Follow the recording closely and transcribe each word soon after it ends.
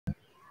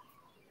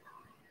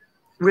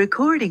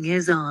Recording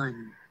is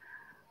on.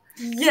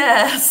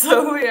 Yeah,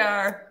 so we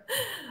are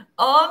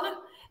on,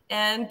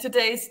 and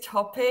today's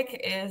topic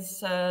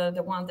is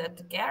the one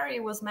that Gary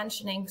was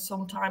mentioning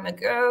some time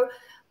ago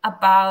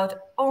about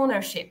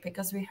ownership,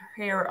 because we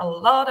hear a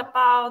lot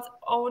about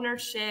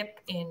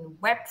ownership in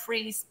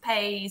Web3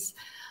 space,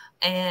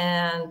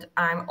 and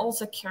I'm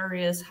also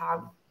curious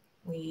how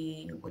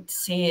we would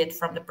see it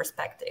from the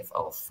perspective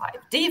of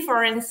 5D,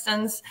 for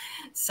instance.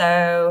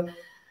 So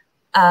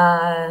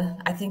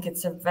I think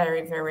it's a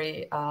very,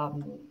 very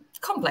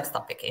complex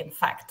topic, in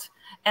fact.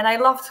 And I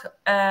loved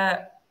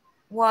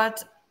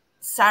what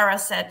Sarah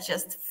said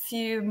just a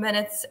few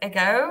minutes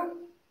ago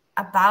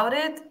about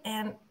it.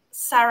 And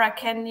Sarah,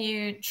 can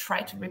you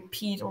try to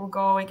repeat or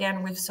go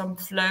again with some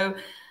flow?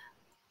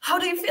 How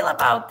do you feel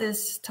about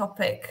this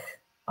topic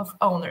of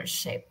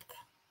ownership?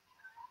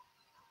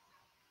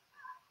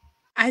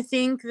 I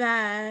think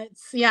that,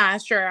 yeah,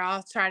 sure,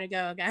 I'll try to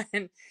go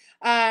again.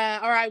 Or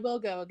I will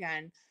go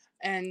again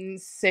and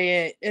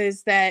say it,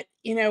 is that,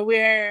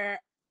 we're,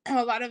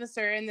 a lot of us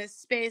are in this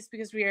space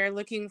because we are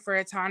looking for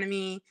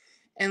autonomy,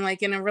 and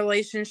like in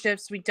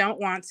relationships, we don't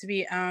want to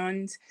be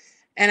owned.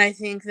 And I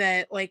think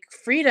that like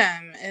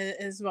freedom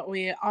is what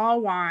we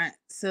all want.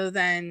 So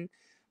then,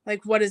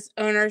 like, what is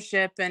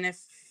ownership? And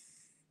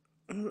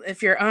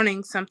if you're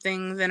owning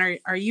something, then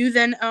are you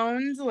then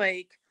owned?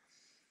 Like,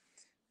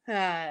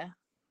 yeah,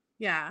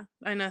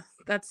 I know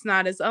that's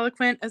not as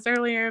eloquent as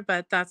earlier,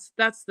 but that's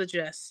the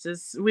gist.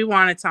 Is we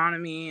want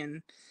autonomy,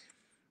 and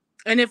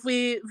if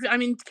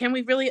can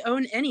we really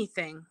own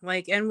anything?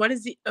 Like, and what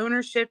does the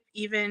ownership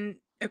even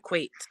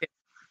equate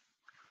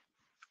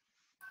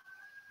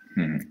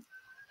to?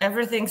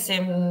 Everything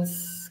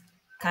seems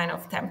kind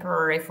of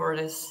temporary for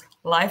this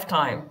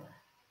lifetime.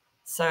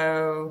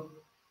 So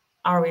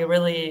are we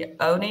really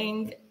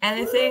owning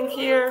anything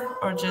here,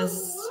 or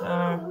just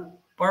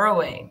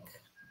borrowing?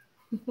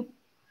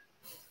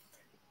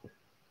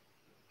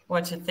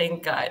 What do you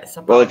think, guys?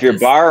 About well, if you're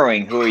this?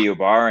 borrowing, who are you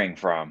borrowing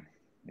from?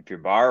 If you're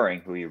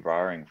borrowing, who are you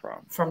borrowing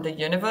from? From the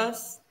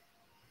universe?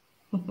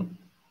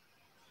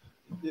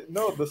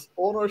 No, this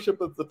ownership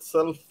is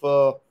itself,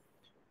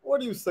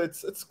 what do you say?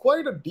 It's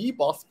quite a deep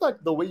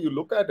aspect, the way you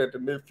look at it.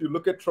 And if you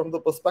look at from the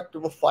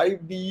perspective of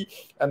 5D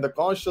and the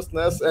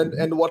consciousness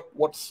and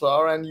what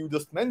Sarah and you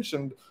just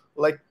mentioned,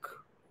 like,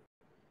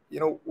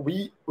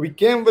 we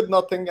came with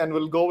nothing and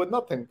will go with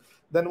nothing.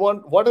 Then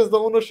what is the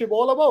ownership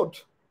all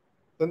about?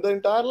 Then the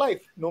entire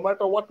life, no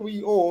matter what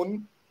we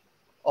own,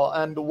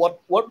 and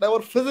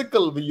whatever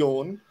physical we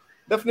own,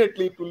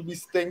 definitely it will be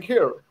staying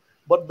here.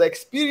 But the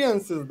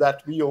experiences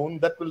that we own,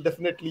 that will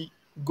definitely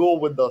go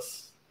with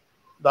us.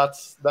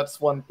 That's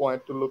one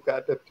point to look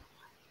at it.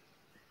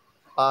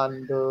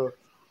 And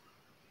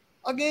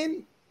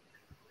again,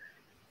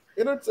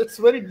 it's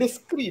very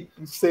discreet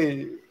to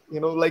say,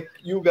 like,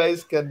 you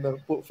guys can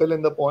fill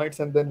in the points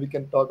and then we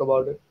can talk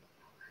about it.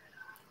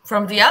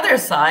 From the other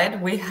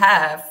side, we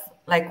have,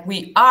 like,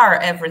 we are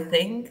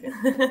everything.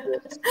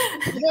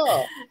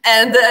 Yeah.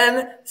 And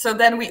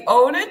then we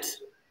own it.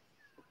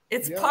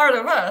 It's part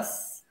of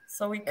us.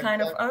 So we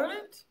kind of own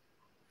it.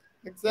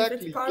 Exactly.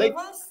 If it's part of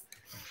us.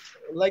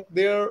 Like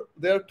there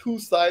are two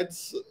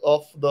sides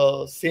of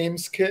the same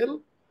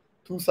scale.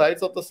 Two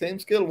sides of the same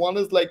scale. One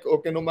is like,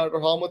 okay, no matter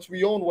how much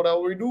we own,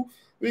 whatever we do,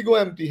 we go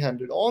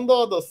empty-handed. On the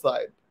other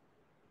side,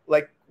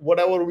 like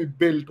whatever we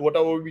build,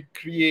 whatever we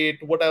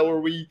create, whatever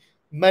we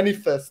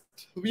manifest,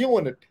 we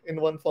own it in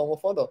one form or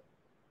other.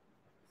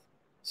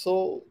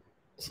 So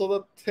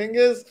the thing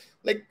is,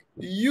 like,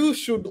 you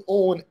should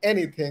own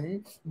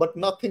anything, but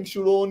nothing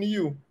should own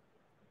you.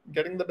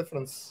 Getting the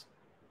difference?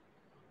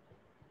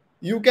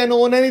 You can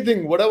own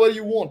anything, whatever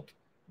you want,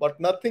 but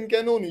nothing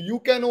can own you. You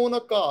can own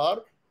a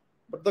car,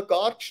 but the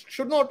car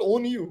should not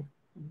own you.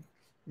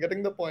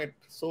 Getting the point?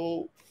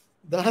 So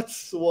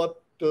that's what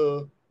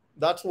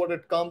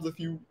it comes if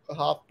you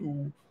have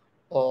to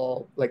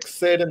like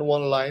say it in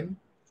one line.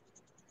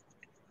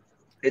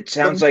 It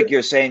sounds like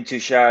you're saying,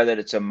 Tushar, that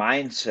it's a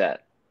mindset.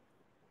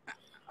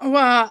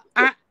 Well,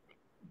 I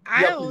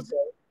will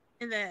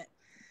say that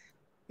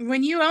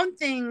when you own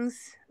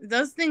things,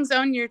 those things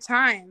own your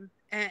time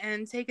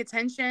and take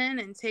attention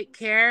and take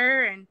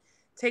care and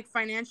take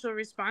financial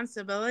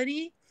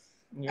responsibility.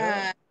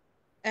 Yeah.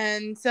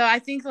 And so I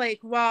think, like,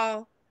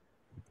 well,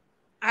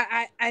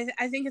 I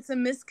think it's a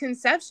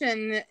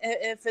misconception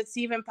if it's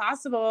even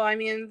possible. I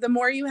mean, the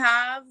more you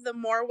have, the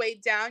more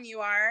weighed down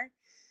you are.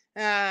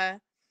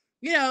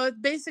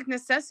 Basic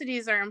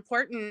necessities are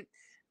important,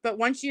 but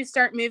once you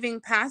start moving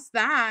past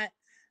that,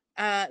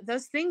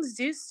 those things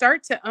do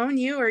start to own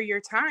you, or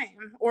your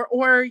time,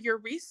 or your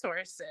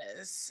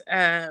resources,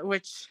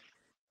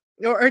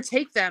 or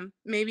take them.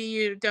 Maybe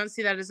you don't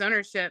see that as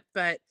ownership,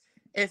 but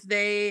if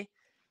they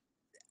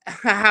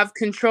have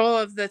control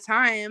of the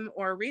time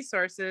or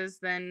resources,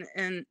 then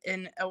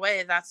in a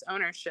way that's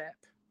ownership.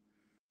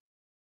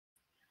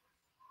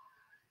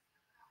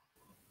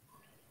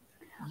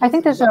 I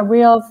think there's a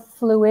real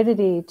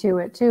fluidity to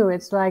it too.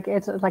 It's like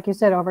you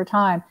said, over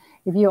time.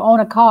 If you own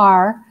a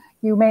car,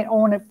 you may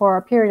own it for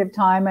a period of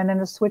time and then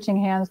it's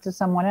switching hands to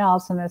someone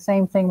else. And the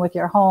same thing with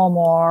your home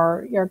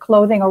or your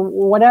clothing or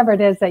whatever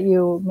it is that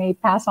you may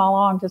pass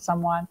along to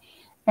someone.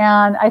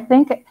 And I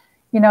think,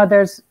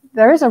 there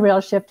is a real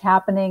shift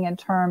happening in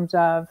terms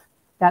of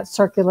that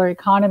circular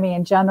economy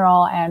in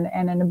general, and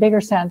in a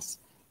bigger sense,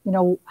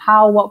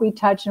 how what we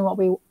touch and what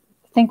we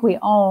think we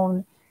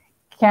own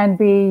can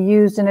be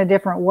used in a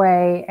different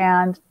way.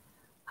 And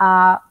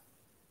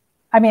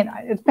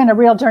it's been a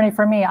real journey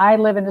for me. I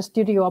live in a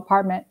studio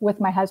apartment with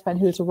my husband,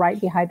 who's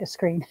right behind the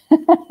screen.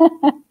 But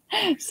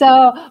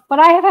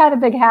I have had a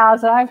big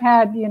house, and I've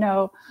had,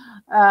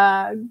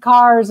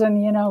 cars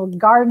and,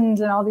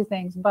 gardens and all these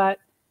things. But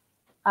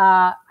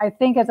I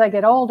think as I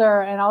get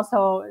older and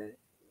also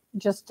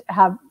just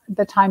have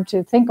the time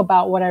to think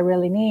about what I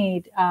really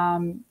need,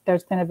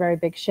 there's been a very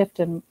big shift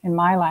in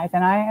my life.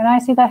 And I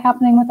see that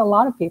happening with a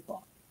lot of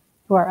people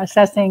who are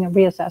assessing and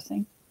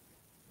reassessing.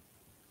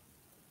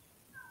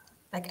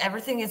 Like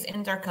everything is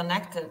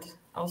interconnected.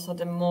 Also,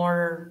 the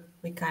more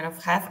we kind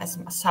of have, as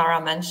Sarah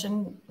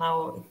mentioned,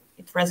 now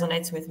it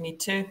resonates with me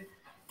too.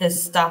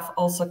 This stuff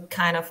also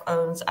kind of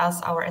owns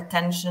us, our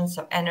attention,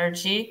 so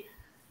energy.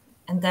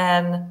 And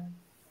then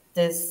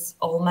this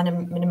all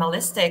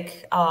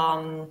minimalistic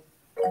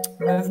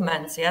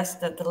movements, yes,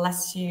 that the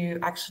less you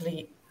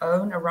actually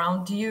own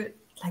around you,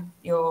 like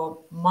your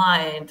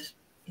mind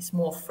is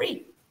more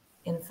free,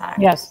 in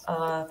fact. Yes,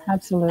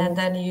 absolutely. And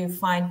then you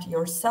find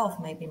yourself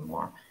maybe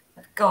more.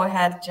 Go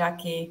ahead,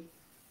 Jackie.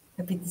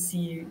 Happy to see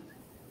you.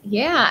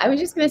 Yeah, I was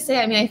just going to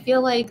say, I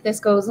feel like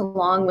this goes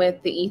along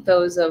with the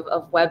ethos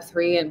of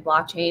Web3 and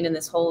blockchain and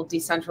this whole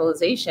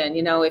decentralization.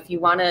 If you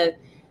want to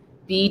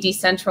be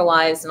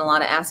decentralized in a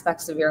lot of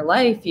aspects of your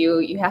life,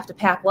 you have to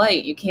pack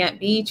light. You can't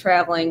be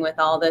traveling with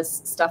all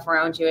this stuff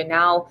around you. And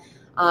now,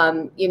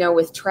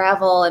 with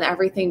travel and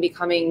everything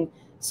becoming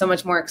so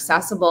much more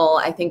accessible,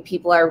 I think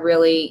people are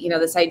really,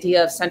 this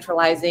idea of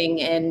centralizing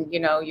in,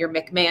 your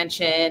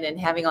McMansion and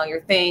having all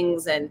your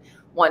things in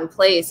one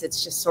place,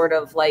 it's just sort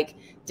of like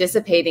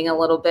dissipating a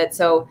little bit.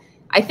 So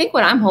I think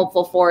what I'm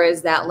hopeful for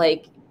is that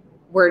like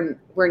we're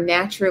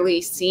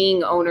naturally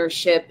seeing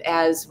ownership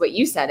as what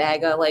you said,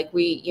 Aga, like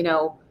we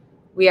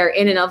are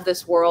in and of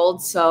this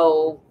world.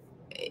 So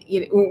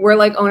we're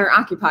like owner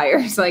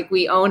occupiers, like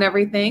we own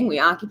everything, we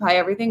occupy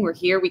everything, we're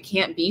here, we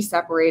can't be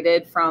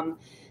separated from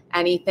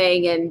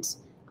anything. And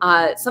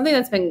something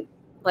that's been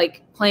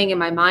like playing in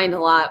my mind a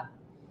lot,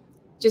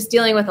 just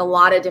dealing with a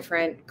lot of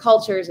different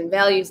cultures and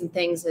values and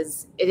things,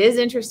 is it is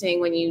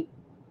interesting when you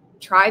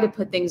try to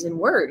put things in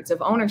words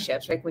of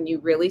ownerships, like when you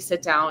really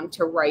sit down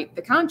to write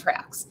the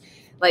contracts,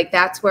 like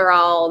that's where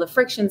all the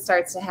friction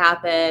starts to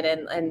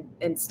happen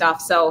and stuff.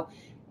 So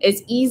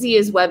as easy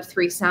as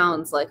Web3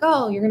 sounds, like,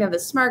 oh, you're gonna have the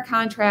smart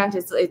contract,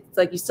 it's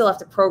like you still have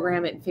to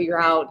program it and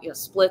figure out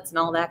splits and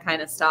all that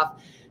kind of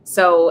stuff.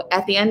 So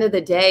at the end of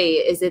the day,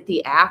 is it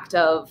the act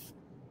of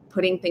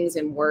putting things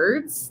in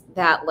words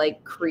that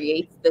like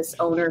creates this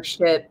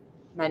ownership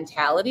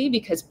mentality?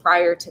 Because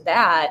prior to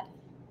that,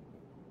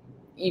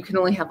 you can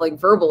only have like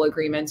verbal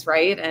agreements,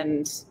 right?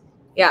 And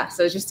yeah,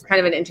 so it's just kind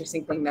of an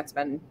interesting thing that's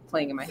been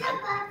playing in my head.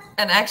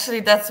 And actually,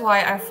 that's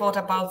why I thought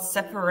about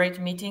separate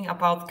meeting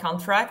about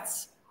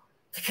contracts,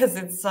 because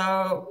it's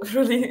so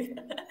really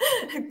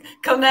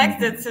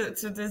connected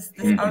to this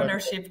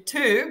ownership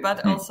too,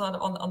 but also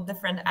on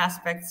different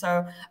aspects.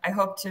 So I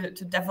hope to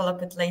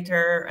develop it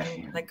later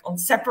and like on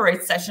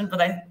separate session, but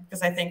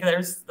because I think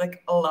there's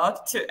like a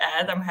lot to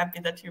add. I'm happy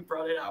that you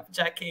brought it up,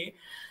 Jackie.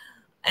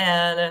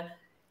 And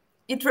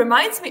it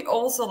reminds me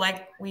also,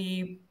 like,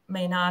 we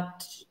may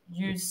not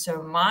use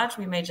so much.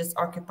 We may just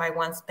occupy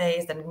one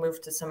space, then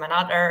move to some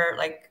another,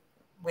 like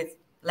with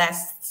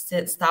less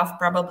stuff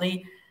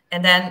probably.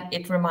 And then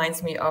it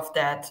reminds me of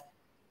that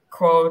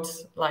quote,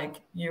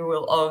 like, you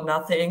will own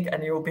nothing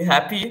and you will be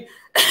happy.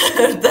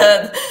 And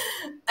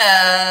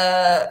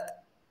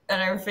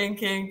I'm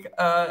thinking,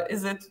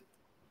 is it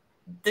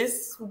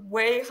this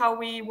way how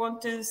we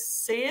want to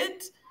see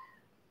it?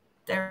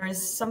 There is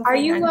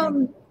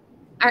something.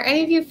 Are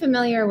any of you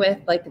familiar with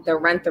like the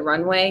Rent the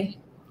Runway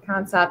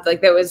concept?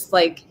 Like there was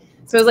like,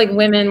 so it was like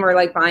women were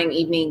like buying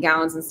evening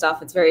gowns and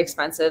stuff. It's very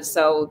expensive.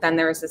 So then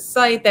there was this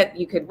site that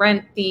you could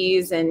rent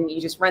these and you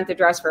just rent the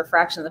dress for a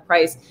fraction of the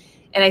price.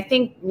 And I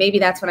think maybe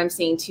that's what I'm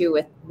seeing too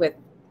with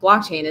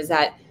blockchain, is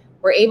that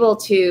we're able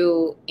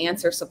to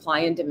answer supply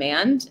and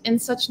demand in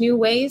such new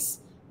ways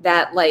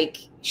that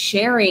like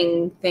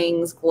sharing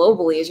things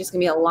globally is just gonna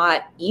be a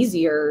lot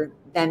easier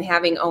than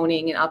having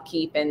owning and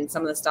upkeep and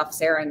some of the stuff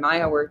Sarah and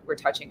Maya were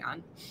touching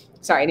on.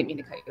 Sorry, I didn't mean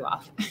to cut you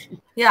off.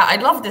 Yeah, I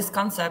love this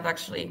concept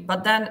actually,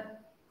 but then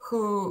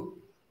who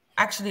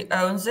actually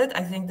owns it?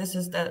 I think this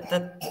is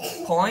the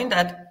point,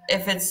 that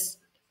if it's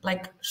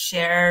like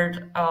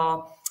shared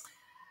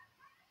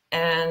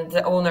and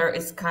the owner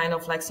is kind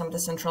of like some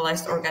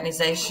decentralized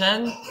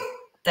organization,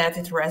 that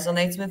it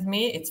resonates with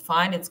me. It's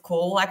fine, it's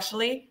cool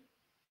actually.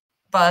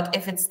 But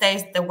if it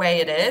stays the way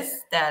it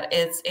is, that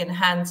it's in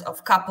hands of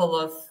a couple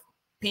of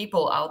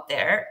people out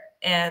there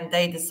and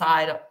they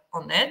decide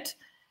on it,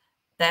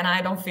 then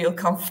I don't feel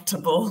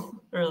comfortable,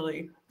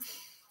 really.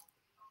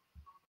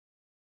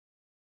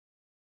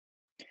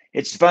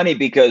 It's funny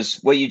because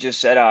what you just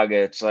said, Aga,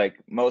 it's like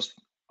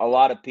a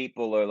lot of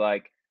people are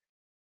like,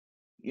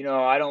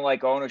 I don't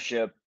like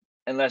ownership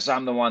unless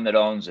I'm the one that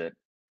owns it.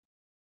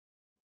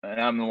 And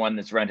I'm the one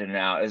that's renting it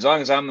out. As long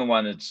as I'm the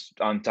one that's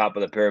on top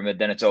of the pyramid,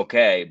 then it's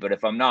okay. But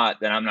if I'm not,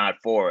 then I'm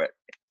not for it.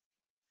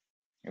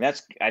 And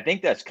I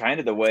think that's kind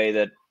of the way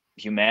that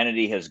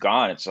humanity has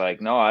gone. It's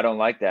like, no, I don't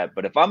like that.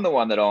 But if I'm the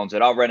one that owns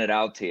it, I'll rent it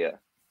out to you.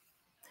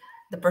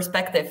 The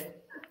perspective,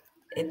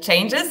 it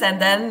changes,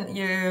 and then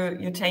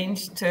you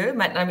change too.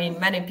 I mean,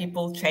 many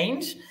people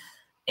change,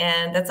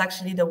 and that's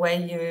actually the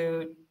way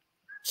you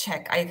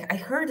check. I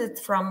heard it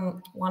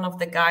from one of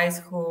the guys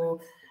who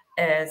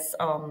is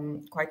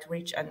quite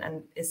rich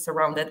and is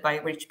surrounded by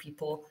rich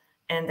people,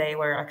 and they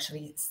were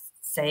actually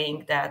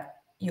saying that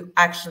you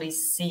actually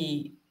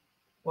see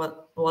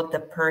what the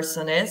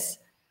person is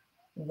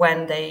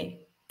when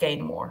they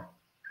gain more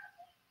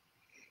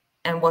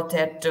and what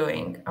they're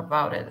doing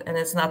about it. And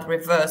it's not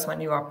reverse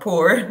when you are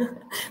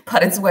poor,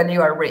 but it's when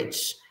you are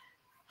rich,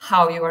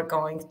 how you are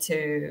going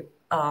to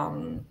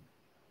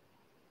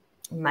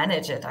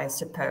manage it, I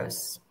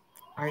suppose.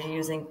 Are you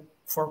using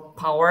for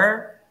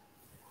power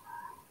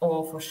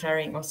or for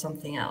sharing or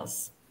something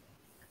else?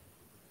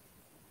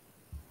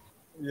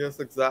 Yes,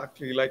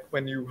 exactly. Like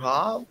when you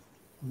have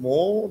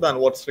more than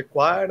what's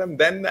required, and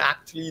then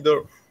actually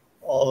the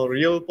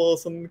real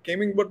person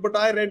came in. But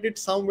I read it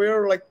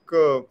somewhere, like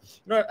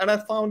and I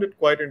found it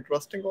quite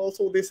interesting.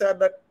 Also, they said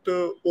that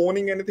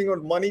owning anything or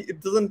money,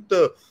 it doesn't.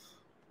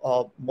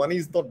 Money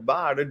is not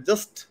bad. It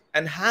just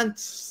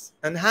enhances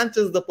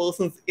the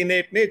person's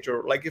innate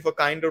nature. Like if a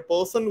kinder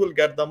person will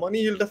get the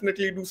money, he'll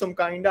definitely do some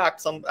kind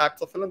act, some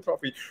acts of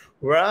philanthropy.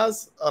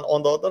 Whereas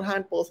on the other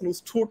hand, person who's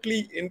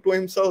totally into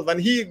himself, when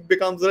he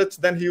becomes rich,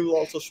 then he will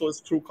also show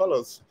his true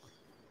colors.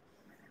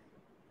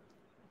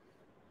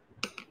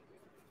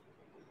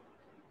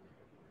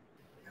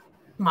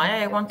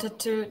 Maya, I wanted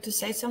to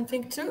say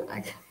something too.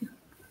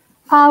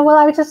 Well,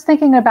 I was just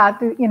thinking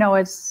about,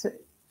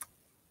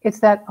 it's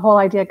that whole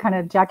idea kind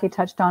of Jackie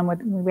touched on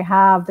with, we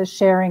have the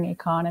sharing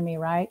economy,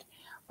 right?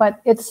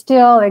 But it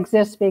still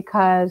exists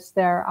because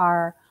there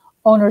are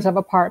owners of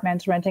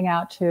apartments renting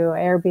out to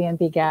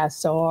Airbnb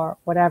guests or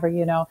whatever,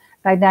 the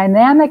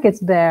dynamic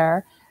is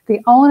there. The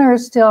owner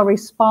is still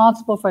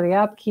responsible for the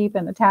upkeep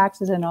and the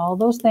taxes and all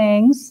those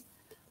things.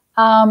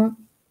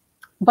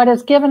 But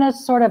it's given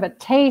us sort of a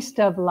taste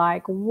of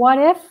like, what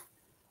if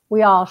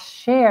we all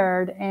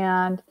shared?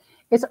 And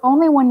it's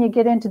only when you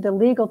get into the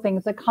legal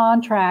things, the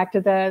contract,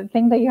 the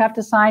thing that you have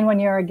to sign when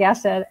you're a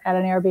guest at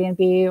an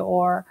Airbnb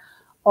or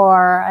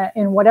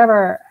in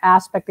whatever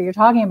aspect that you're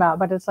talking about.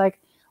 But it's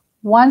like,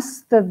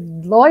 once the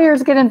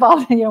lawyers get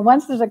involved,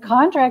 once there's a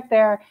contract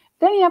there,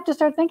 then you have to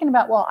start thinking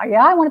about, well,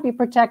 yeah, I want to be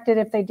protected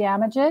if they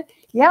damage it.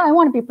 Yeah, I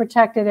want to be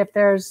protected if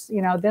there's,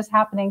 this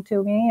happening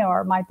to me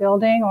or my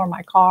building or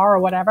my car or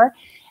whatever.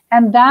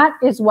 And that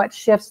is what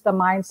shifts the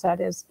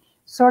mindset, is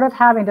sort of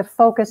having to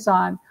focus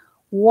on,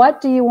 what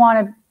do you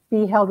want to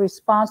be held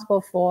responsible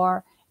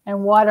for,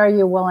 and what are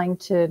you willing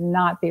to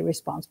not be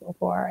responsible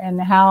for,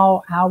 and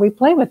how we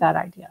play with that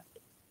idea.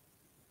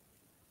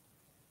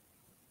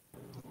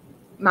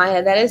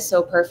 Maya, that is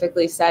so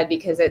perfectly said,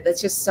 because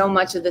that's just so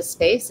much of the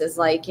space is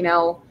like,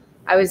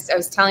 I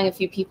was telling a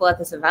few people at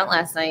this event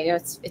last night,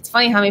 it's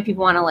funny how many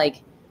people want to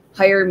like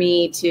hire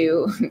me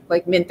to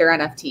like mint their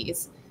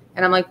NFTs.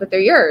 And I'm like, but they're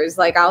yours.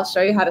 Like, I'll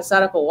show you how to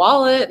set up a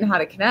wallet and how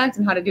to connect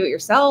and how to do it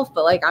yourself.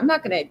 But like, I'm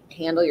not going to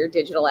handle your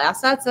digital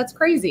assets. That's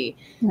crazy.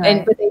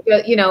 Right.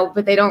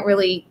 But they don't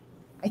really,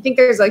 I think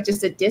there's like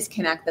just a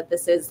disconnect that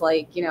this is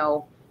like,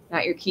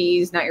 not your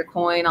keys, not your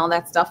coin, all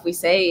that stuff we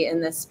say in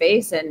this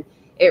space. And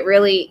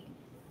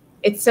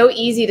it's so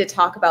easy to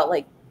talk about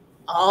like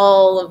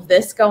all of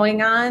this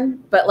going on,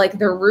 but like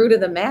the root of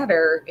the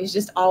matter is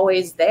just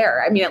always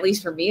there. I mean, at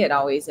least for me, it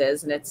always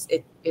is. And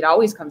it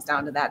always comes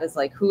down to that, is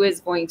like, who is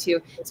going to,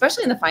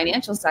 especially in the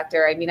financial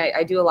sector. I mean,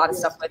 I do a lot of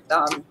stuff with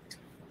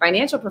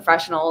financial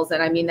professionals.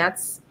 And I mean,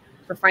 that's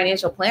for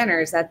financial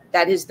planners,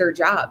 that is their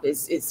job,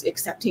 is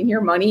accepting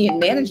your money and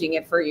managing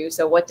it for you.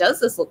 So what does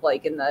this look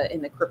like in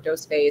the crypto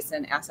space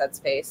and asset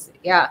space?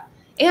 Yeah.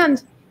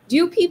 And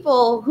do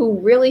people who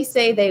really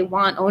say they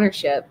want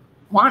ownership,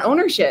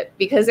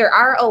 because there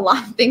are a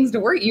lot of things to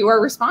worry. You are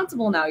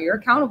responsible now. You're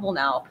accountable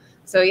now.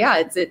 So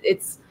yeah,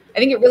 it's. I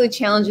think it really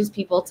challenges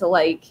people to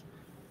like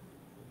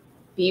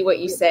be what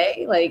you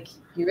say. Like,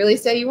 you really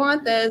say you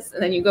want this,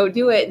 and then you go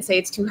do it and say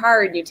it's too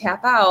hard, and you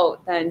tap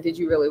out. Then did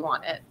you really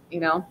want it?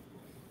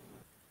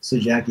 So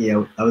Jackie,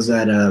 I was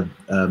at a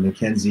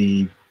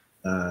McKinsey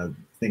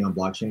thing on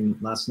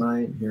blockchain last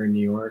night here in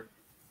New York,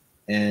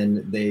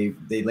 and they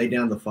laid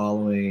down the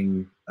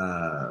following.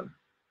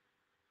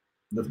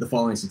 The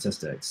following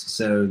statistics.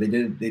 So they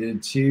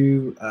did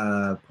two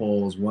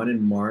polls, one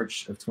in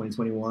March of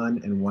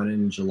 2021 and one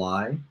in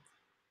July.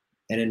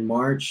 And in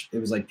March, it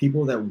was like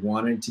people that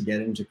wanted to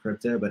get into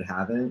crypto but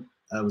haven't.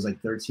 It was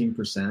like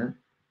 13%.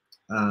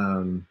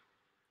 And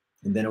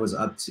then it was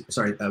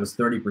that was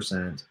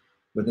 30%.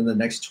 Within the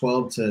next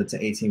 12 to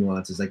 18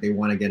 months, it's like they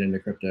want to get into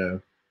crypto.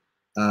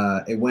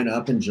 It went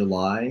up in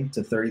July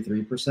to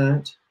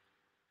 33%.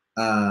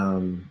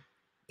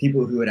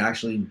 People who had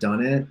actually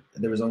done it,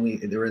 they were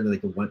in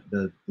like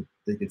the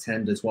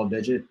 10 to 12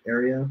 digit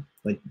area,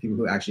 like people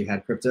who actually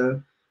had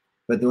crypto.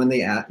 But when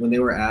they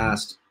were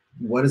asked,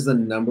 what is the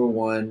number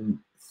one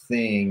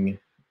thing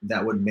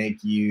that would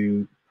make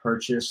you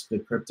purchase the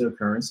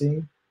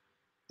cryptocurrency,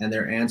 and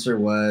their answer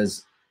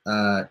was,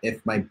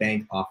 if my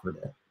bank offered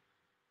it.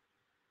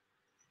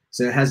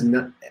 So it has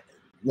no,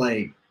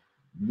 like,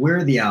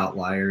 we're the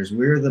outliers,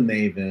 we're the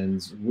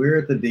mavens, we're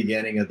at the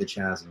beginning of the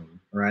chasm,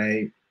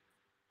 right?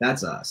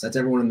 That's us. That's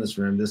everyone in this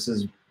room. This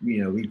is,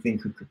 we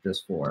think who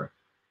crypto's for.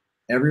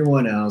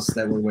 Everyone else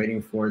that we're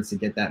waiting for to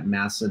get that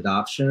mass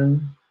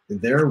adoption,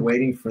 they're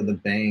waiting for the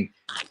bank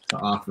to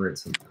offer it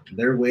to them.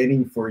 They're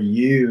waiting for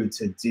you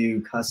to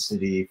do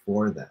custody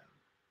for them.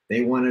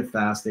 They want it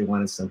fast, they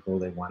want it simple,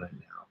 they want it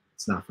now.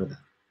 It's not for them.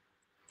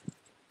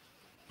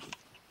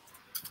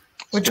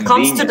 Which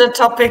comes to the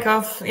topic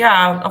of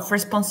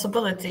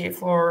responsibility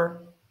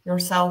for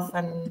yourself,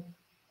 and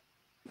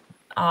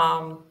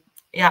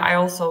I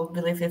also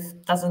believe if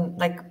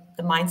the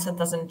mindset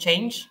doesn't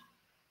change,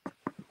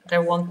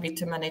 there won't be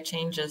too many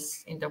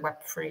changes in the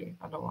Web3.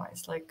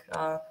 Otherwise,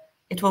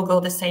 it will go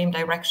the same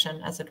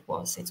direction as it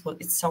was.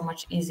 It's so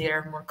much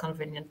easier, more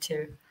convenient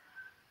to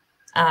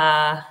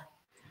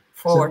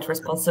forward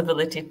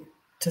responsibility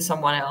to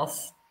someone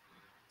else,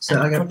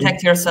 and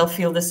protect yourself,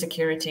 feel the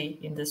security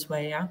in this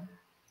way. Yeah.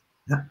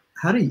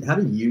 How do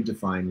you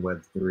define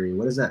Web3?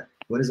 What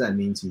does that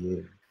mean to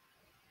you?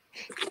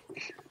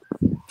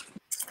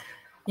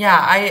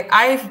 Yeah,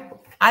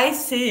 I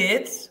see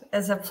it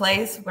as a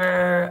place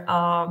where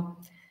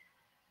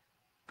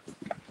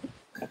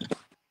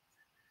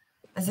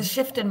there's a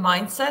shift in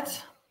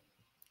mindset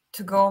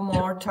to go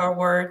more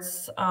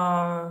towards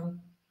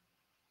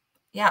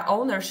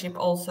ownership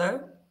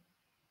also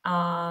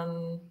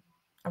among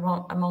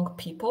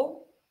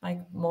people, like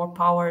more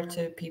power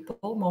to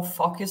people, more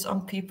focus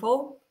on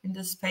people in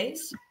this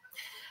space,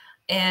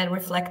 and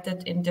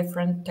reflected in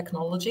different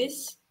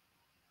technologies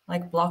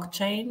like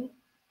blockchain.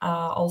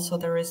 Also,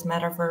 there is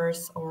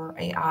metaverse or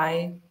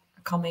AI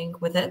coming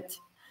with it.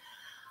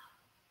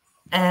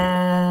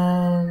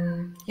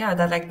 And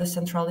that the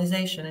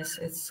centralization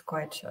is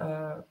quite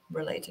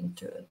relating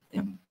to it.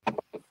 Yeah.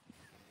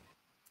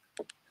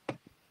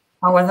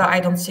 However, I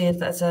don't see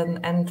it as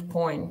an end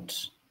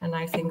point, and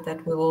I think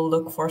that we will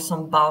look for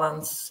some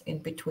balance in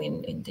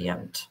between in the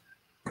end.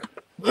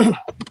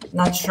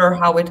 Not sure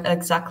how it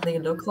exactly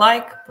look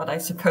like, but I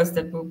suppose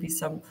that will be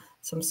some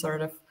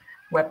sort of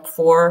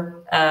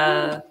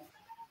Web4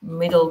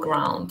 middle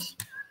ground.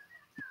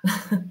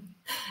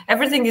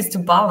 Everything is to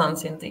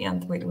balance in the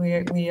end.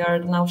 We are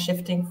now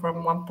shifting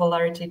from one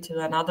polarity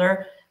to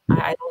another.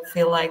 I don't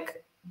feel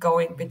like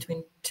going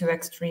between two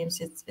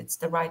extremes. It's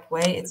the right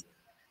way. It's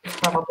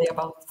probably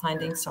about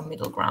finding some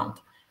middle ground.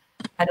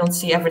 I don't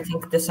see everything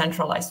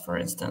decentralized, for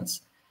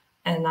instance,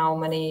 and now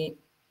many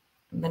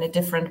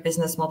different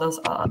business models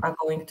are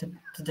going to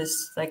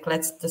this, like,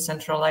 let's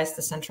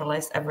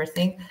decentralize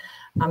everything.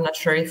 I'm not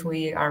sure if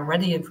we are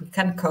ready, if we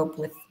can cope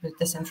with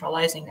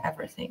decentralizing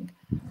everything.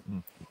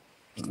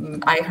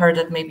 I heard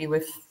that maybe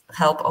with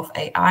help of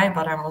AI,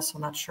 but I'm also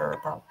not sure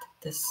about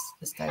this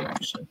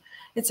direction.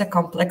 It's a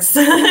complex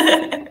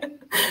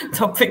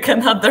topic,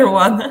 another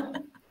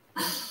one.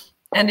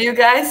 And you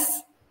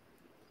guys?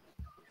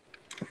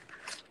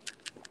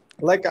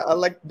 I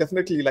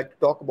definitely like to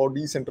talk about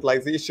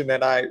decentralization,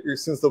 and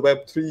since the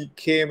Web3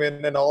 came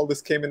in and all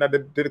this came in, I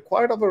did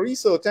quite of a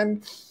research,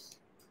 and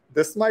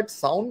this might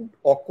sound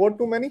awkward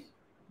to many,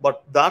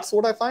 but that's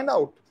what I find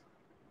out.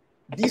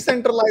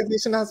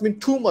 Decentralization has been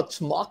too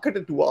much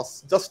marketed to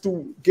us just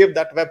to give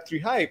that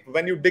Web3 hype.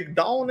 When you dig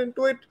down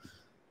into it,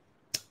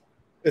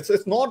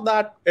 it's not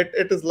that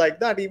it is like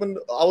that. Even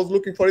I was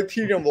looking for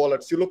Ethereum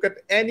wallets. You look at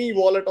any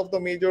wallet of the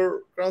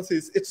major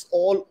currencies, it's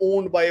all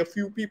owned by a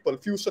few people,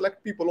 few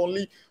select people.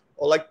 Only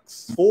like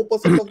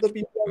 4% of the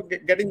people are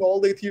getting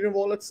all the Ethereum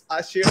wallets.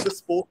 I shared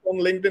this post on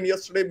LinkedIn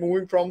yesterday,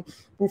 moving from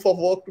proof of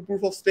work to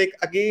proof of stake.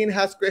 Again,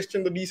 has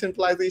questioned the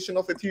decentralization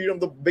of Ethereum,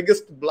 the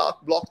biggest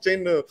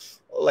blockchain,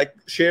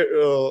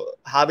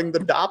 having the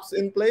dApps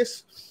in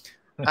place.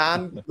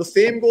 And the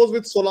same goes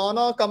with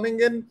Solana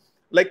coming in.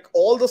 Like,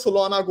 all the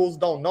Solana goes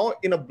down. Now,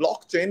 in a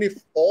blockchain,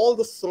 if all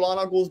the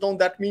Solana goes down,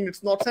 that means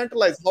it's not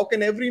centralized. How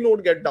can every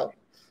node get down?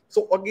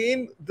 So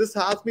again, this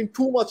has been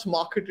too much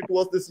marketed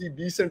towards this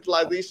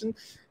decentralization.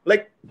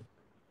 Like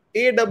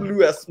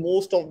AWS,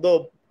 most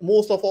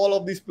of all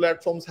of these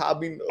platforms have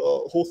been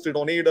hosted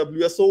on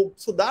AWS.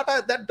 So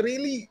that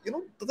really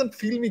doesn't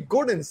feel me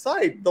good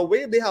inside. The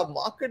way they have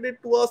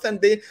marketed to us, and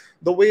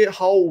the way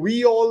how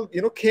we all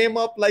came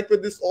up like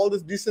with all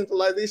this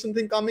decentralization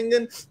thing coming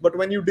in. But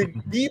when you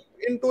dig deep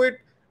into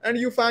it, and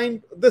you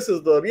find this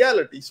is the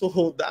reality.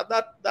 So that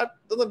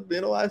doesn't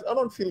I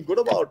don't feel good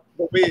about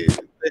the way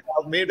they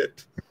have made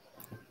it.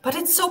 But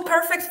it's so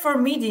perfect for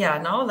media,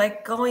 no?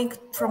 Like going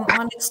from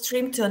one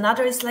extreme to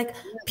another is like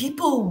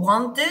people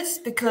want this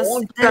because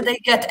then they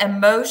get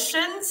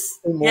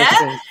emotions.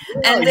 Yeah.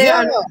 And they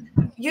are,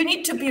 you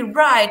need to be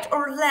right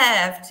or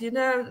left, you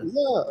know.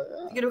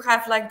 You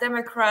have like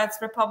Democrats,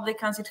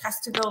 Republicans, it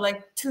has to go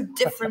like two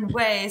different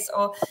ways,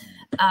 or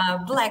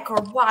black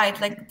or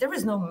white. Like there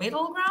is no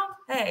middle ground.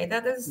 Hey,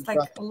 that is like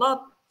a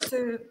lot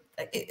to,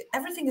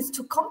 everything is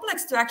too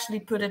complex to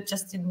actually put it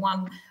just in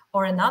one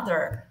or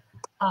another.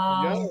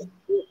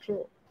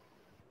 True.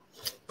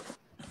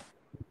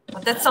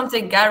 But that's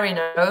something Gary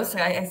knows.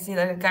 I see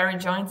that Gary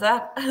joins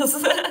that.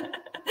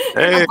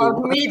 Hey,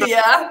 about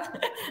media.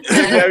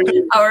 And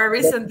our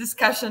recent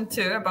discussion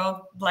too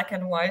about black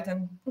and white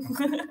and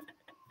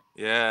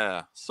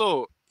yeah.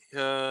 So,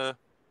 I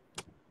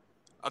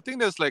think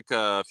there's like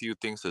a few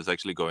things that's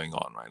actually going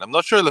on, right? I'm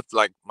not sure if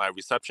like my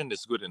reception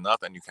is good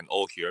enough and you can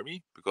all hear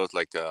me, because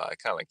like I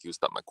kind of like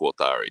used up my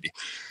quota already.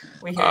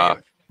 We hear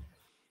you.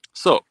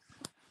 So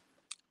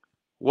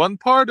one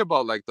part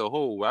about like the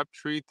whole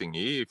Web3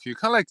 thingy, if you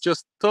kind of like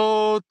just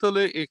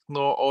totally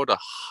ignore all the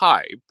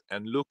hype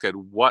and look at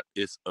what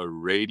is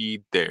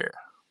already there.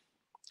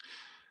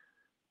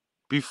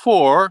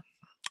 Before,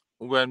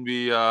 when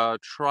we are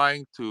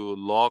trying to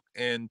log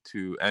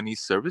into any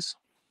service,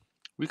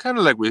 we kind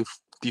of like we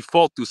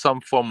default to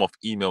some form of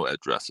email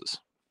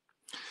addresses.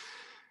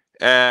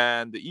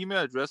 And the email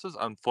addresses,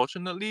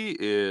 unfortunately,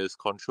 is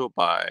controlled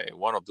by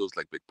one of those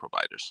like big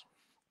providers.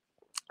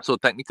 So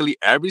technically,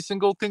 every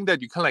single thing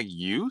that you kind of like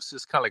use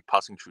is kind of like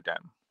passing through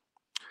them.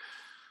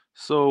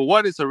 So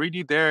what is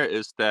already there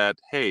is that,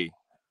 hey,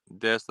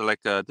 there's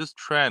like this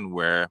trend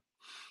where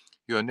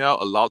you're now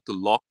allowed to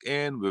log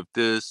in with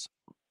this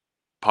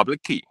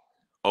public key,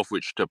 of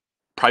which the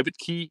private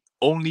key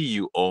only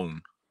you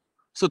own.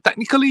 So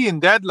technically, in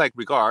that like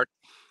regard,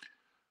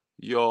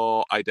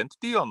 your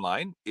identity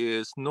online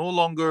is no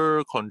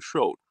longer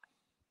controlled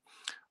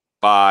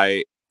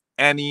by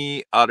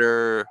any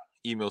other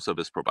email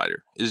service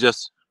provider. It's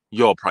just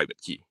your private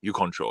key. You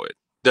control it.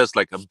 That's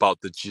like about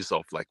the gist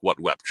of like what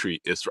Web3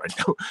 is right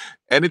now.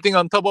 Anything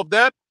on top of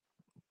that,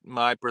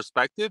 my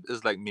perspective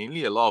is like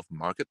mainly a lot of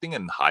marketing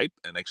and hype,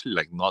 and actually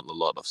like not a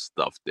lot of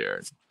stuff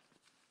there.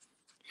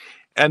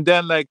 And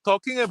then like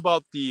talking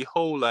about the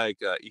whole like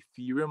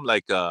Ethereum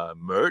like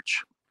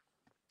merge,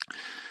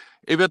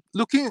 if you're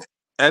looking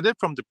at it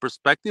from the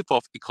perspective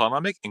of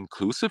economic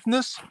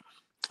inclusiveness,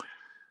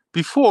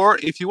 before,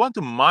 if you want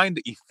to mine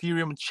the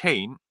Ethereum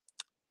chain,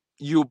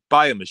 you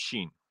buy a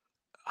machine.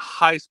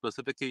 High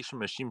specification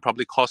machine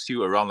probably costs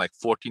you around like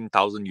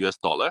 14,000 US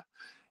dollar,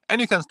 and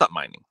you can start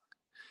mining.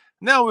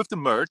 Now with the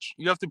merge,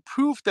 you have to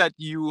prove that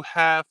you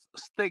have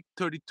staked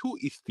 32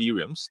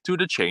 Ethereums to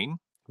the chain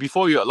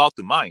before you're allowed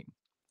to mine.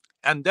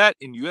 And that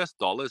in US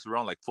dollars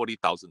around like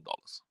 $40,000.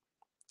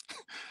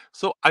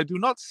 So I do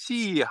not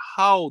see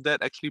how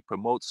that actually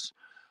promotes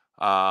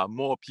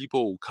more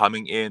people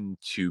coming in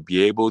to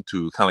be able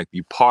to kind of like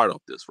be part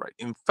of this, right?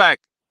 In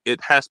fact, it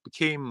has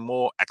become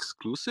more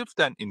exclusive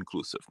than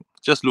inclusive,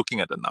 just looking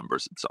at the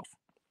numbers itself.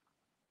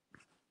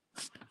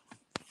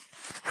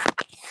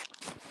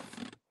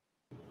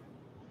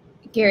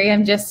 Gary,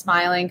 I'm just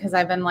smiling because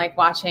I've been like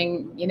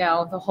watching, you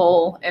know, the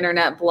whole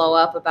internet blow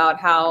up about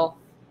how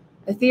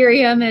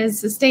Ethereum is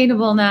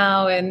sustainable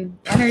now and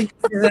energy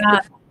is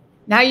that.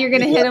 Now you're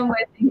going to hit them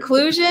with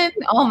inclusion.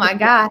 Oh my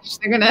gosh,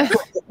 what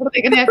are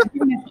they going to have to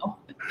do now?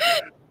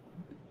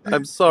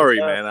 I'm sorry,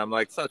 man. I'm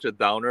like such a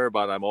downer,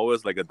 but I'm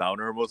always like a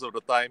downer most of the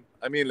time.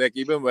 I mean, like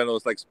even when I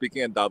was like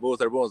speaking at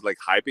Davos, everyone was like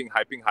hyping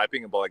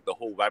about like the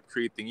whole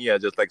Web3 thingy. I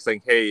just like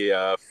saying,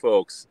 hey,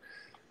 folks,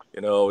 you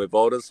know, with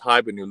all this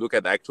hype, and you look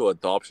at actual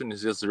adoption,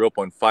 it's just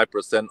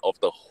 0.5% of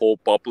the whole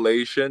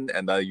population,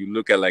 and then you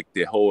look at like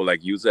the whole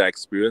like user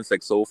experience,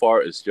 like so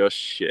far, it's just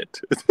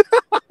shit.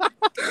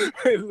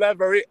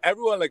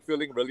 Everyone like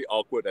feeling really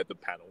awkward at the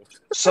panel.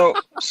 So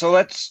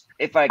let's,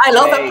 if I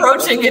love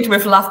approaching it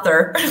with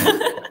laughter.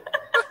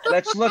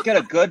 let's look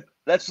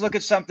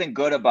at something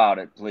good about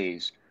it,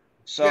 please.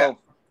 So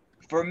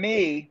for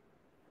me,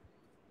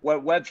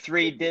 what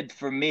Web3 did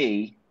for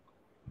me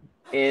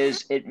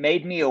is it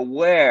made me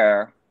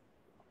aware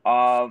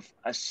of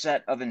a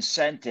set of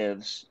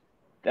incentives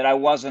that I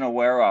wasn't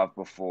aware of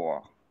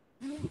before.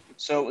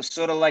 So it was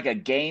sort of like a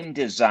game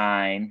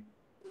design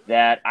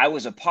that I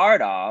was a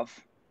part of,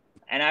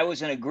 and I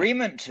was in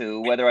agreement to,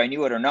 whether I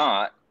knew it or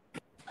not,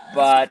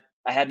 but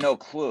I had no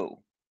clue.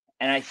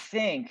 And I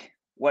think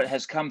what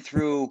has come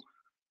through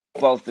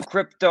both the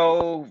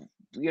crypto,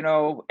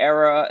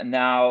 era, and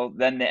now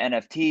then the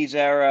NFTs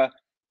era,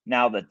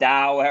 now the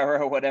DAO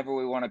era, whatever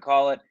we want to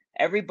call it,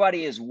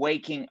 everybody is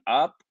waking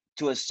up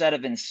to a set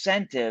of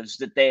incentives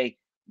that they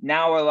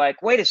now are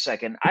like, wait a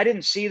second, I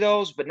didn't see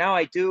those, but now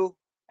I do.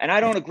 And I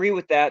don't agree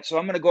with that. So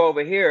I'm going to go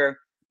over here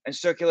and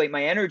circulate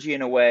my energy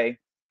in a way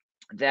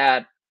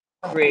that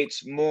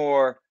creates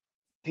more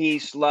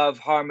peace, love,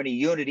 harmony,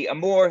 unity,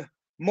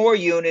 more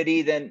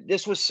unity than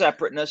this was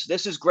separateness.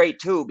 This is great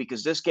too,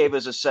 because this gave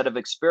us a set of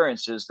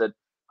experiences that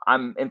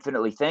I'm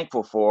infinitely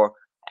thankful for.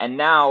 And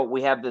now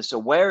we have this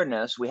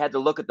awareness. We had to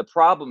look at the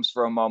problems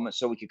for a moment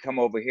so we could come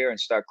over here and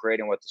start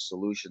creating what the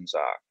solutions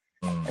are.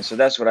 And so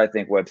that's what I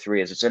think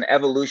Web3 is. It's an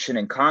evolution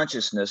in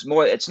consciousness.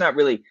 More, it's not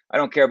really, I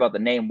don't care about the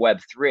name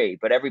Web3,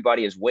 but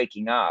everybody is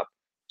waking up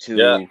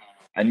to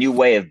a new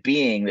way of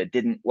being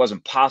that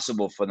wasn't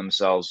possible for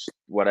themselves,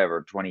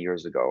 whatever, 20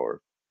 years ago. Or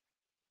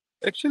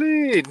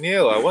actually,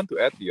 Neil, I want to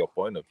add to your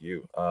point of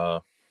view.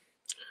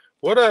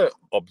 What I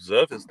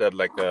observe is that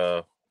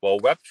while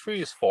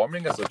Web3 is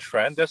forming as a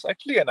trend, there's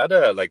actually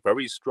another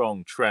very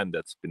strong trend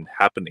that's been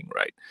happening,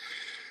 right?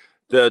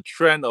 The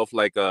trend of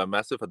a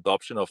massive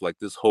adoption of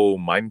this whole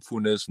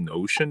mindfulness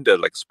notion that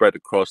spread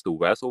across the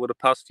West over the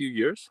past few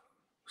years.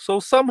 So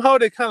somehow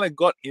they kind of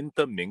got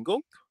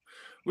intermingled,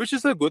 which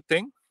is a good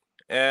thing.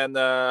 And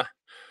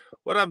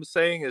what I'm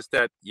saying is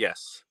that,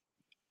 yes,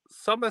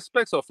 some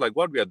aspects of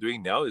what we are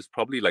doing now is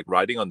probably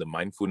riding on the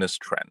mindfulness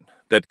trend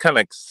that kind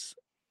of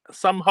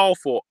somehow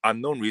for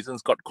unknown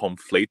reasons got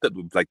conflated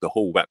with the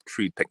whole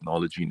Web3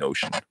 technology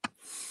notion.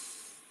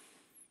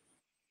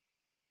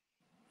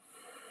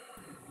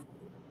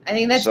 I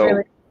think that's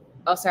really,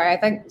 oh, sorry.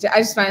 I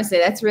just want to say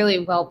that's really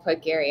well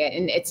put, Gary.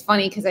 And it's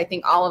funny because I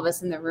think all of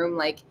us in the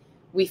room,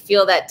 we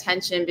feel that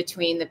tension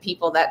between the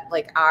people that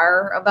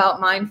are about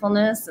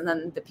mindfulness and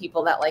then the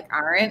people that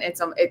aren't.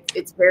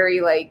 It's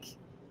very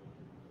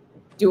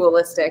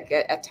dualistic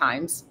at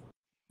times.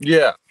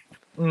 Yeah.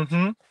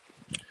 Mm-hmm.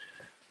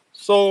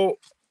 So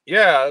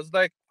yeah, it's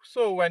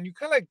so when you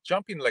kind of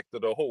jump in to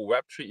the whole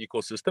Web3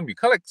 ecosystem, you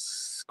kind of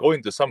go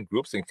into some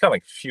groups and kind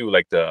of feel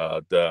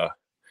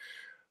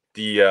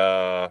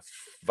the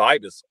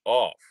vibe is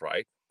off,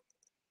 right?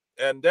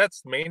 And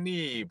that's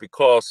mainly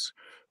because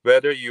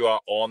whether you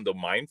are on the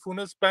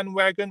mindfulness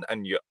bandwagon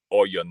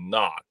or you're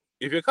not.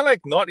 If you're kind of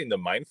not in the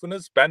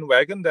mindfulness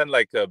bandwagon, then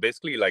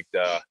basically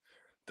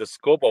the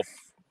scope of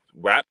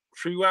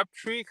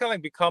Web3 kind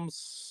of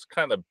becomes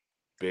kind of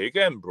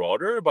bigger and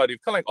broader. But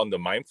if kind of on the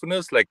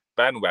mindfulness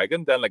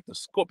bandwagon, then the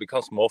scope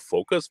becomes more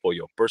focused for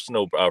your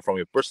personal from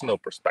your personal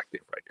perspective,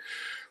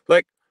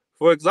 right?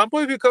 For example,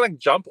 if you kind of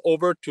jump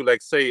over to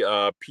say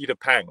Peter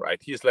Pan,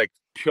 right? He's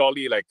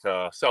purely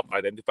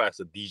self-identified as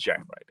a degen,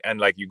 right? And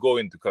you go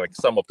into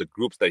some of the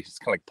groups that he's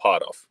kind of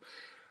part of.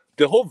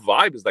 The whole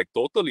vibe is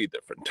totally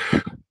different.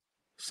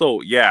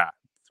 So yeah.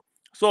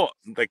 So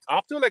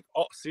after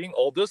seeing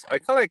all this, I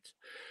kind of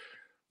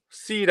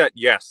see that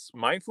yes,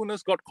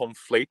 mindfulness got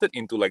conflated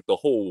into the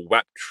whole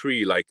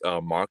Web3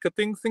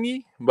 marketing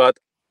thingy, but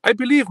I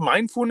believe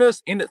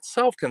mindfulness in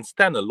itself can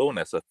stand alone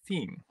as a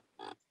theme.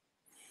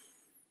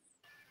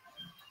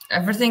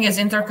 Everything is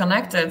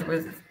interconnected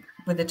with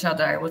each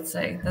other, I would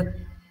say.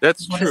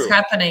 That's what true. is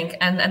happening,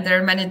 and there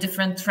are many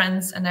different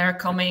trends, and they're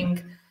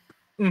coming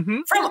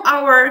mm-hmm. from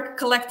our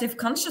collective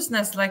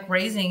consciousness,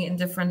 raising in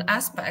different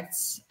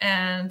aspects,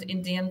 and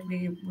in the end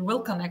we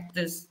will connect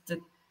the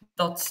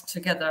dots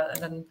together,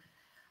 and then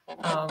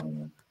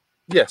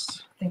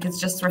yes, I think it's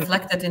just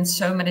reflected in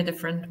so many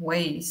different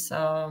ways,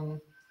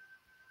 and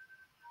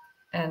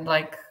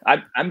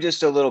I'm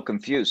just a little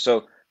confused.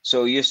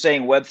 So you're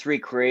saying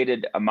Web3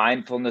 created a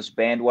mindfulness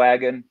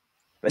bandwagon,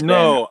 but no,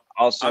 then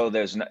also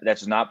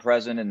that's not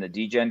present in the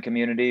degen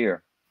community,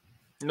 or?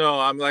 No,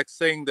 I'm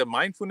saying the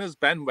mindfulness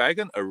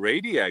bandwagon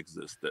already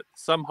existed.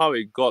 Somehow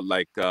it got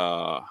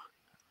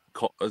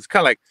it's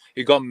kind of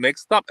it got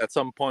mixed up at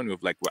some point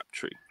with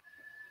Web3.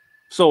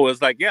 So it's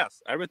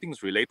yes,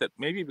 everything's related.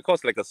 Maybe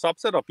because a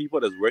subset of people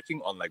that's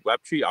working on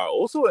Web3 are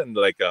also in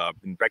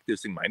in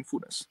practicing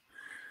mindfulness.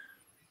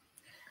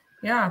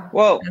 Yeah.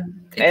 Well,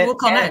 it will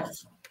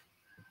connect.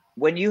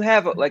 When you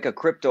have a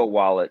crypto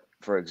wallet,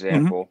 for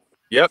example, mm-hmm.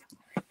 Yep,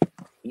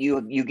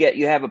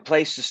 you have a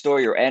place to store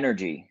your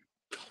energy,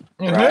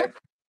 mm-hmm. right?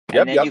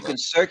 Yep, and then you can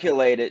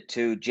circulate it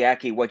to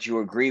Jackie what you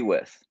agree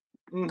with,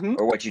 mm-hmm.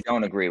 or what you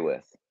don't agree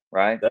with,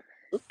 right? Yep.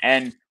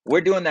 And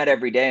we're doing that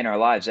every day in our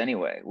lives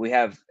anyway. We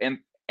have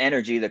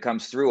energy that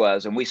comes through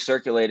us, and we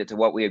circulate it to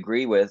what we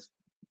agree with,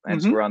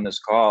 hence mm-hmm. we're on this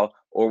call,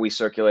 or we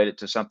circulate it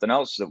to something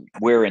else that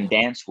we're in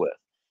dance with.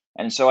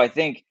 And so I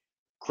think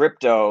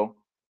crypto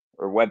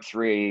or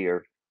Web3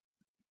 or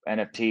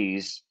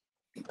NFTs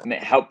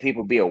help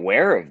people be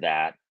aware of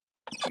that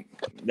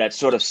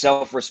sort of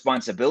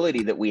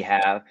self-responsibility that we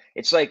have.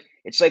 It's like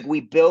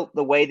we built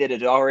the way that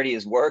it already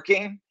is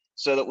working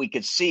so that we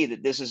could see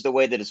that this is the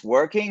way that it's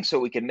working, so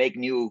we can make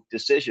new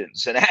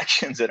decisions and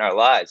actions in our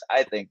lives.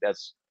 I think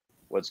that's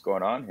what's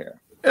going on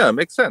here. Yeah, it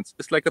makes sense.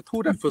 It's like a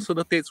tool that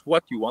facilitates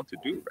what you want to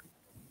do, right?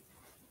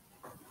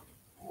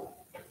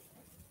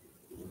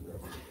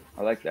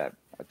 I like that.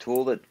 A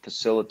tool that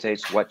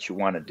facilitates what you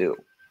want to do.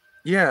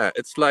 Yeah,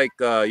 it's the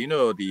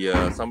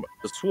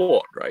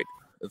sword, right?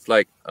 It's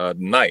like a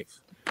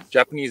knife,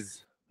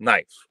 Japanese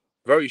knife,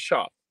 very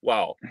sharp.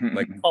 Wow,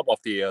 top of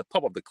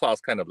the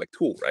class kind of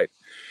tool, right?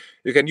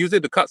 You can use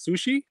it to cut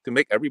sushi to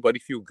make everybody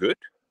feel good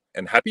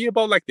and happy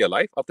about their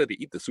life after they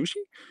eat the sushi,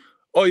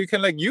 or you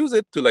can use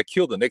it to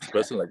kill the next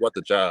person, what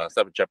the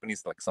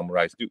Japanese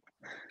samurais do.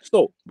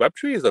 So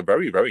Web3 is a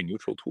very, very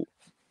neutral tool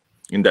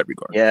in that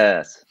regard.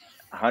 Yes.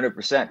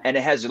 100%. And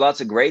it has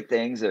lots of great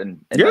things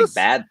and Yes. like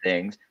bad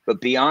things,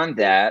 but beyond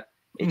that,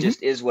 it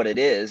just is what it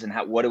is. And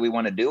what do we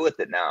want to do with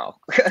it now?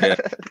 Yeah.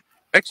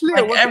 Actually,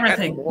 I Like want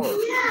everything. to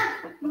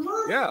add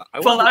more. Yeah, I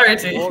want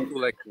Polarity. to add more to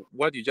like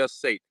what you just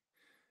said.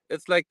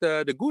 It's like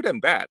the good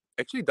and bad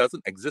actually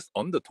doesn't exist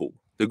on the tool.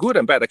 The good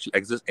and bad actually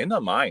exists in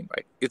our mind,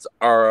 right? It's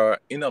our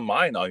inner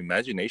mind, our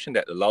imagination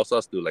that allows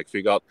us to like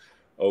figure out,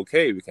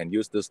 okay, we can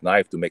use this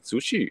knife to make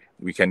sushi.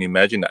 We can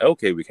imagine that,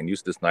 okay, we can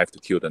use this knife to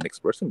kill the next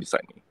person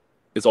beside me.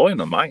 It's all in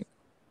our mind.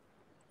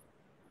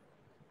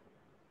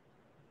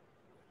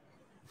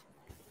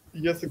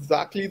 Yes,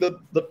 exactly. The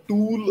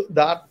tool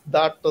that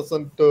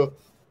doesn't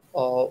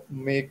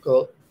make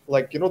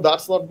like,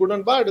 that's not good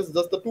and bad. It's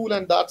just the tool,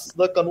 and that's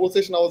the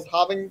conversation I was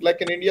having.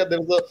 Like in India,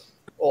 there's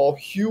a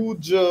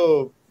huge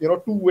two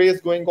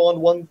ways going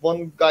on.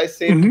 One guy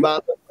said to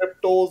ban the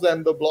cryptos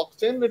and the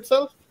blockchain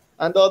itself,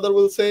 and the other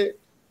will say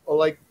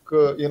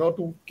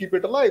to keep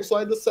it alive. So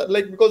I just said,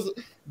 like, because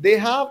they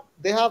have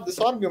this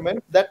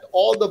argument that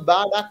all the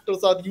bad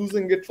actors are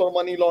using it for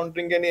money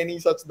laundering and any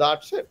such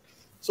that shit.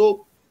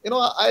 So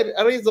I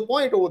raised the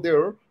point over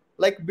there.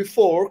 Like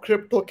before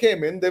crypto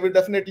came in, they were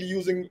definitely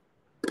using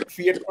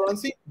fiat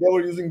currency. They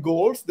were using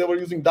golds. They were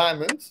using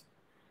diamonds.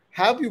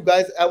 Have you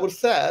guys ever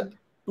said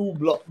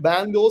to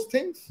ban those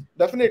things?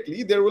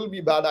 Definitely, there will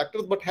be bad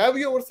actors. But have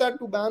you ever said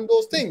to ban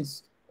those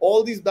things?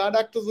 All these bad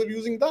actors were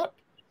using that.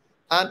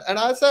 And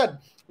I said,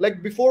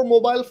 like before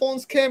mobile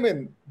phones came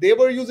in, they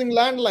were using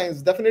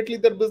landlines. Definitely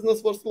their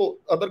business was slow.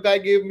 Other guy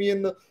gave me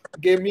a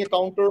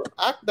counter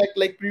act that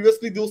like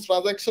previously those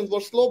transactions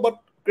were slow, but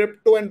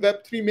crypto and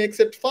Web3 makes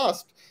it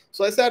fast.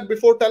 So I said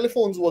before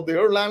telephones were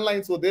there,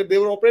 landlines were there, they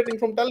were operating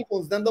from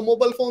telephones. Then the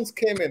mobile phones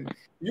came in.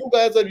 You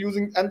guys are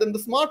using, and then the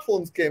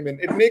smartphones came in.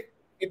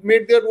 It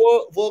made their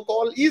work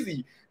all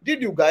easy.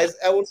 Did you guys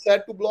ever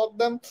said to block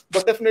them?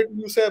 But definitely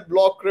you say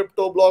block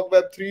crypto, block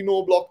Web3,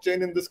 no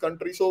blockchain in this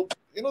country. So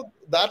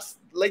that's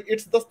like,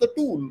 it's just the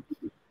tool.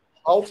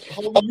 How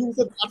we use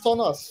it, that's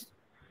on us.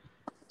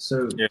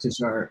 So to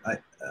start,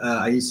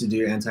 I used to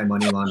do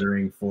anti-money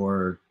laundering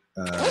for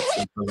a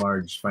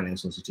large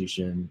financial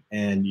institution,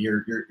 and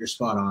you're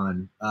spot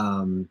on.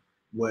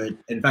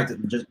 In fact,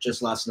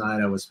 just last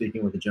night I was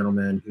speaking with a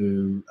gentleman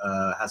who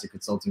has a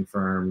consulting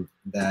firm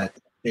that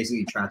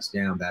basically tracks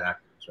down bad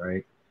actors,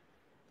 right?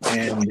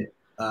 And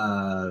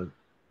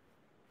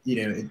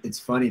it's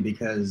funny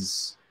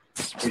because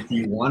if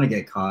you want to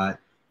get caught,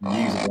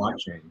 use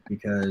blockchain,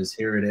 because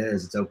here it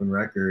is, it's open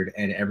record,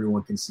 and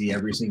everyone can see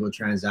every single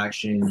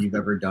transaction you've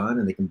ever done,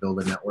 and they can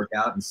build a network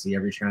out and see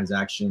every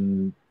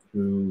transaction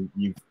who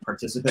you've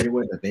participated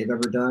with that they've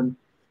ever done.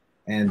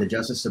 And the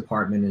Justice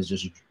Department is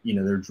just,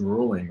 they're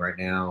drooling right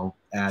now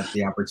at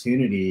the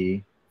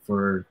opportunity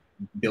for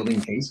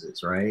building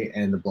cases, right?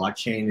 And the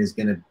blockchain is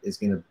gonna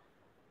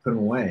put them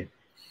away.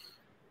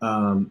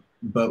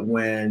 But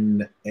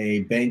when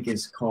a bank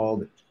is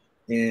called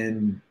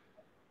in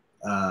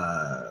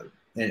and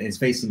is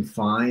facing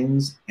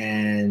fines,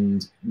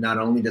 and not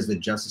only does the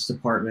Justice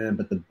Department,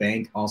 but the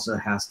bank also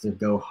has to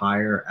go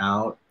hire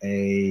out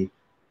a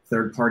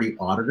third-party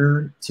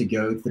auditor to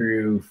go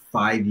through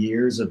 5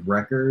 years of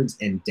records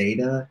and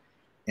data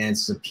and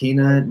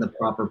subpoena and the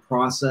proper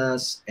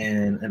process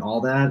and all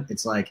that.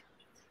 It's like,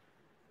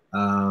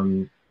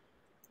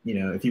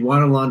 if you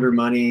want to launder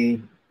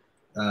money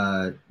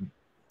and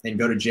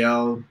go to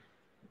jail,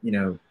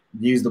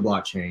 use the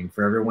blockchain.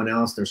 For everyone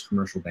else, there's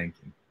commercial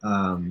banking.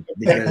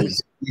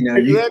 Because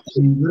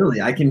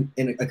exactly. I can,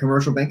 in a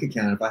commercial bank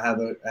account, if I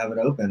have it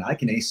open, I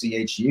can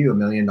ACH you $1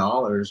 million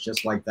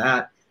just like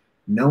that.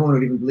 No one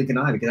would even blink an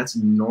eye, because that's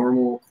a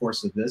normal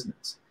course of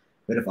business.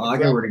 But if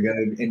Aga were to go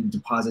and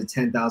deposit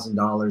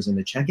 $10,000 in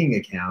a checking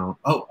account,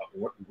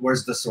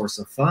 where's the source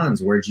of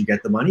funds? Where'd you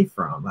get the money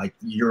from? Like,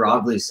 you're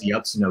obviously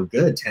up to no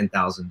good.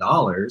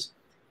 $10,000,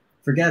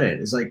 forget it.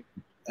 It's like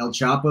El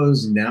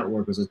Chapo's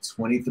network was a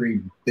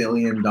 $23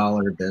 billion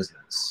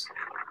business.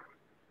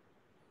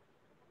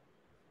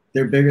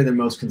 They're bigger than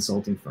most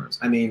consulting firms.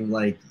 I mean,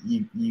 like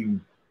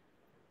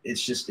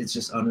it's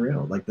just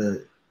unreal.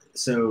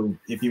 So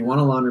if you want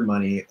to launder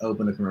money,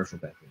 open a commercial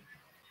banking.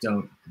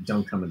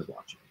 Don't come into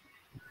blockchain.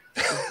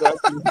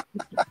 Exactly.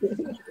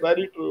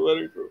 Very true.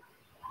 Very true.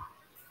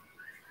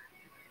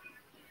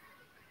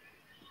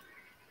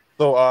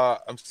 So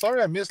I'm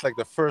sorry I missed like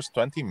the first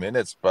 20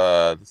 minutes,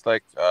 but it's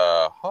like,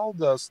 how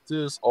does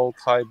this all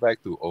tie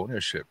back to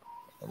ownership?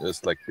 I'm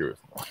just like curious.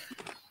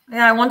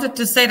 Yeah, I wanted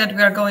to say that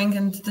we are going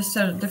into this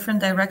different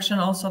direction,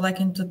 also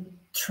like into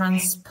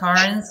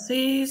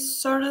transparency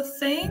sort of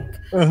thing.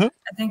 I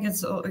think it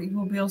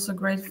will be also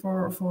great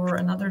for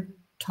another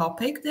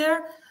topic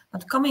there.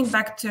 But coming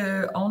back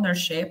to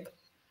ownership,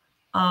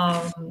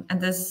 and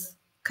this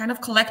kind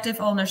of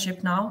collective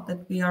ownership now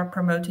that we are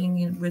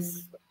promoting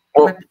with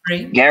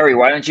Web3. Gary,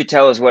 why don't you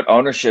tell us what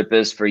ownership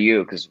is for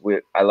you? Because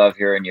I love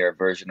hearing your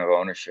version of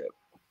ownership.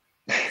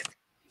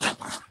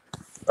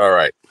 All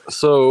right.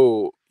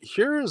 So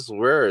here's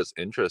where it's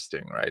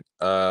interesting, right?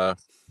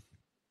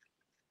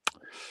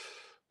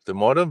 The the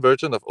modern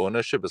version of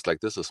ownership is like,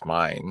 this is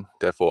mine,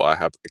 therefore I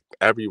have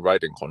every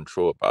right and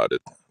control about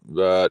it.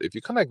 But if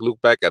you kind of like look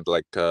back at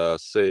like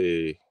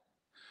say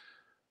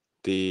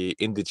the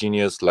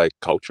indigenous like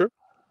culture,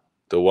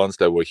 the ones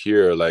that were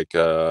here, like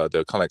they're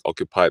kind of like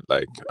occupied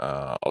like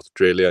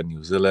Australia,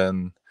 New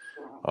Zealand,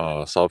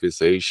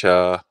 Southeast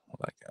Asia,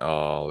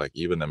 like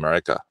even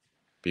America,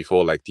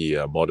 before like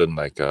the modern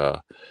like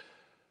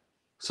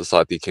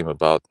society came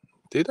about.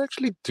 They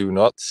actually do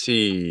not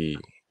see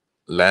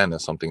land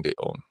as something they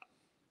own.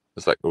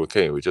 It's like,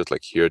 okay, we're just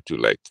like here to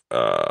like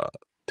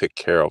take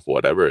care of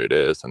whatever it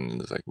is, and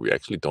it's like we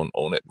actually don't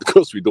own it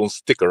because we don't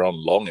stick around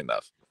long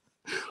enough.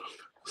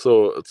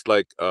 So it's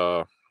like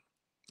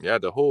yeah,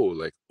 the whole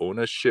like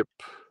ownership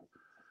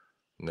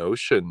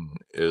notion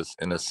is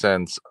in a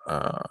sense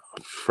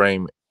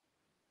framed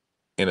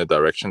in a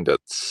direction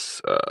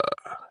that's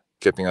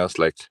getting us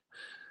like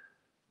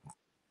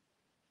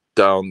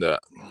down the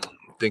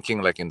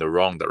thinking like in the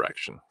wrong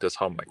direction. That's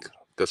how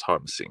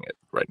I'm seeing it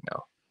right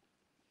now.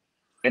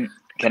 And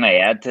can I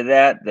add to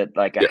that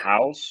like a Yeah.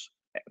 house,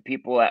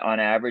 people on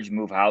average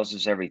move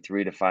houses every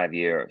 3 to 5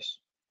 years.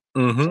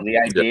 Mm-hmm. So the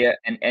idea,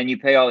 and you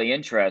pay all the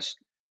interest,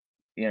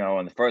 you know,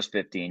 in the first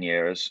 15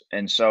 years.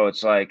 And so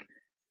it's like,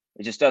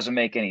 it just doesn't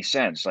make any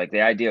sense. Like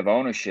the idea of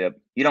ownership,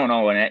 you don't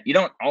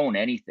own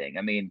anything.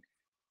 I mean,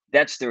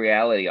 that's the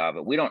reality of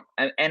it. We don't,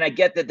 and I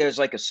get that there's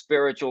like a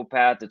spiritual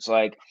path. It's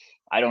like,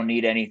 I don't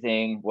need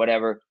anything,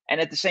 whatever.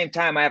 And at the same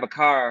time, I have a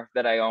car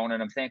that I own,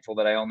 and I'm thankful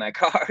that I own that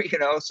car, you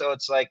know? So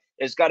it's like,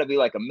 there's got to be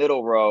like a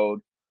middle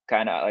road,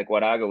 kind of like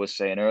what Aga was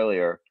saying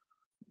earlier,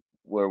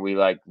 where we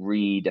like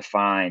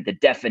redefine the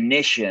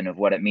definition of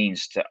what it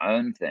means to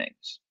own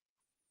things.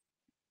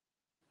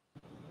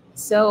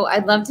 So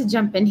I'd love to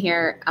jump in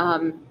here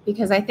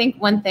because I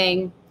think one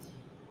thing,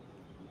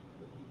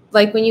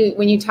 like when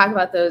you talk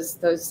about those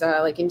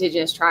like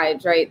indigenous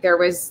tribes, right? There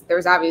was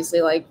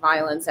obviously like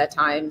violence at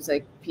times,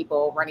 like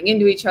people running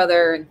into each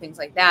other and things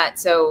like that.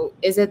 So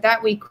is it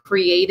that we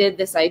created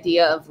this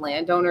idea of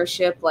land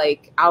ownership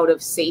like out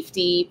of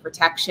safety,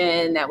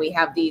 protection, that we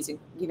have these,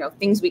 you know,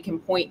 things we can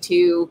point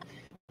to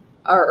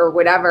or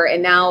whatever,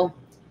 and now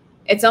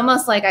it's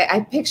almost like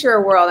I picture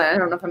a world, and I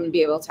don't know if I'm going to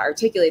be able to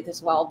articulate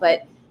this well,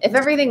 but if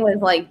everything was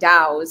like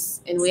DAOs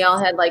and we all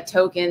had like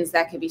tokens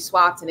that could be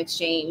swapped and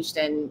exchanged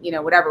and, you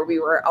know, whatever, we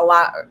were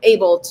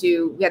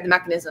we had the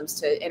mechanisms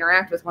to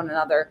interact with one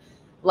another.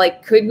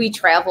 Like, could we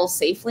travel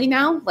safely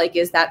now? Like,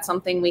 is that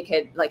something we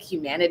could, like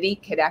humanity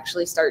could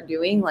actually start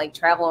doing, like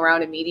travel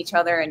around and meet each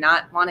other and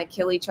not want to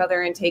kill each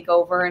other and take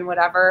over and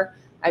whatever?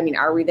 I mean,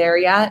 are we there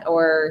yet?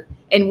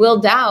 And will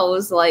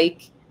DAOs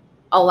like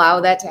allow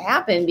that to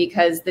happen?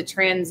 Because the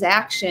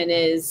transaction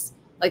is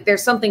like,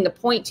 there's something to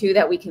point to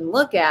that we can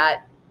look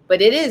at,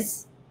 but it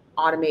is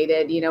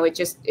automated, you know,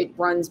 it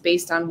runs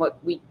based on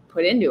what we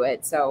put into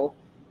it. So,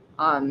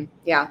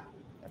 yeah,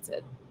 that's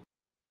it.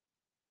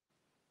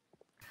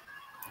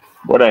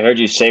 What I heard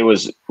you say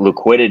was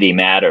liquidity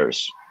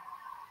matters,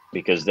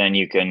 because then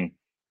you can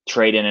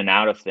trade in and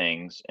out of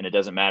things, and it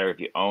doesn't matter if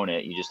you own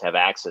it, you just have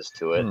access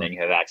to it, and then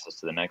you have access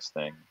to the next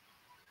thing.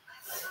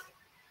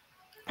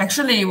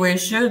 Actually, we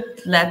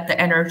should let the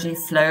energy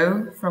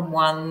flow from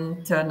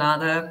one to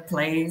another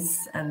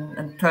place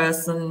and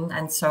person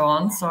and so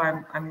on. So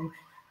I'm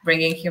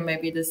bringing here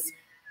maybe this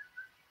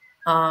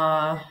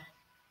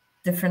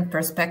different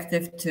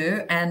perspective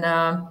too. And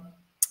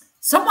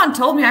someone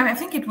told me, I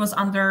think it was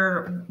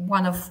under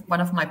one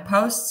of my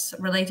posts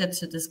related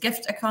to this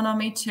gift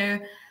economy too.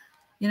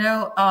 You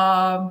know,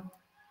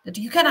 that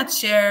you cannot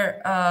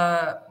share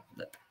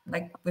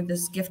like with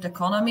this gift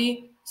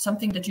economy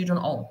something that you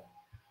don't own.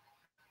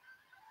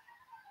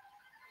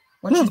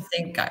 What do you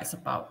think, guys,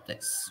 about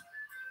this?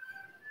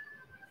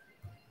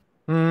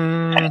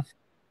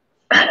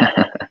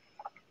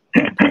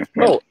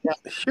 Well,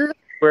 here's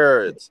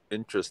where it's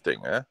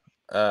interesting.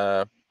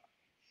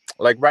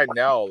 Like right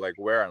now, like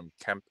where I'm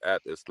camped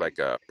at is like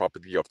a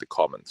property of the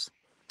commons.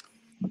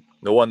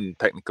 No one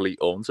technically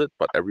owns it,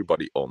 but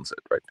everybody owns it,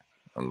 right?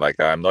 And like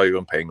I'm not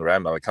even paying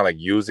rent. I'm kind of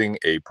like using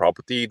a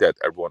property that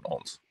everyone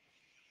owns.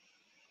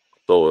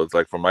 So it's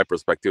like, from my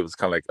perspective, it's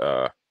kind of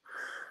like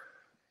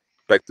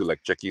back to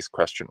like Jackie's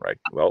question, right?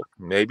 Well,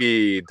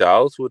 maybe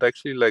DAOs would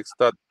actually like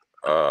start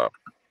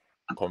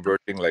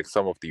converting like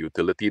some of the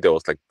utility that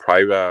was like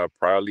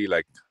priorly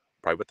like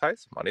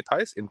privatized,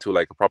 monetized into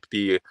like a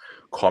property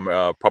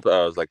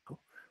like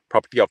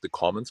property of the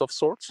commons of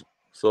sorts.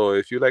 So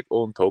if you like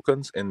own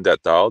tokens in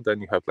that DAO,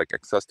 then you have like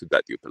access to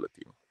that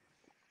utility.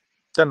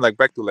 Then like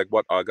back to like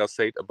what Aga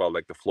said about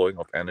like the flowing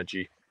of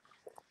energy.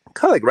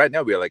 Kind of like right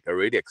now we're like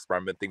already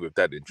experimenting with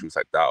that in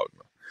TrueSide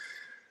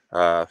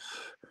DAO.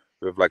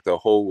 With like the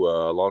whole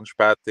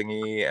launchpad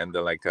thingy, and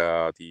then like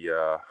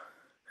the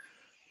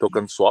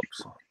token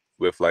swaps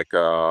with like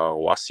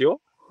Wasio.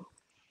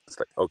 It's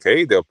like,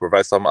 okay, they'll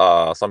provide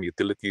some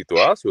utility to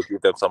us. We'll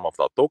give them some of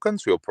our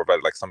tokens. We'll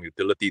provide like some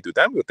utility to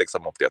them. We'll take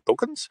some of their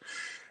tokens.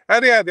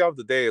 And at the end of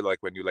the day, like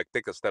when you like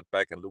take a step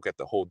back and look at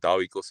the whole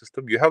DAO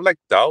ecosystem, you have like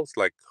DAOs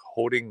like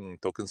holding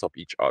tokens of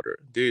each other.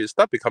 They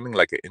start becoming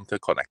like an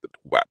interconnected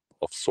web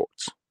of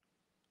sorts.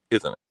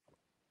 isn't it?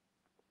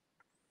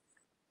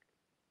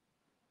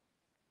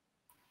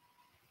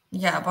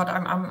 Yeah, but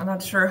I'm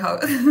not sure how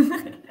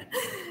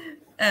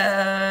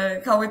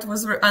how it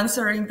was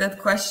answering that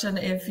question.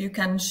 If you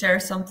can share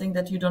something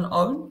that you don't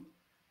own.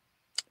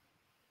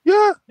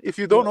 Yeah, if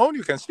you don't own,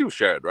 you can still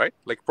share it, right?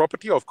 Like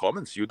property of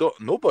commons,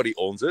 nobody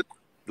owns it.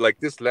 Like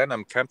this land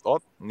I'm camped on,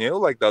 Neil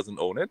like doesn't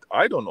own it.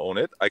 I don't own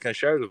it. I can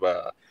share it with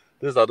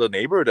this other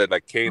neighbor that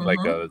like came like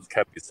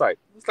camped beside.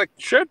 It's like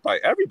shared by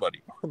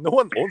everybody. No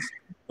one owns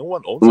it. No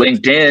one owns it.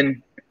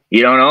 LinkedIn,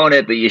 you don't own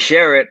it, but you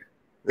share it.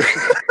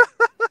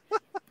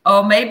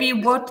 Or maybe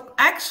what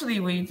actually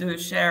we do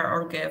share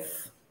or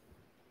give.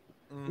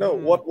 No,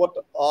 what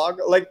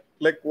Aga,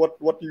 like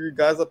what you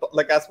guys are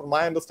like, as per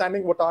my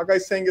understanding, what Aga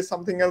is saying is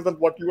something else, and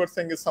what you are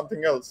saying is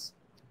something else.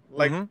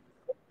 Like,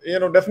 you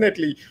know,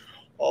 definitely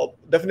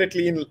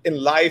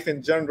in life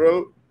in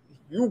general,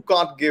 you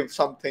can't give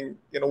something,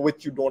 you know,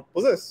 which you don't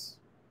possess.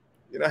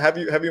 You know, have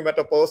you met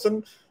a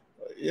person,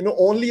 you know,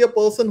 only a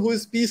person who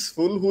is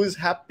peaceful, who is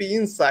happy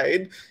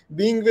inside,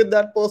 being with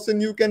that person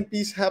you can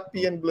peace,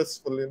 happy and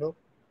blissful, you know.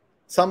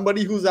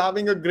 Somebody who's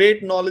having a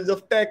great knowledge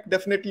of tech,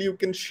 definitely you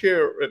can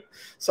share it.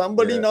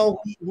 Somebody now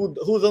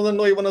who doesn't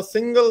know even a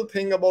single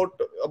thing about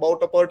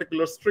a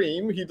particular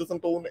stream, he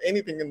doesn't own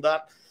anything in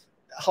that,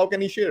 how can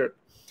he share it?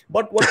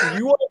 But what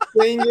you are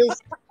saying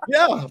is,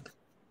 yeah,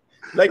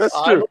 like that's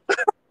true.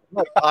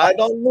 I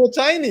don't know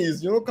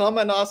Chinese, you know, come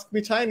and ask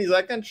me Chinese,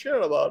 I can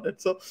share about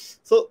it. So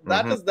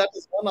that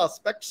is one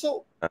aspect.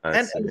 So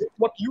and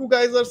what you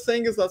guys are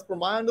saying is, as per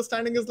my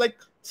understanding, is like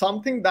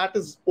something that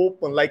is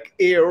open, like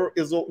air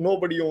is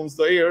nobody owns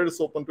the air, it's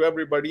open to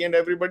everybody and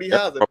everybody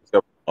has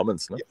it.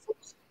 Commons, no?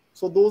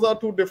 So those are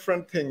two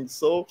different things.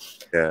 So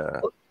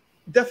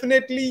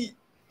definitely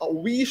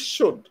we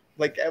should,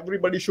 like,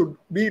 everybody should,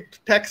 be it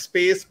tech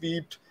space, be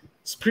it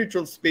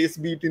spiritual space,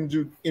 be it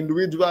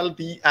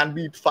individuality, and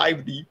be it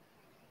 5D,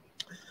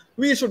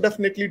 we should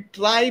definitely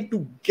try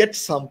to get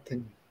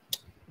something,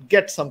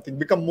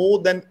 become more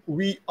than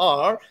we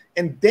are,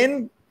 and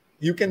then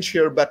you can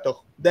share better.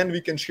 Then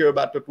we can share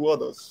better to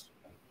others.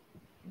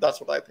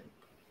 That's what I think.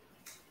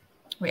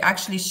 We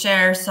actually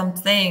share some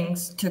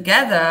things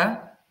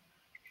together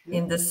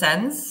in the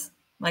sense,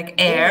 like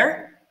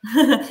air.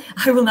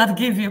 I will not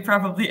give you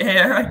probably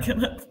air. I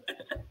cannot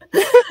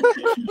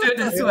do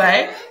this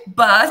way.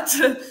 But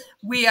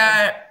we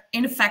are,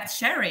 in fact,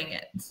 sharing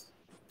it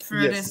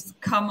through this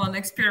common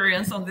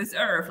experience on this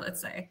earth,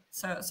 let's say.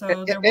 So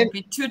there will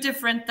be two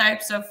different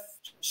types of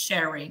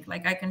sharing.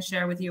 Like I can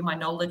share with you my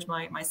knowledge,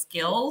 my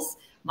skills,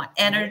 my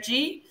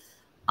energy.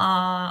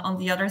 On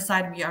the other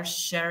side, we are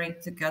sharing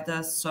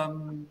together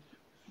some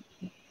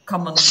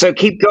common. So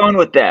keep going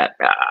with that,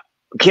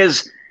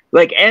 because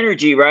like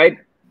energy, right?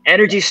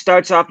 Energy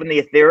starts off in the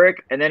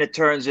etheric, and then it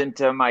turns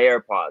into my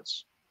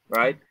AirPods,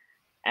 right?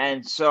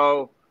 And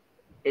so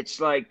it's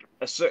like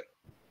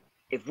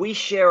if we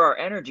share our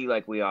energy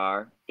like we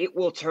are, it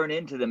will turn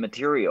into the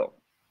material.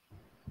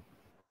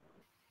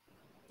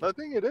 I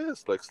think it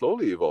is like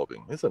slowly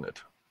evolving, isn't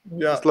it?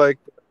 Yeah. It's like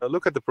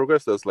look at the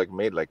progress that's like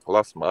made like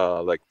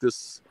like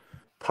this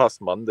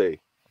past Monday.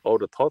 All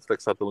the thoughts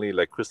like suddenly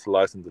like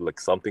crystallized into like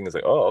something. Is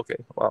like, oh, okay,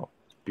 wow.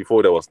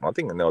 Before there was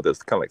nothing, and now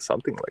there's kind of like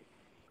something like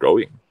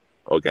growing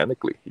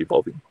organically,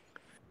 evolving.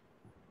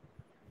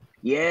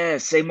 Yeah,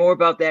 say more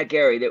about that,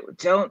 Gary.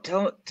 Tell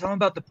them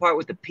about the part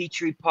with the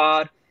Petri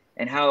pod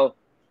and how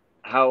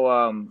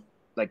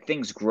like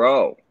things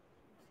grow.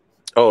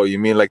 Oh, you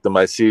mean like the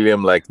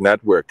mycelium like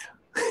network?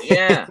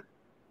 Yeah.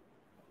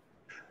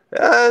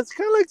 It's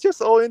kind of like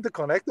just all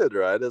interconnected,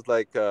 right? It's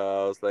like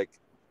it's like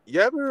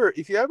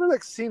if you ever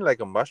like seen like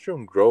a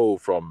mushroom grow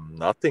from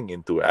nothing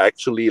into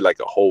actually like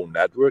a whole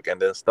network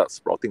and then start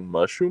sprouting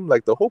mushroom,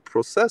 like the whole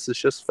process is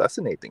just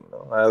fascinating. You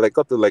know? I like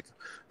got to like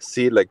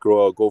see it like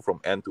go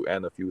from end to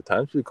end a few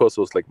times because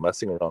I was like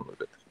messing around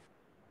with it.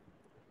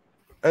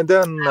 And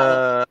then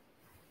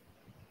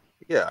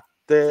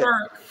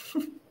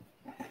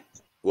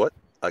what?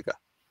 Okay.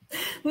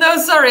 No,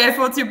 sorry, I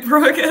thought you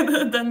broke it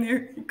and then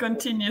you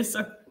continue,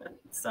 so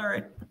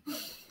sorry.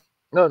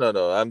 No,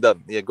 I'm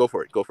done. Yeah, go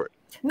for it.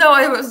 No,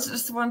 I was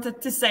just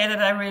wanted to say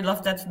that I really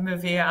love that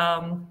movie.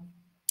 I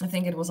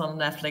think it was on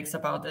Netflix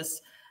about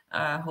this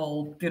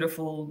whole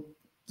beautiful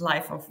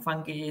life of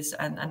fungi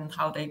and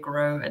how they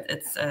grow.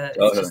 It's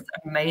just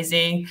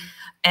amazing.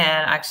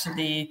 And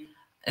actually,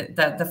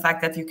 the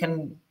fact that you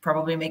can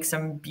probably make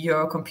some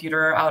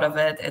biocomputer out of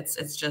it,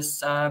 it's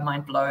just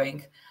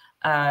mind-blowing.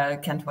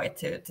 Can't wait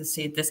to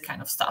see this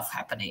kind of stuff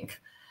happening.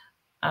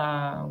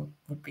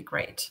 Would be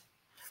great.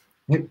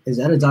 Is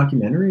that a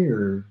documentary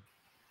or?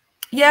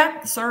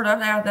 Yeah, sort of.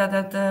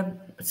 The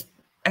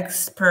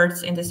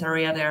experts in this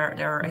area,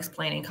 they're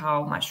explaining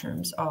how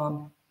mushrooms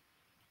are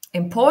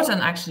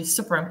important, actually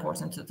super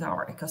important to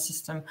our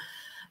ecosystem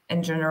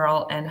in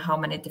general, and how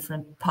many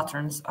different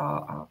patterns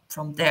are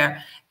from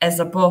there, as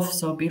above,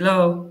 so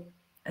below,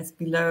 as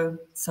below,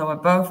 so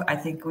above. I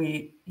think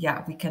we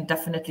can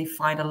definitely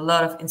find a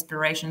lot of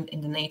inspiration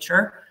in the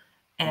nature,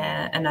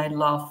 and I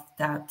love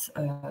that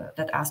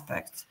that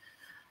aspect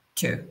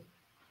too.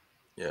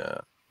 Yeah,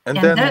 And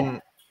And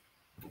then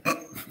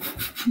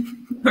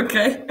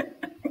okay.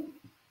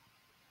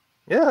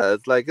 yeah,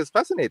 it's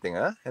fascinating,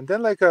 huh? And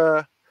then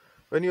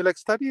when you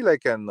study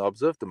and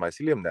observe the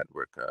mycelium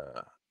network,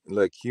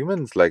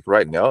 humans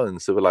right now in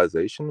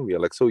civilization, we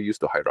are so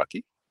used to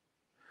hierarchy.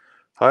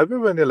 However,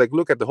 when you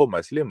look at the whole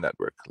mycelium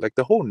network,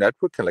 the whole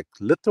network can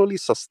literally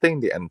sustain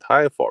the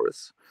entire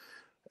forest.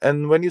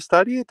 And when you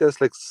study it, there's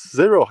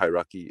zero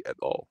hierarchy at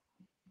all.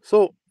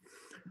 So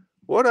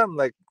what I'm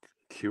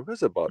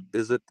curious about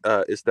is it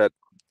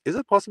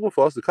possible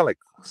for us to kind of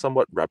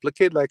somewhat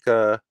replicate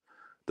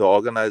the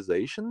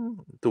organization,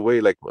 the way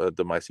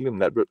the mycelium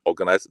network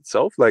organize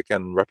itself,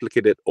 and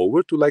replicate it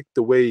over to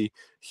the way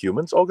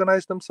humans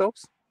organize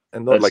themselves,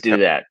 and not Let's do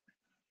that.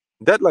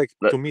 that Let-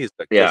 to me is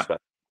yeah. just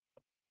fast.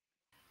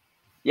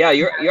 Yeah,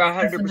 you're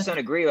 100%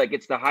 agree.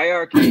 It's the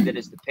hierarchy that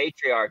is the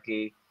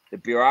patriarchy, the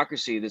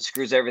bureaucracy that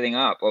screws everything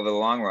up over the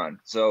long run.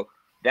 So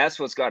that's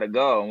what's got to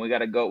go, and we got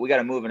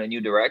to move in a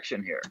new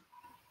direction here.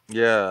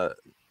 Yeah,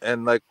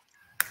 and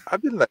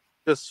I've been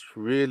just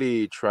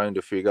really trying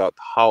to figure out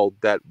how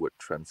that would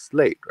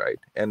translate, right?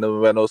 And then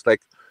when I was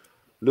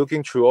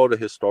looking through all the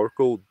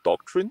historical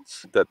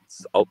doctrines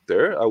that's out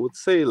there, I would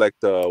say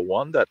the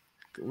one that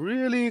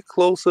really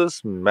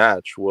closest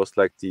match was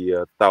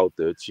the Tao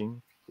Te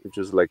Ching, which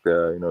is the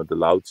the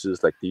Lao Tzu's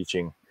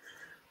teaching.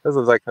 This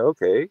was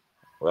okay,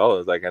 well,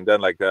 it's and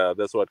then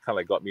that's what kind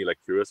of got me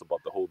curious about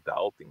the whole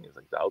Tao thing. It's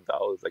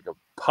Tao is a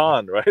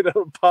pun, right?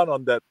 A pun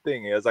on that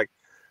thing. It's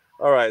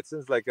all right,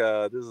 since this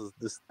is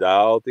this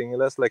DAO thing,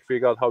 let's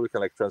figure out how we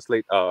can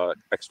translate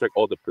extract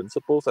all the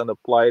principles and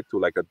apply it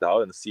to a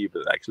DAO and see if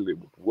it actually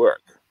would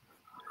work.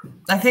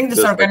 I think this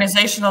Just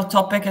organizational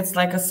topic is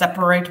a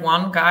separate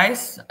one,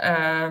 guys.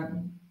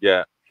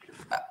 Yeah,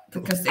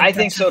 because I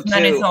think so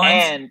many too.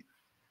 times, And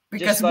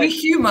because we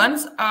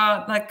humans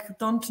are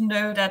don't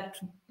know that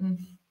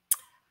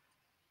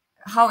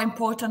how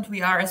important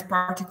we are as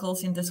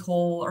particles in this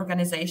whole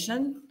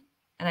organization.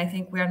 And I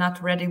think we are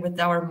not ready with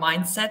our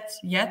mindset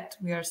yet.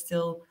 We are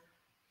still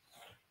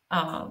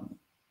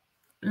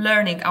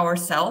learning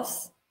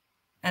ourselves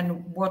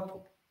and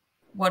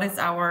what is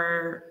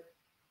our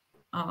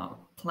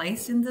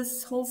place in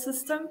this whole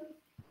system.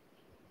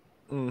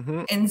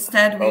 mm-hmm.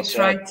 Instead, we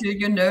try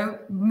to,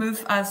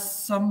 move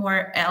us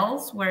somewhere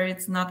else where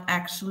it's not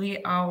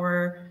actually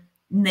our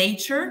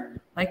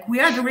nature. We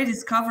are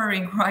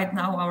rediscovering right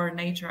now our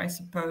nature, I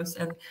suppose,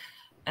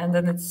 and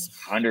then it's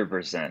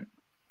 100%.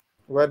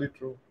 Very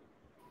true.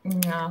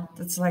 Yeah,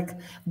 it's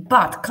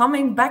but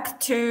coming back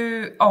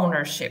to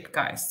ownership,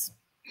 guys,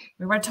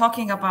 we were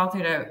talking about,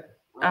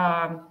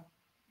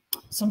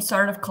 some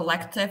sort of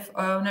collective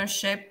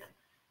ownership,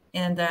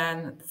 and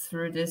then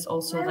through this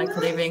also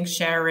living,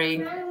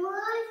 sharing,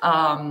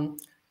 and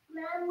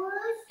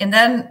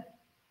then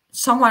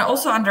someone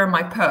also under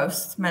my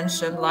post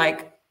mentioned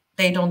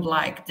they don't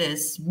like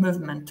this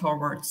movement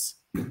towards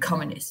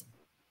communism.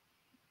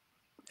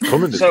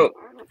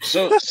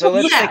 So let's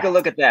take a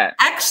look at that.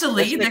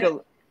 Actually,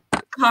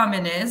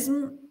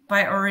 communism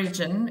by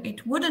origin,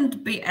 it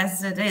wouldn't be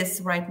as it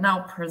is right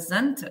now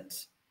presented,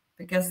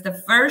 because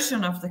the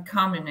version of the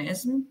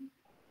communism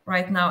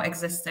right now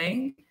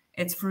existing,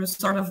 it's through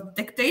sort of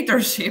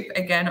dictatorship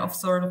again of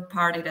sort of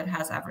party that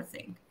has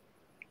everything.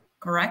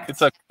 Correct?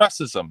 It's a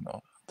fascism,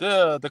 no?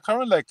 The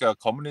current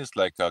communist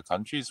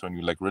countries, when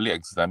you really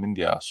examine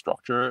their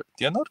structure,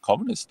 they're not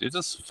communist, they're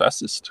just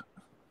fascist.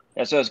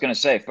 That's what I was going to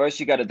say.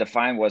 First, you got to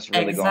define what's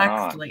really going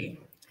on.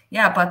 Exactly.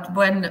 Yeah, but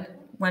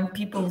when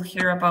people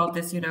hear about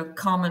this,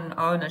 common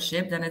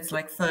ownership, then it's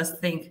first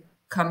think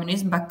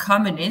communism. But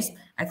communism,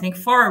 I think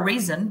for a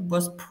reason,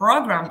 was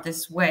programmed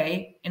this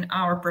way in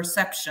our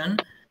perception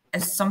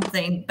as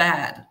something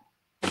bad.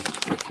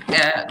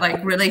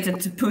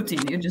 Related to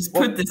Putin. You just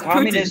put this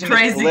Putin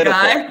crazy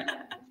guy.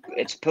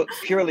 It's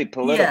purely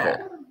political.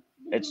 Yeah.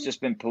 It's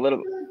just been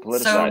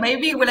politicized. So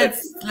maybe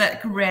let's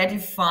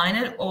redefine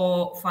it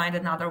or find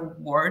another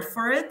word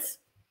for it.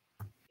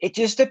 It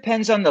just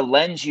depends on the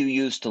lens you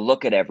use to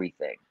look at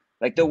everything.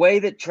 The way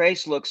that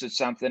Trace looks at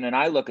something and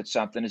I look at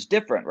something is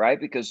different, right?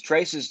 Because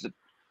Trace is the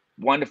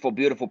wonderful,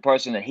 beautiful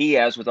person that he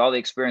has with all the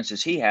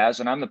experiences he has,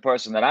 and I'm the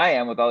person that I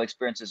am with all the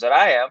experiences that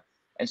I am.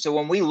 And so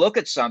when we look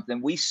at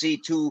something, we see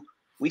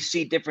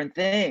different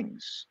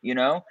things,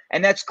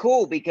 and that's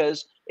cool,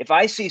 because if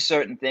I see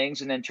certain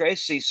things and then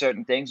Trace sees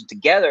certain things,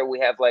 together we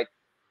have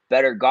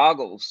better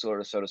goggles, so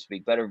to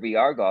speak, better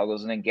VR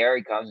goggles. And then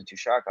Gary comes and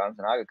Tushar comes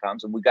and Aga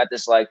comes, and we got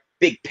this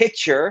big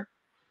picture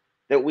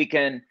that we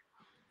can,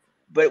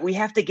 but we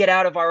have to get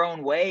out of our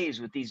own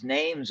ways with these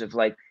names of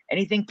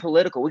anything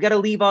political. We got to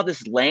leave all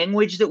this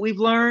language that we've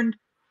learned,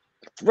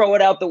 throw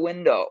it out the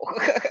window.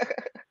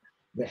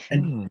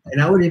 And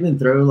I would even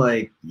throw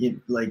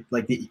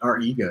our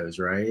egos,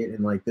 right?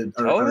 And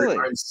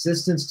our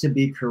insistence to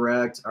be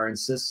correct, our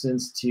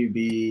insistence to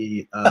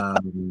be right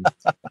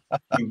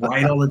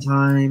all the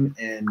time,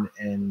 and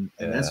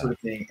that sort of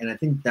thing. And I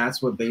think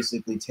that's what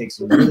basically takes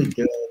a really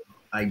good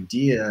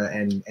idea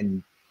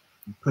and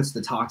puts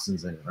the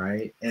toxins in it,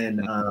 right?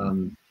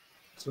 And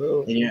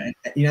True. And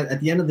at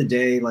the end of the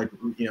day, like,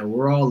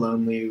 we're all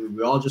lonely.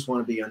 We all just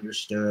want to be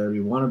understood.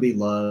 We want to be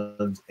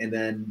loved. And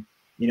then,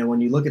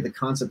 when you look at the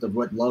concept of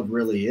what love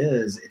really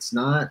is, it's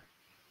not,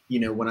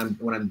 when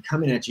I'm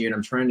coming at you and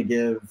I'm trying to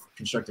give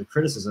constructive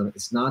criticism,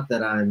 it's not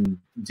that I'm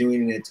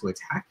doing it to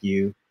attack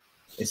you.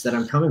 It's that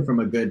I'm coming from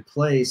a good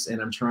place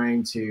and I'm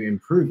trying to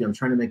improve you. I'm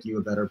trying to make you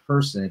a better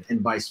person, and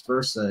vice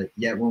versa.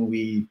 Yet when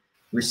we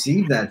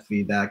receive that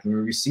feedback and we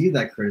receive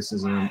that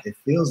criticism, it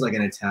feels like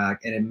an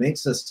attack, and it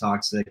makes us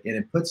toxic, and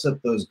it puts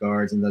up those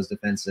guards and those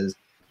defenses.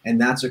 And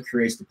that's what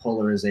creates the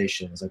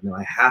polarization. It's like, no,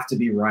 I have to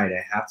be right.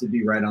 I have to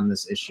be right on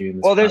this issue.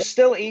 Well, there's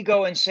still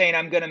ego in saying,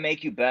 I'm going to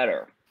make you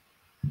better.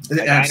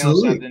 Like, I know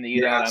something that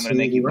you don't, I'm going to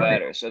make you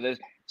better. So there's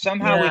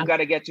somehow we've got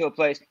to get to a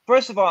place.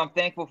 First of all, I'm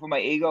thankful for my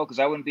ego, because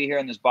I wouldn't be here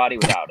in this body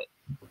without it.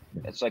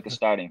 It's like a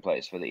starting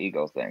place for the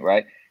ego thing,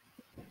 right?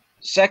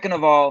 Second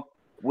of all,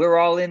 we're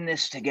all in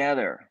this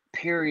together.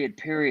 Period,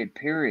 period,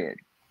 period.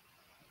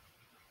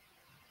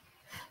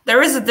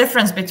 There is a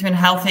difference between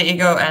healthy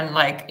ego and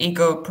like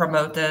ego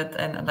promoted,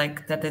 and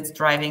like that it's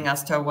driving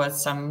us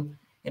towards some,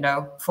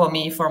 for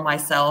me, for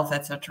myself,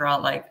 etc.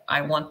 Like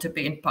I want to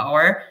be in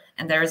power,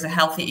 and there is a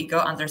healthy ego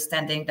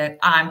understanding that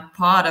I'm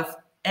part of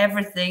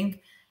everything,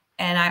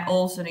 and I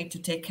also need to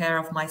take care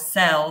of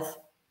myself,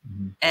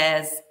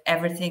 as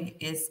everything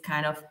is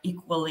kind of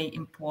equally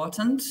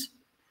important.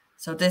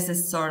 So this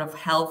is sort of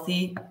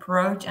healthy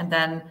approach. And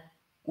then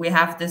we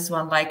have this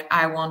one, like,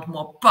 I want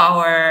more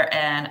power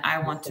and I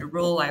want to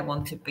rule. I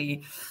want to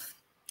be,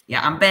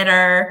 I'm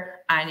better.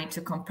 I need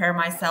to compare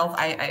myself.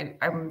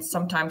 I'm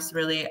sometimes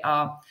really,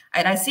 and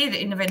I see it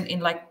even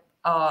in like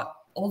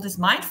all these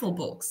mindful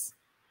books.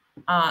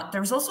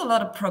 There's also a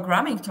lot of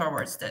programming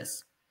towards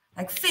this.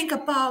 Like, think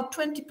about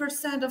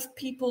 20% of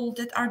people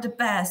that are the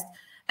best,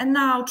 and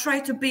now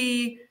try to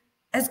be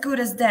as good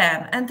as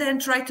them, and then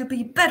try to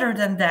be better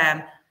than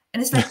them.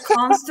 And it's like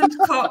constant,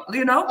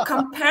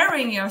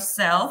 comparing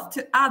yourself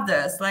to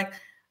others. Like,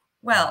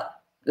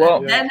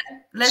 then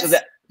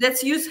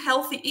let's use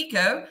healthy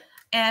ego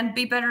and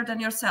be better than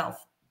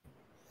yourself.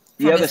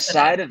 The other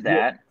side of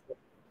that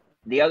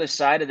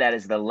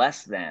is the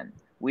less than.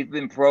 We've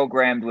been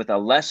programmed with a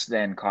less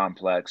than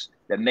complex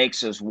that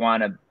makes us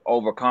want to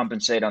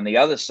overcompensate on the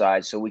other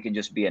side so we can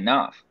just be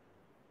enough.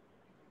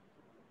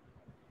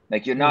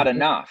 Like, you're not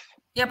enough.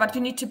 Yeah, but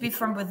you need to be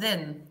from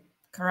within,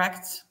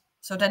 correct?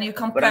 So then you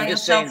compare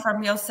yourself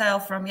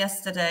from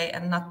yesterday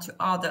and not to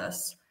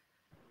others.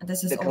 And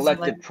this is the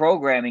collective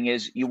programming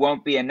is you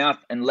won't be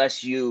enough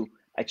unless you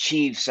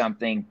achieve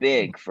something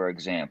big, for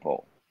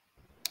example.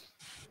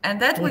 And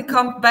that we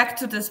come back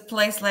to this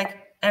place, like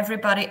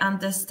everybody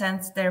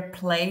understands their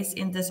place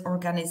in this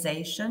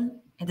organization,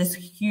 in this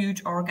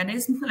huge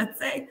organism, let's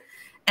say.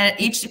 And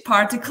each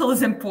particle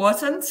is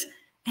important,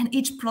 and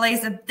each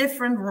plays a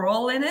different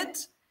role in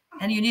it.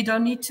 And you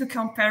don't need to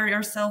compare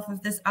yourself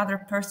with this other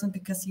person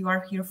because you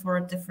are here for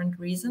a different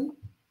reason.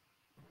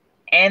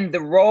 And the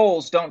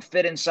roles don't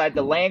fit inside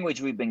the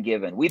language we've been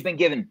given. We've been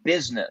given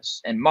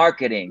business and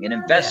marketing and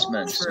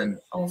investments and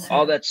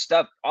all that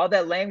stuff. All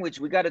that language,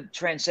 we got to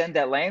transcend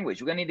that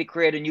language. We're going to need to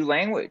create a new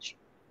language.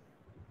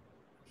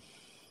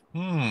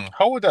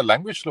 How would that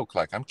language look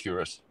like? I'm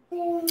curious.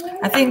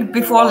 I think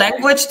before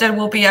language, there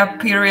will be a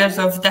period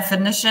of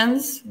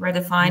definitions,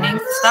 redefining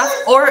stuff,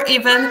 or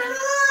even,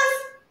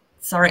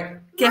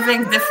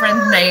 giving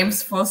different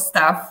names for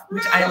stuff,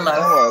 which I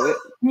love.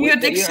 New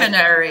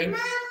dictionary.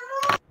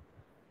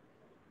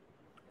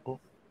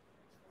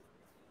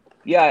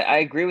 Yeah, I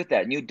agree with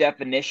that. New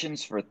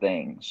definitions for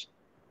things.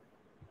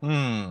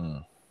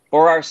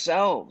 For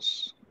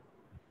ourselves.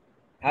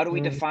 How do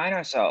we define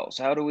ourselves?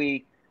 How do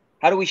we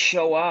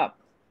show up?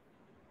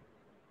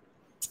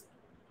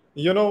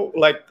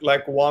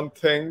 Like one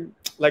thing,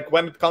 like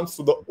when it comes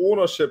to the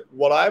ownership,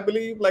 what I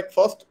believe, like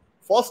first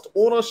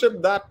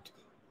ownership that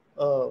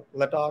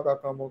let Aga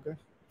come, okay?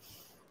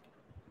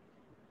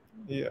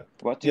 Yeah.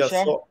 What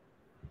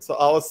so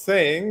I was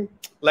saying,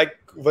 like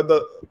with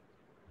the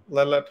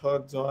let her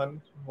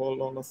join.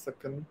 Hold on a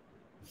second.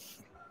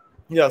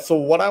 Yeah, so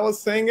what I was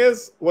saying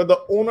is with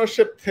the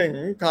ownership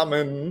thing come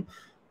in,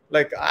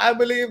 like I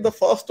believe the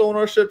first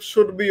ownership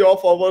should be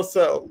of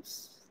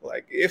ourselves.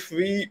 Like if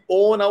we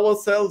own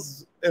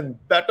ourselves in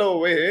better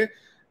way,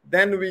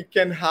 then we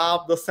can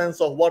have the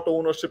sense of what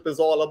ownership is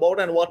all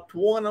about and what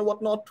to own and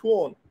what not to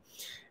own.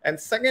 And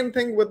second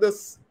thing with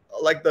this,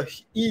 like the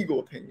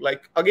ego thing,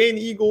 like again,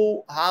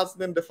 ego has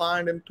been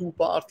defined in two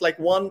parts. Like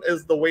one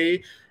is the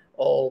way,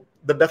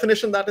 the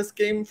definition that is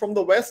came from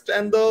the West,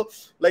 and the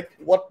like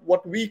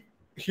what we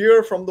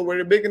hear from the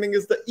very beginning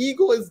is the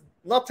ego is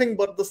nothing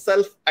but the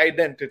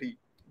self-identity.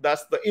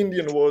 That's the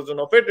Indian version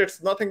of it.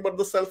 It's nothing but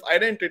the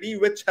self-identity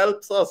which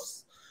helps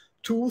us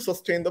to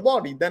sustain the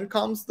body. Then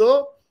comes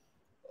the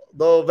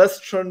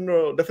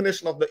Western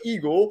definition of the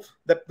ego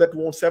that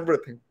wants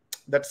everything,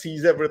 that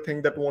sees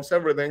everything, that wants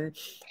everything,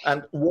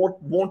 and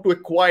want to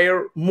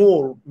acquire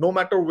more. No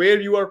matter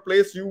where you are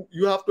placed,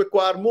 you have to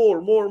acquire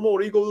more.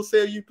 Ego will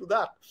say you to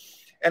that.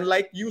 And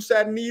like you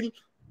said, Neil,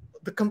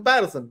 the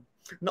comparison.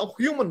 Now,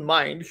 human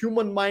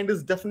mind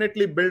is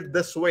definitely built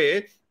this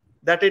way,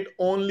 that it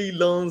only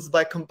learns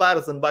by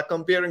comparison, by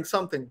comparing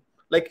something.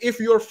 Like if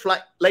you're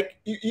flying, like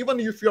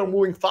even if you're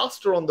moving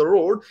faster on the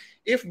road,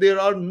 if there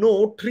are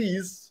no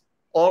trees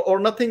or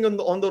nothing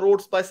on the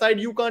roads by side,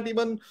 you can't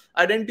even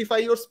identify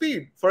your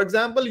speed. For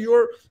example,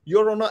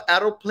 you're on an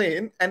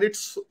aeroplane and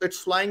it's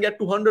flying at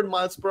 200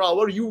 miles per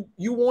hour. You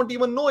won't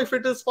even know if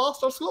it is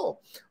fast or slow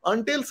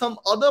until some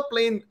other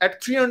plane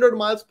at 300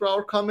 miles per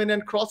hour come in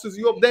and crosses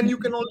you up. Then you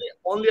can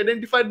only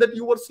identify that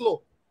you were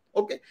slow.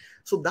 Okay,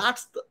 so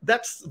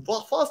that's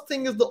first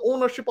thing is the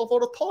ownership of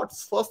our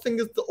thoughts. First thing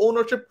is the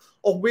ownership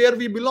of where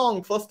we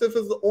belong. First thing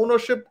is the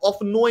ownership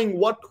of knowing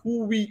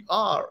who we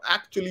are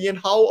actually and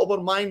how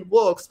our mind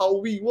works, how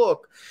we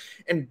work.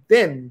 And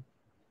then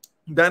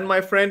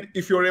my friend,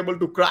 if you're able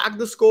to crack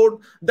this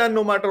code, then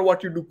no matter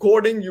what you do,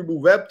 coding, you do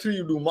Web3,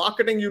 you do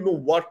marketing, you do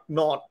what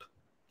not,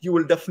 you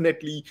will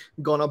definitely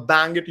gonna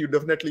bang it. You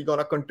definitely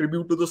gonna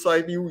contribute to the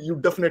society. You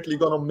definitely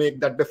gonna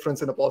make that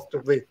difference in a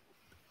positive way.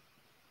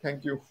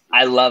 Thank you.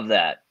 I love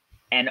that.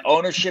 And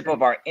ownership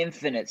of our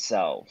infinite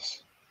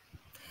selves.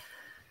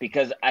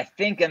 Because I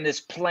think in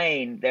this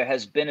plane, there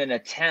has been an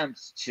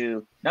attempt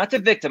to, not to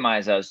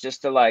victimize us,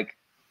 just to like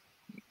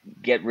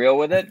get real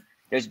with it.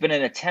 There's been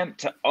an attempt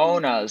to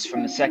own us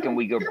from the second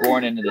we were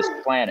born into this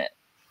planet.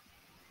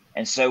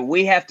 And so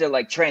we have to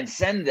like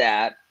transcend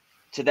that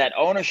to that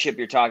ownership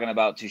you're talking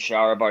about,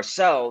 Tushar, of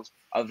ourselves,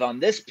 of on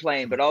this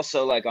plane, but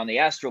also like on the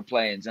astral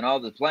planes and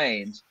all the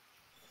planes.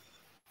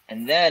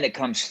 And then it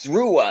comes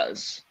through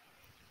us.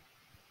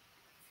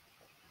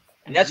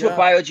 And that's what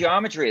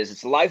biogeometry is.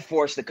 It's life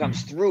force that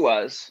comes through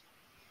us.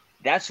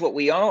 That's what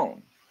we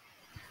own.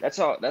 That's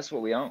all. That's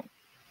what we own.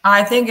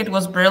 I think it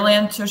was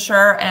brilliant to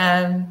share,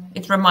 and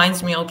it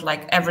reminds me of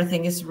like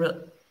everything is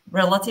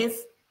relative.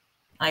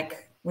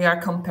 Like we are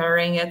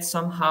comparing it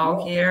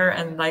somehow here,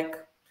 and like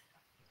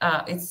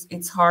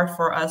it's hard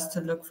for us to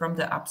look from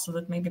the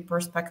absolute maybe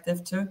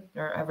perspective too.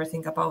 There's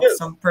everything about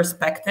some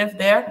perspective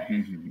there,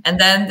 and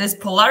then this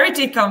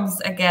polarity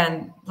comes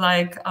again.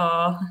 Like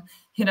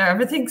you know,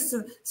 everything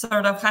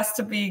sort of has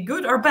to be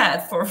good or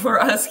bad for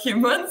us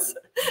humans,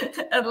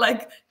 and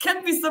like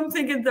can't be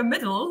something in the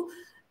middle.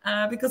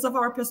 Because of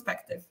our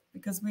perspective,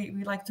 because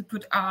we like to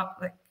put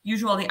like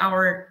usually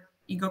our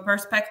ego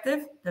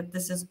perspective that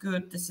this is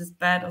good, this is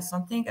bad or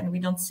something, and we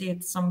don't see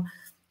it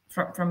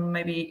from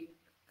maybe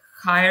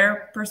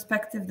higher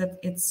perspective that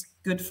it's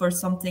good for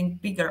something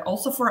bigger.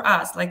 Also for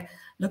us, like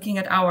looking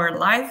at our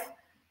life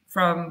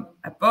from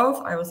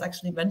above. I was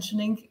actually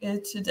mentioning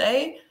it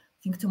today, I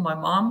think to my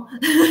mom,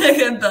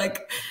 and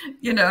like,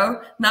 you know,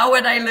 now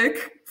when I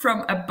look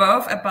from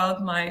above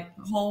about my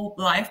whole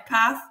life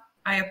path,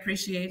 I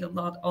appreciate a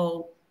lot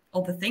all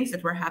the things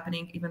that were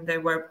happening, even they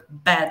were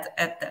bad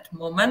at that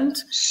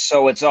moment.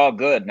 So it's all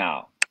good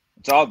now.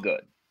 It's all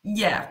good.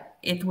 Yeah,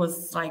 it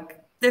was like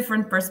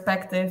different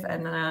perspective,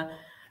 and now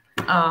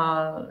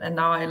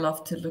I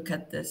love to look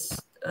at this.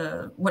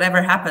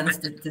 Whatever happens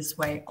this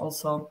way,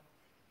 also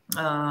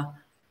in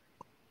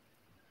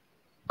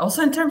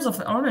terms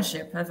of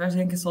ownership, I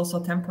think it's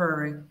also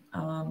temporary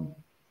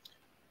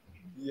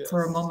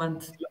for a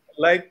moment.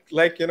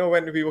 Like you know,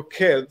 when we were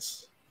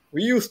kids,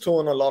 we used to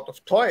own a lot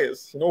of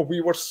toys. You know, we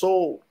were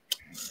so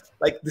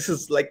like, this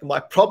is like my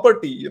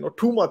property, you know,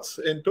 too much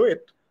into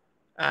it.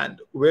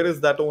 And where is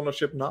that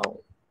ownership now?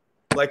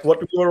 Like what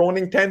we were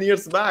owning 10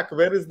 years back,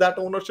 where is that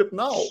ownership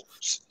now?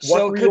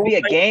 So it could be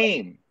a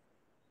game.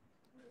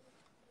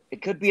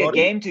 It could be a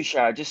game,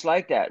 Tushar, just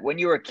like that. When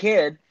you were a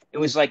kid, it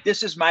was like,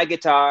 this is my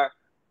guitar.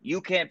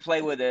 You can't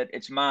play with it.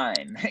 It's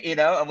mine, you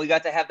know? And we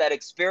got to have that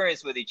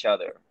experience with each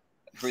other.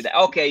 Through that,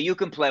 okay, you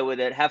can play with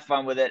it, have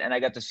fun with it, and I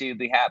got to see you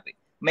be happy.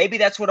 Maybe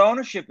that's what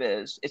ownership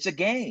is. It's a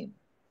game.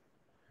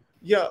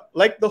 Yeah,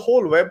 like the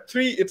whole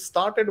Web3, it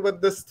started with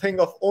this thing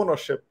of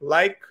ownership.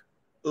 Like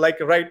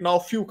right now,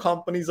 few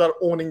companies are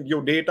owning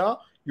your data,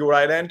 your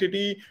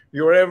identity,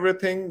 your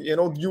everything. You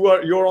know,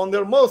 you're on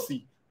their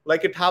mercy.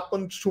 Like it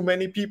happened to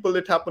many people.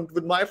 It happened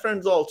with my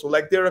friends also.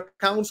 Like their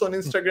accounts on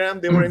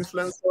Instagram, they were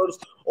influencers,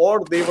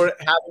 or they were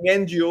having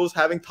NGOs,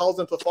 having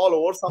thousands of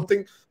followers,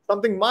 something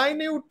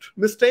minute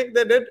mistake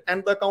they did,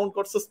 and the account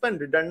got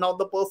suspended. And now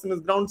the person is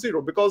ground zero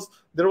because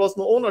there was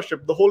no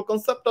ownership. The whole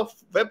concept of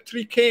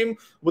Web3 came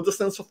with a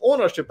sense of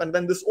ownership. And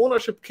when this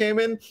ownership came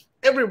in,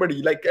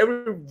 everybody, like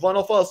every one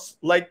of us,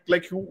 like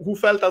who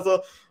felt as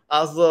a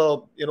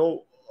you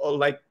know,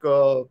 like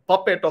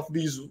puppet of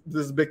these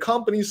big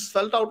companies,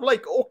 felt out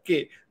like,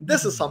 okay,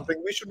 this is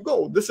something we should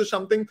go. This is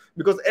something,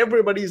 because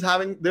everybody is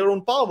having their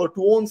own power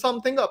to own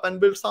something up and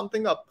build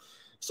something up.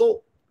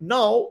 So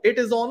now it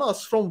is on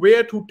us from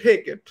where to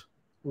take it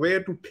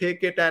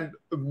and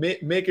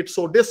make it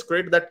so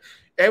discreet that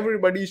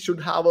everybody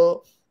should have a,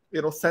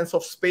 you know, sense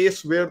of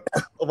space where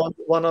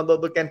one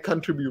another can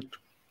contribute.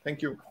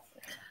 Thank you.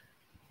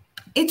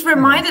 It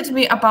reminded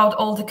me about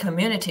all the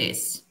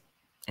communities,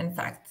 in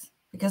fact,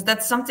 because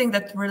that's something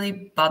that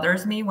really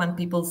bothers me when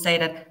people say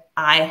that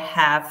I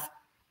have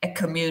a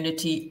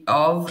community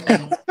of,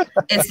 and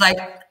it's like,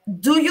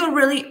 do you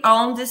really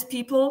own these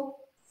people?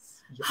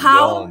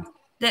 How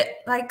that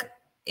like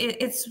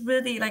it's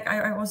really like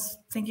I was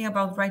thinking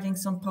about writing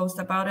some post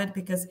about it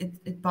because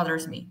it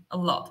bothers me a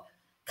lot.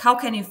 How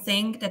can you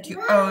think that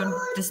you own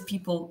these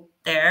people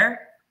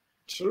there?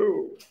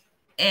 True.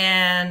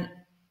 And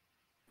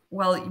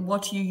well,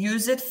 what you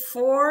use it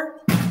for.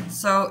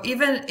 So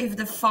even if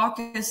the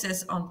focus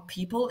is on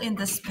people in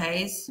the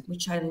space,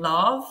 which I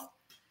love,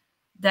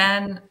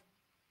 then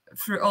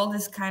through all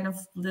this kind of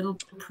little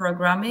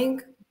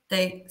programming,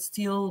 they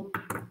still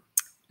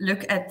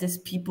look at these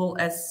people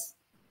as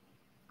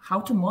how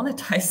to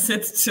monetize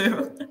it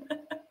too.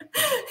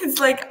 It's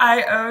like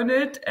I own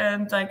it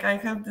and like I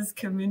have this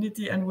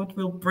community and what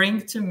will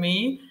bring to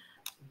me.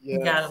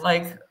 Yes. Yeah,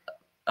 like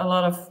a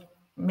lot of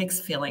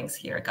mixed feelings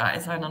here,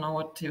 guys. I don't know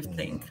what to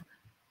think.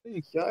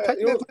 Yeah,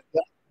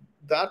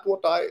 that what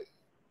I.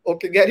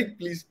 Okay, Gary,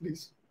 please.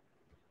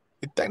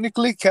 It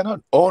technically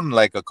cannot own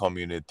like a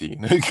community.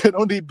 It can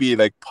only be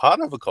like part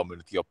of a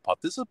community or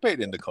participate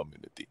in the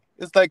community.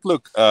 It's like,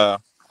 look.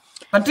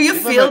 But do you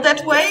even feel like-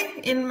 that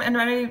way in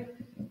many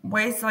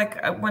ways? Like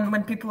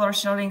when people are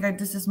shouting like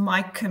this is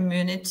my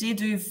community,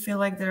 do you feel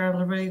like they're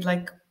really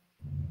like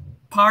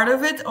part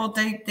of it, or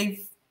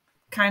they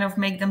kind of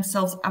make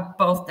themselves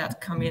above that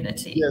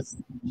community? Yes,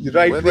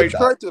 right. When they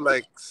try to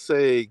like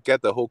say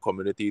get the whole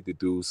community to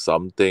do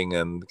something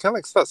and kind of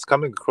like starts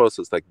coming across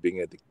as like being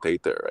a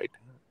dictator, right?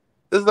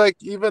 It's like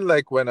even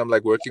like when I'm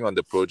like working on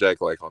the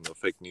project, like on the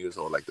fake news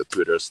or like the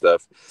Twitter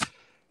stuff.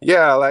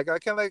 Yeah, like I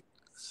can like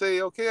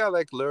say, okay, I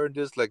like learned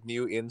this like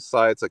new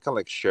insights. I kind of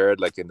like share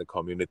it like in the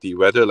community,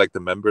 whether like the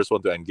members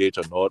want to engage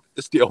or not.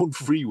 It's their own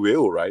free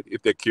will, right?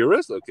 If they're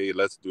curious, okay,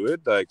 let's do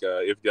it. Like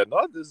if they're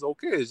not, it's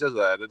okay. It's just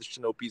an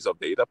additional piece of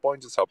data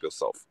point. Just help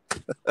yourself.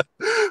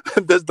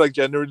 That's like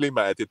generally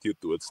my attitude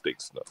towards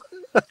things. No?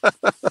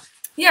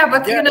 Yeah,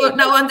 but you know,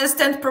 now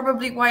understand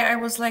probably why I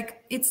was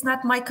like, it's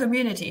not my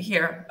community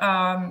here.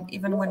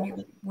 Even when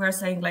you were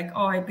saying like,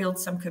 oh, I built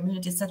some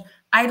communities, that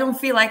I don't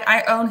feel like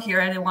I own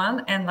here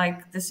anyone, and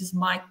like this is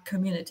my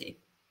community.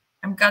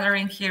 I'm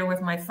gathering here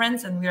with my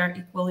friends, and we are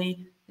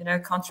equally, you know,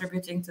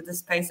 contributing to the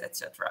space,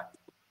 etc.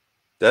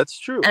 That's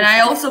true. And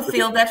I also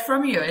feel that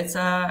from you. It's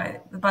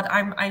but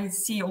I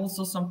see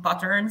also some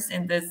patterns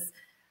in this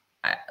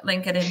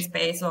LinkedIn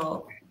space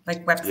or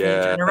like Web3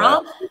 in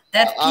general,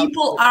 that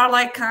people are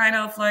like kind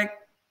of like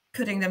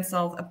putting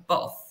themselves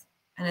above,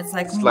 and it's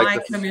like my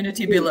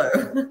community below.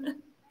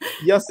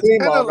 Yeah,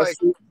 same.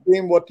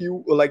 Same what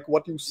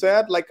you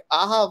said. Like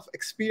I have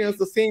experienced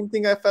the same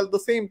thing. I felt the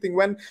same thing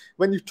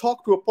when you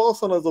talk to a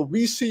person as a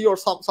VC or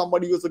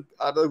somebody who's at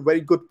a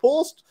very good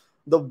post.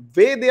 The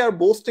way they are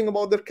boasting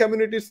about their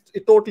communities,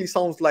 it totally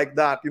sounds like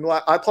that. You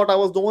know, I thought I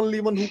was the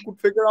only one who could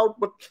figure out,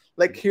 but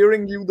like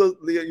hearing you,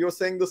 you're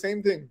saying the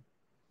same thing.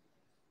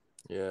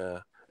 Yeah,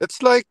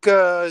 it's like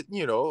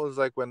you know, it's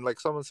like when like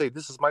someone say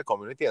this is my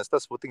community and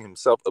starts putting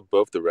himself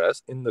above the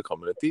rest in the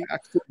community.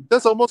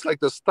 That's almost like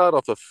the start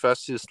of a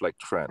fascist like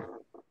trend.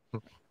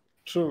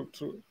 True.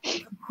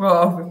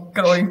 Well,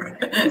 going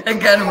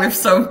again with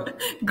some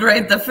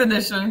great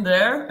definition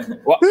there.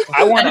 Well,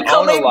 I want to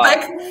own a lot.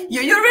 Back,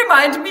 you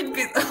remind me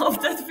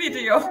of that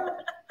video.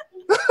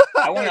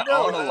 I want to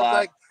own a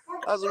lot.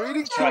 I was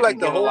reading through like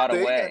the whole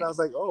thing, and I was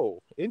like,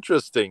 "Oh,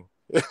 interesting."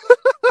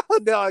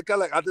 Now I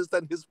kind of like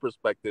understand his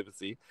perspective.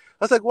 See,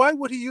 I was like, "Why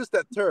would he use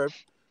that term?"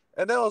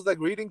 And then I was like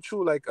reading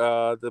through like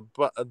a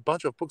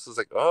bunch of books. I was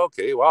like, oh,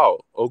 "Okay, wow,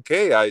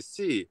 okay, I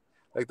see."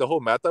 Like the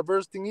whole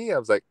metaverse thingy, I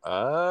was like,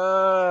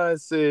 I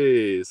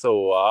see.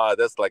 So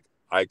that's like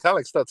I kind of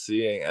like start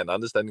seeing and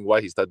understanding why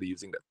he started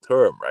using that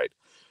term, right?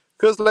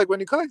 Because like when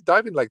you kind of like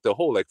dive in like the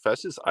whole like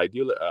fascist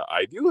ideal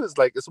is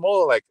like it's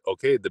more like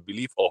okay, the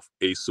belief of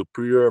a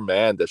superior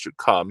man that should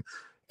come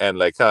and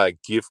like kind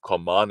of give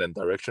command and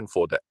direction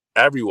for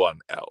everyone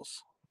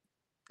else.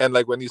 And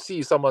like when you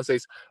see someone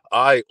says,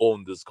 "I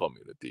own this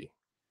community,"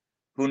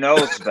 who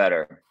knows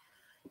better?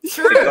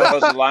 Sure. It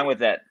goes along with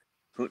that.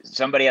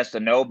 Somebody has to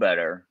know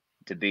better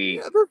to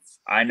be.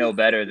 I know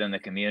better than the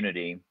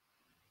community.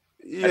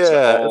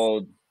 Yeah.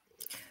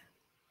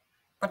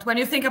 But when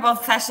you think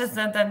about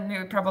fascism, then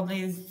you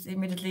probably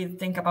immediately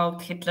think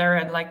about Hitler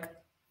and like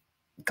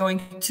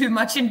going too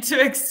much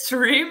into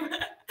extreme.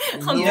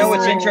 You know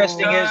what's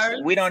interesting is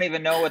we don't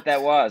even know what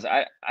that was.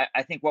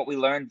 I think what we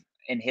learned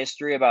in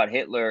history about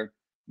Hitler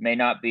may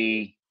not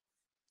be.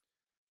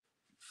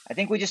 I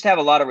think we just have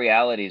a lot of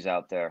realities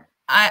out there.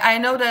 I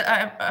know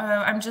that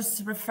I'm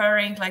just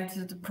referring like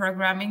to the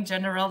programming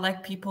general,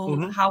 like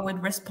people how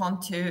would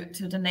respond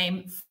to the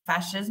name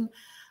fascism,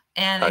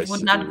 and it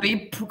would not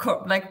be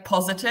like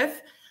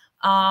positive,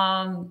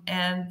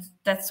 and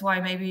that's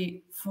why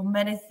maybe for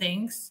many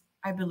things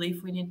I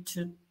believe we need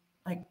to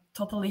like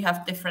totally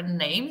have different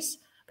names,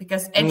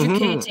 because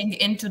educating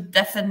into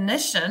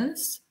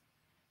definitions,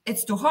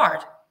 it's too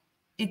hard,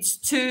 it's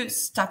too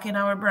stuck in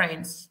our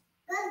brains.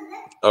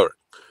 All right.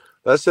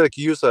 Let's like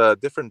use a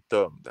different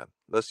term then.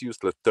 Let's use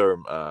the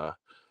term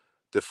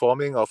the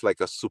forming of like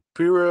a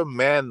superior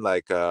man,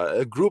 like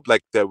a group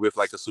like that with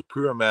like a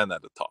superior man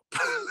at the top.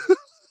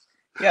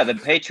 Yeah, the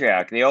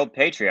patriarch, the old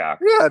patriarch.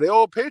 Yeah, the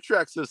old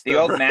patriarch system. The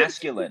old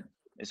masculine.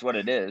 is what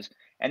it is.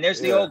 And there's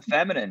the Yeah. old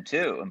feminine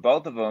too, and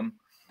both of them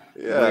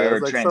Yeah, we're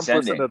it's like some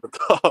person transcending. at the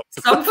top.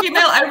 Some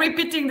female are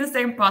repeating the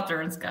same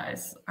patterns,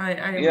 guys. I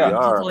am Yeah. We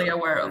are totally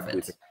aware of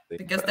repeating it the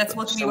because that's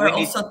what patterns. we So were we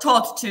need- also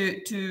taught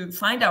to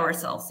find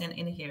ourselves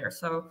in here.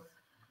 So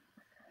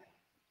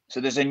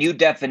there's a new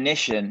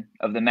definition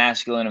of the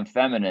masculine and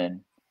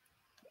feminine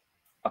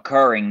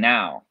occurring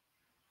now.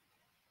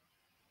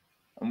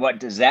 And what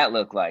does that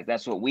look like?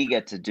 That's what we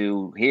get to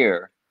do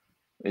here,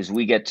 is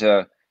we get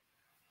to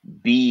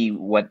be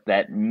what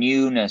that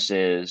newness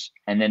is.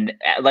 And then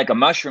like a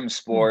mushroom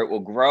spore, it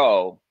will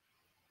grow.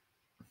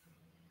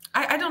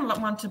 I don't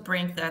want to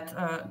bring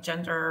that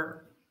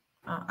gender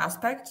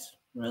aspect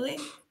really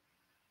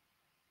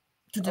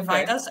to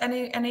divide Okay. us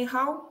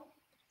anyhow,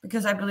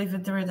 because I believe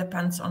it really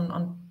depends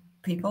on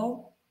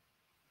people.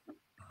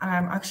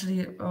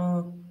 Actually,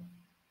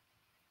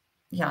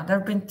 yeah, there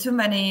have been too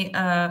many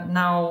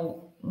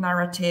now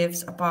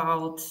narratives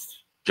about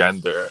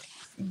Gender.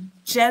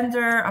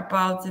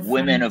 about different,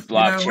 Women of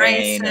blockchain,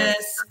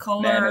 races, or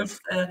colors,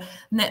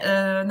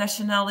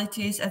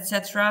 nationalities,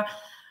 etc.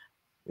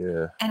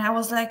 Yeah. And I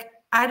was like,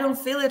 I don't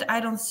feel it, I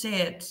don't see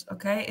it.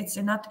 Okay, it's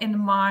not in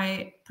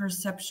my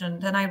perception.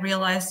 Then I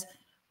realized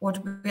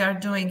what we are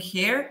doing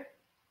here.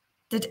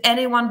 Did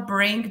anyone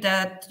bring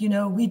that,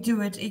 we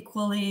do it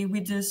equally, we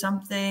do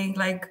something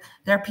like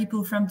there are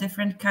people from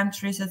different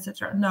countries,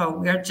 etc.? No,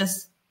 we are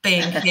just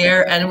being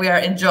here and we are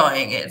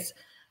enjoying it.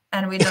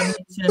 And we don't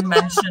need to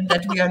mention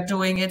that we are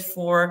doing it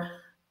for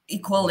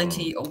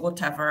equality or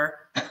whatever.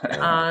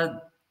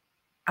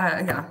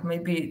 Yeah,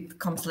 maybe it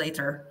comes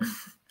later.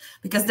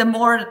 Because the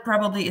more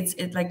probably it's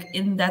like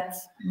in that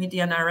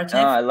media narrative,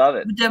 I love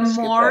it. the Skip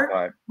that more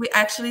part. we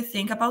actually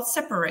think about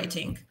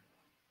separating.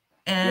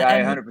 Yeah,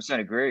 I 100%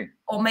 agree.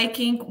 Or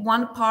making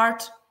one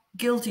part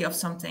guilty of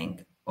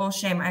something or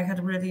shame. I had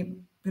a really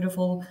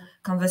beautiful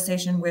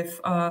conversation with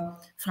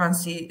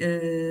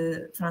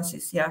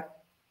Francis, yeah,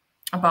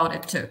 about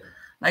it too.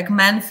 Like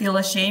men feel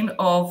ashamed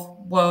of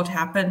what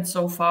happened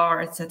so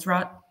far,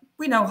 etc.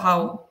 We know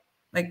how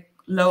like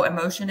low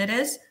emotion it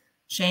is.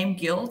 Shame,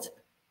 guilt.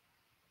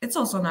 It's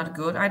also not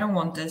good. I don't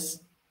want this.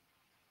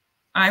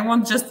 I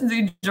want just to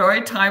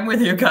enjoy time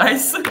with you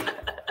guys,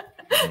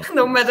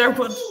 no matter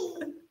what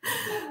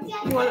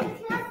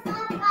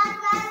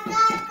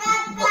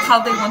how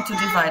they want to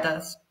divide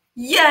us.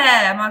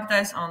 Yeah, Magda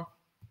is on.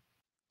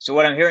 So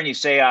what I'm hearing you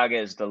say, Aga,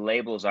 is the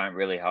labels aren't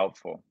really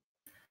helpful.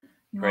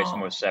 Creates No,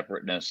 more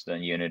separateness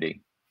than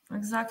unity.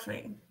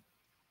 exactly.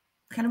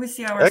 Can we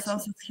see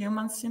ourselves as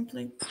humans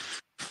simply?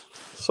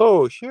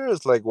 So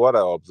here's like what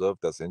I observed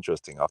that's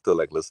interesting after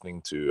like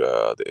listening to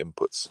the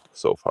inputs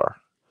so far.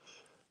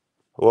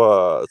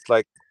 Well, it's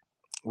like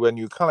when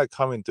you kind of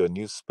come into a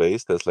new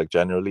space that's like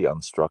generally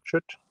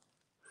unstructured,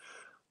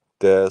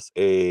 there's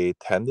a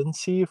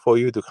tendency for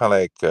you to kind of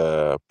like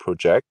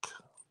project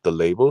the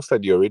labels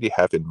that you already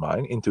have in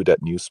mind into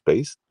that new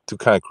space to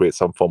kind of create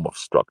some form of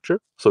structure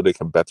so they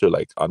can better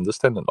like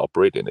understand and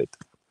operate in it.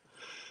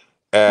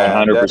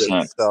 And 100%,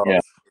 that itself yeah.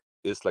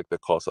 is like the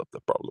cause of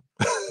the problem.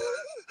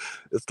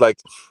 It's like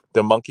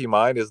the monkey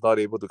mind is not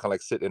able to kind of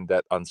like sit in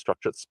that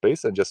unstructured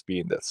space and just be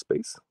in that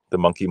space. The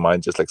monkey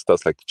mind just like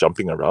starts like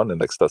jumping around and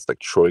like starts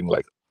like throwing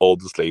like all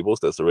these labels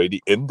that's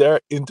already in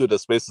there into the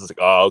space. It's like,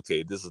 oh,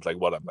 okay, this is like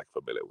what I'm like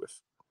familiar with.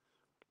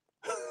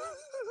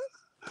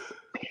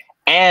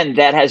 And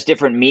that has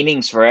different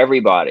meanings for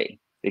everybody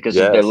because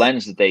of their Yes.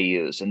 lens that they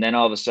use. And then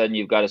all of a sudden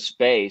you've got a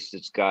space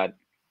that's got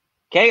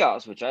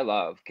chaos, which I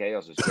love.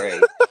 Chaos is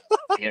great,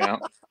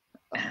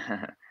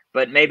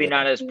 but maybe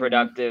not as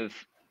productive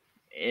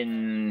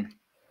in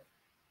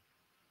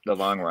the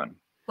long run.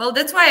 Well,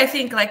 that's why I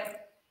think like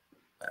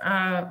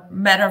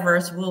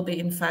metaverse will be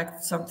in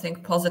fact something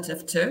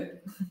positive too.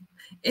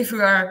 If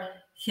we are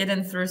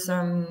hidden through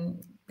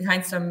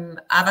behind some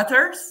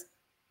avatars,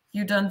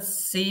 you don't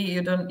see,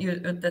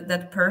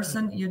 that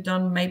person, you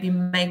don't maybe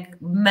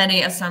make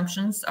many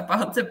assumptions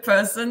about the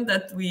person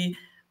that we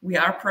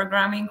are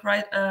programming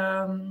right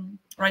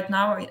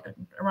now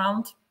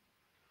around.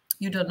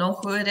 You don't know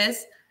who it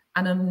is.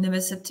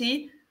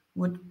 Anonymity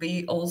would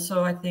be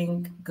also, I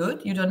think,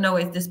 good. You don't know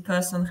if this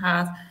person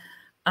has,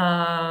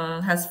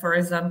 for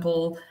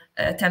example,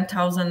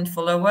 10,000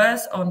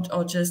 followers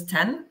or just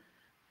 10,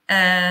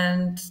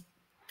 and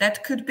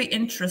that could be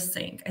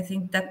interesting. I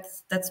think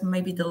that's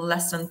maybe the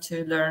lesson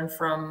to learn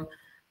from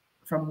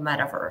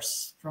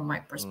metaverse, from my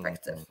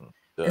perspective.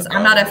 Because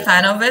I'm not a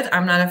fan of it.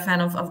 I'm not a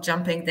fan of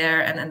jumping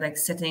there and like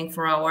sitting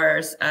for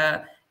hours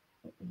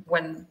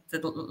when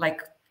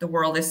the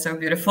world is so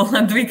beautiful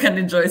and we can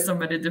enjoy so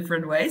many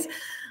different ways.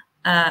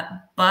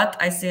 But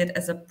I see it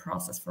as a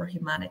process for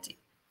humanity,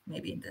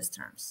 maybe in these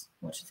terms.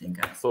 What do you think,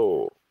 guys?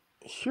 So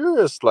here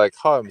is like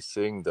how I'm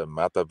seeing the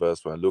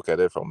metaverse when I look at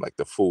it from like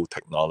the full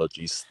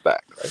technology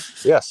stack, right?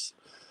 Yes.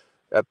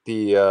 At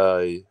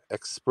the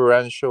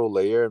experiential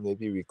layer,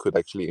 maybe we could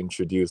actually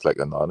introduce like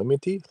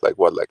anonymity, like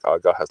what like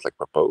Aga has like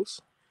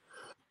proposed.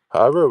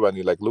 However, when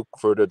you like look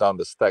further down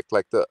the stack,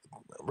 like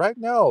right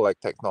now, like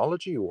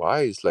technology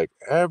wise, like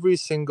every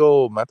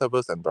single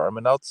metaverse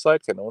environment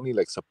outside can only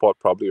like support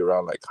probably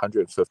around like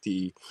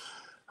 150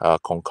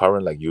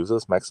 concurrent like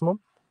users maximum,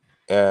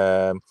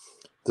 and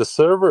the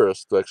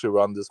servers to actually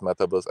run this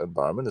metaverse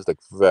environment is like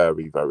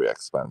very, very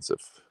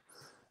expensive.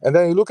 And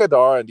then you look at the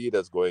R&D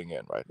that's going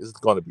in, right? It's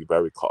going to be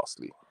very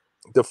costly.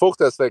 The folks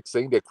that's like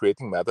saying they're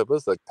creating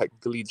metaverse, like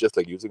technically just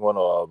like using one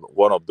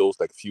of those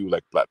like few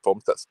like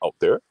platforms that's out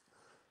there.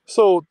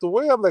 So the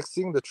way I'm like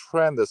seeing the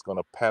trend that's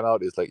gonna pan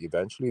out is like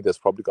eventually there's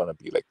probably gonna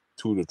be like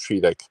 2 to 3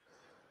 like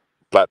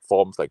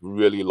platforms, like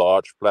really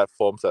large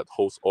platforms that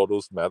host all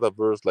those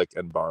metaverse like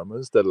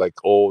environments that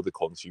like all the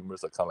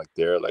consumers are kind of like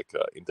there like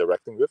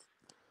interacting with.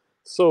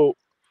 So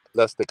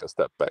let's take a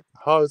step back.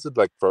 How is it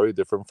like very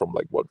different from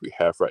like what we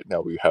have right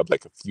now? We have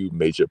like a few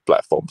major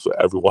platforms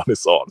where everyone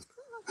is on.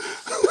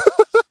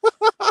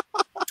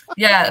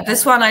 Yeah,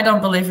 this one I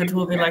don't believe it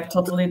will be like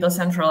totally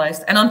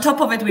decentralized. And on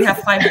top of it, we have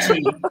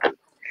 5G.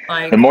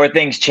 Like The more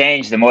things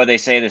change, the more they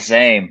say the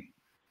same.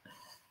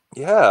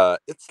 Yeah,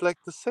 it's like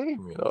the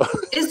same, you know.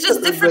 it's just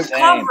It's the different same.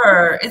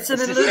 cover. It's an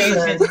It's the same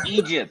illusion. since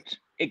Egypt.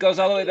 It goes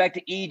all the way back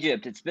to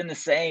Egypt. It's been the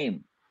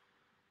same.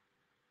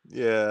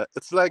 Yeah,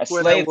 it's like A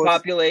when I slave was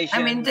population.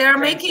 I mean, they're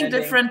making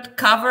transcending. different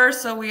covers,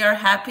 so we are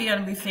happy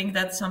and we think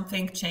that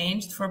something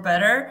changed for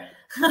better.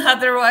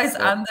 Otherwise,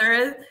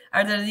 Yeah.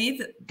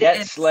 underneath,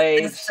 Debt it's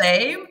slaves. the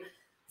same.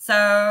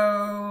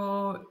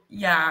 So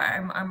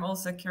yeah, I'm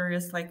also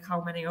curious, like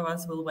how many of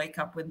us will wake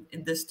up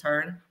in this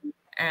turn,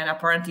 and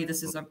apparently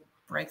this is a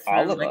breakthrough,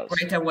 All of like us.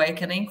 great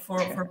awakening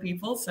for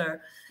people. So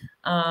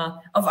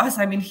of us,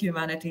 I mean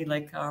humanity,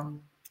 like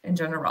in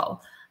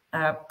general.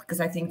 Because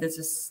I think this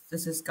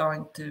is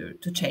going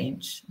to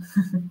change.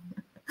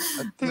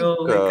 I think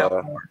We'll wake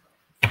up more.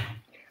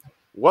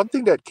 one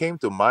thing that came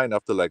to mind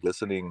after like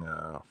listening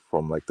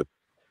from like the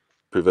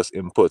previous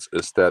inputs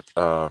is that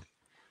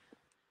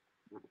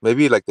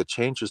maybe like the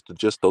change is to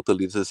just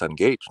totally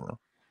disengage. You know?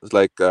 It's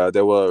like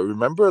there were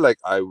remember like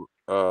there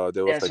was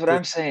That's like what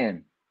I'm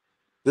saying.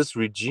 this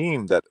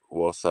regime that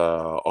was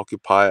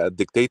occupy a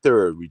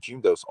dictator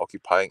regime that was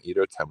occupying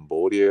either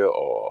Cambodia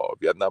or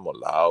Vietnam or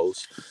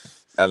Laos,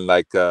 and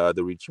like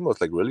the regime was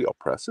like really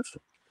oppressive.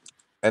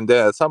 And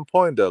then at some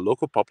point, the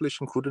local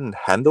population couldn't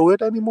handle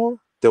it anymore.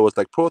 There was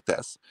like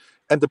protests,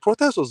 and the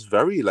protest was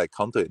very like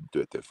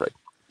counterintuitive. Right?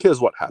 Here's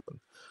what happened: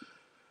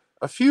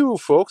 a few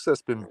folks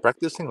that's been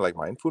practicing like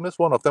mindfulness.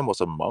 One of them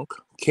was a monk.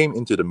 Came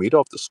into the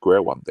middle of the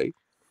square one day,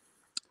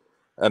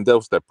 and there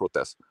was their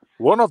protest.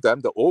 One of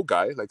them, the old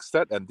guy, like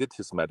sat and did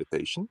his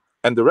meditation,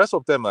 and the rest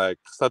of them like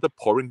started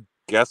pouring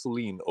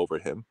gasoline over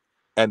him,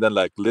 and then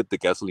like lit the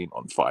gasoline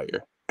on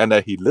fire, and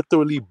then he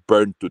literally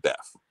burned to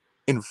death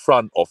in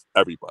front of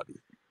everybody.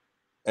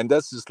 And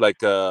that's just like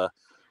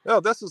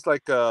that's just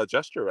like a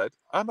gesture, right?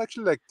 I'm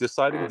actually like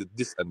deciding to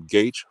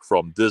disengage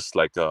from this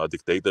like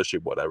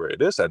dictatorship, whatever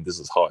it is, and this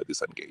is how I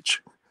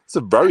disengage. It's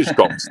a very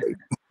strong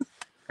statement.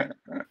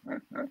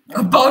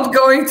 About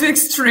going to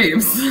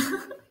extremes.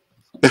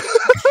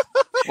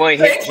 Well, he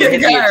hit the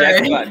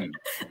eject button.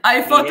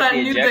 I thought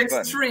I knew the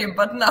extreme,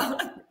 but no.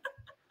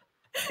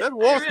 That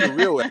was the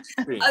real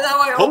extreme. And now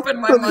I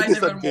open my mind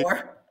even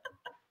more.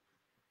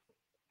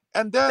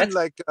 And then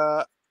like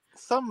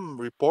some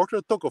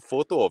reporter took a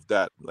photo of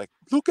that. Like,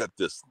 look at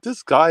this.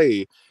 This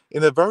guy,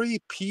 in a very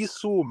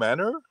peaceful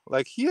manner,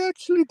 like he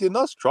actually did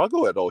not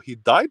struggle at all. He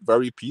died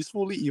very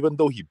peacefully, even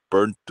though he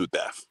burned to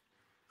death.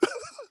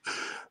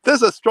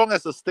 That's as strong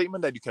as a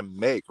statement that you can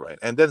make, right?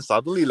 And then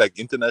suddenly, like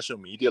international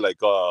media, like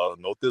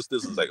notice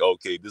this is like,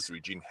 okay, this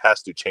regime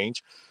has to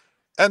change.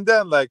 And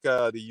then like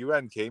the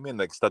UN came in,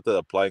 like started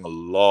applying a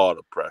lot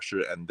of pressure,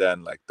 and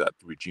then like that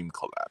regime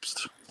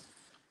collapsed.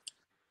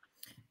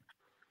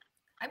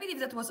 I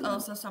believe that was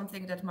also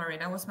something that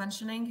Marina was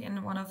mentioning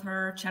in one of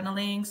her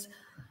channelings,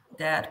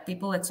 that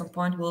people at some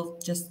point will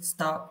just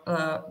stop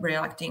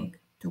reacting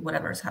to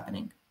whatever is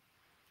happening.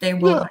 They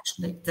will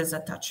actually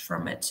disattach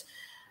from it.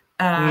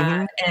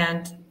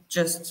 And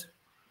just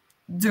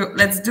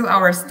let's do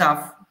our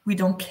stuff. We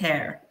don't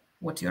care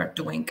what you are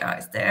doing,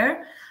 guys,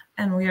 there.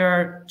 And we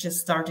are just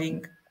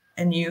starting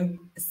a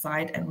new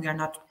side, and we are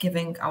not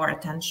giving our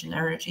attention,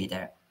 energy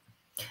there.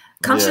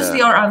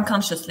 Consciously or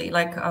unconsciously,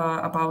 like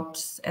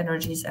about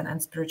energies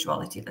and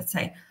spirituality, let's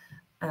say.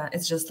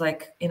 It's just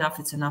like, enough,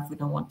 it's enough. We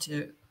don't want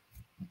to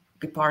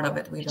be part of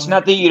it. It's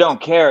not that you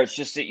don't care. It's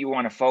just that you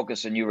want to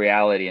focus on new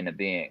reality and the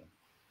being.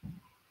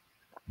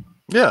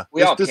 Yeah,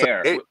 we all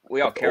care.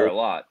 We all care a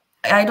lot.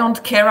 I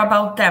don't care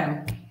about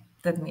them.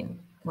 That mean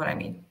what I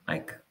mean.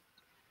 Like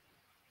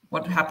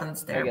what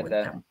happens there with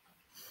them.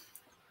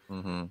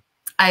 Mm-hmm.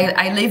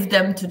 I leave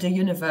them to the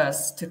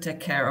universe to take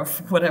care of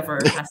whatever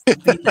has to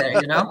be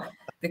there, you know,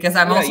 because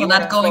I'm also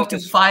not going to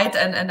fight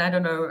and I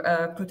don't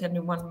know, put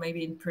anyone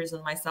maybe in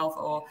prison myself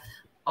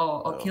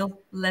or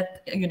kill.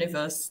 Let the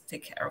universe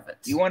take care of it.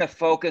 You want to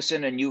focus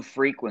in a new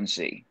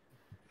frequency.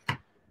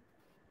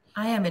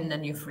 I am in a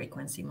new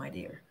frequency, my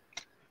dear.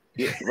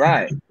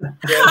 Right.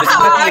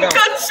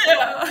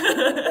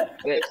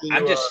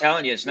 I'm just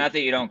telling you, it's not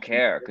that you don't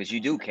care, because you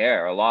do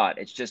care a lot.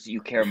 It's just that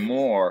you care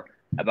more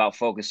about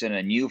focusing on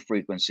a new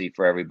frequency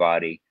for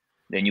everybody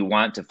than you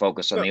want to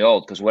focus on the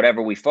old, because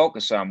whatever we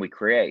focus on, we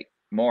create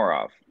more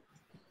of.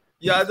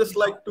 Yeah, I just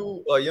like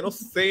to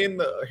say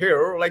in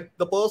here, like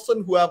the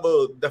person who have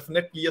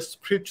definitely a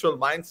spiritual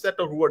mindset,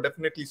 or who are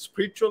definitely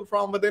spiritual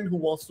from within, who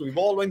wants to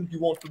evolve and who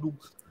wants to do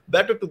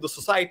better to the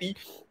society,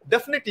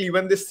 definitely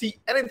when they see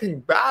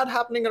anything bad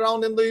happening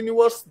around in the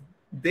universe,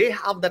 they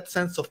have that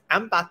sense of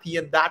empathy,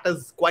 and that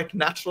is quite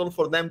natural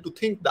for them to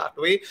think that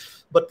way.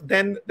 But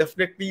then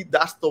definitely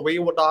that's the way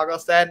what Aga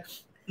said,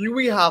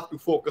 we have to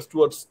focus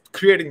towards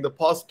creating the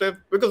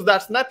positive, because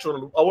that's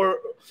natural. Our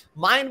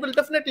mind will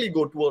definitely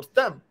go towards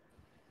them.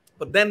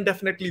 But then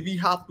definitely we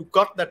have to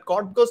cut that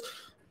cord, because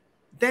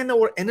then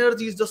our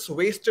energy is just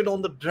wasted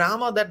on the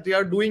drama that they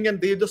are doing, and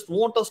they just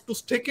want us to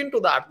stick into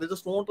that. They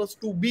just want us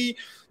to be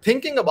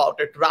thinking about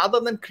it rather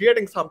than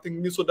creating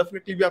something new. So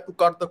definitely we have to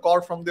cut the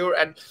cord from there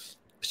and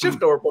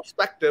shift our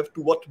perspective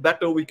to what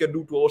better we can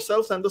do to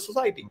ourselves and the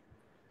society.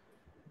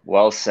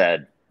 Well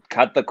said.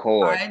 Cut the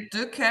cord. I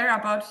do care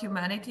about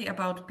humanity,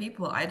 about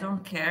people. I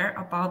don't care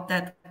about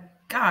that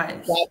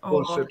guys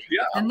or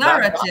the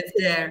narrative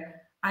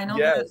there. I know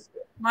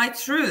my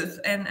truth,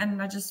 and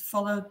I just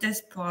follow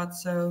this part.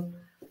 So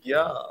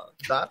yeah,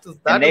 that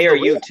and they are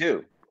you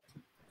too.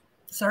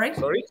 Sorry?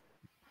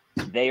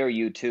 They are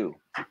you too.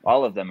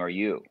 All of them are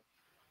you.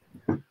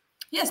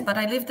 Yes, but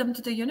I leave them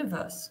to the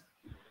universe.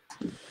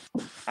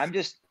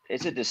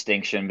 It's a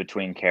distinction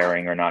between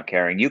caring or not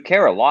caring. You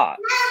care a lot.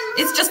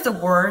 It's just a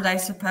word, I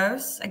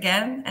suppose,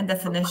 again, and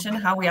definition,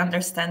 how we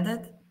understand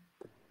it.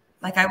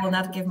 Like, I will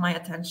not give my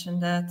attention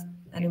that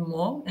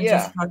anymore, and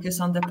just focus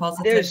on the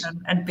positive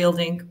and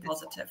building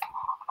positive.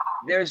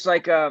 There's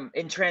like,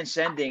 in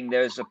transcending,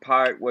 there's a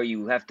part where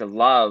you have to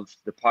love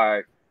the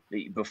part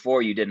that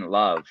before you didn't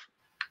love.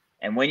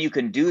 And when you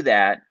can do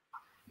that,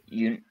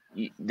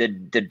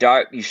 the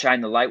dark, you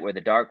shine the light where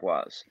the dark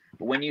was.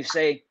 But when you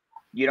say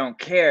you don't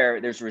care,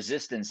 there's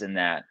resistance in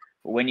that.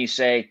 But when you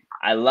say,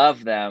 I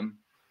love them,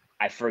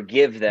 I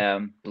forgive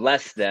them,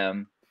 bless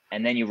them,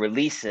 and then you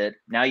release it,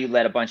 now you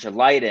let a bunch of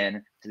light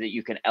in so that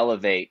you can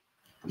elevate.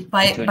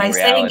 By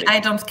saying I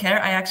don't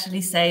care, I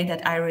actually say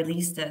that I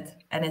released it,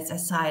 and it's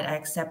aside. I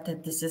accept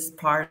that this is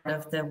part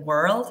of the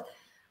world,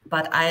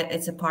 but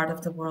it's a part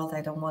of the world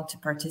I don't want to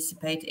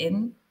participate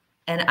in,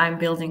 and I'm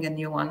building a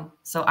new one.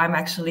 So I'm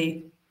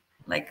actually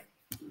like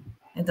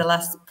in the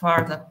last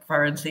part,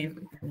 apparently,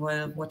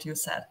 what you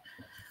said.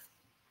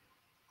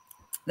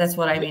 That's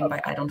what I mean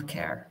by I don't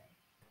care.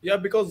 Yeah,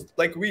 because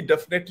like we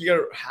definitely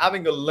are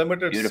having a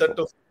limited set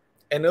of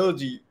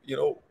energy,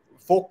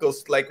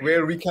 focus, like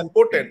where we can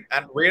put in,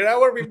 and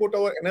wherever we put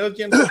our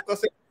energy and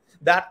focus in,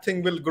 that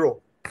thing will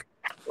grow,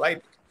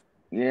 right?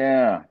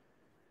 Yeah.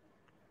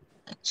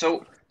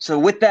 So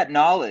with that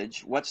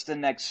knowledge, what's the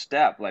next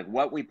step? Like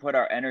what we put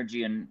our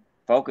energy and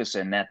focus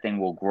in, that thing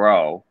will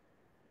grow.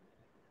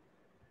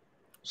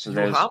 So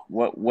there's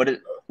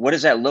what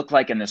does that look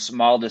like in the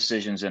small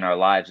decisions in our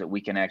lives that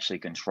we can actually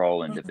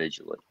control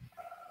individually?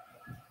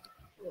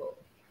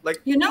 Like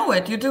you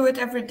do it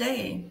every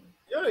day.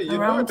 Yeah, you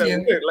around do it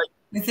every day.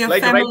 With your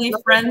family,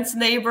 friends,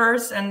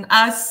 neighbors, and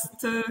us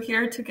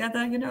here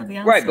together, the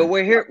answer. Right, but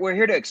we're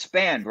here to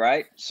expand,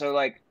 right? So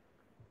like,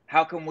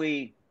 how can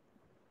we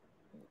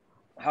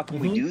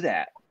do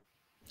that?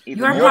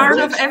 You are part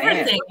of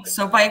everything.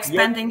 So by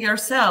expanding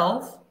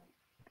yourself,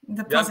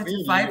 the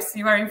positive vibes,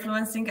 you are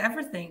influencing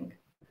everything.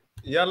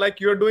 Yeah, like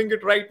you're doing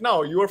it right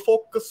now. You are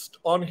focused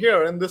on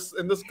here in this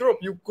group.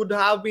 You could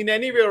have been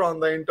anywhere on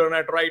the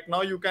internet right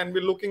now. You can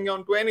be looking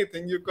onto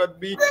anything. You could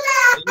be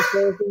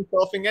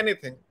surfing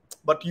anything.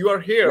 But you are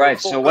here. Right.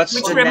 So what's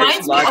which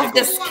reminds me of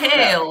the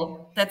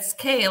scale. That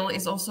scale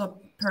is also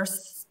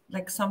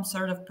like some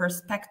sort of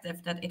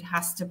perspective that it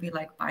has to be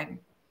like by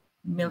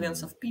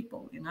millions of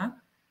people,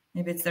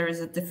 Maybe there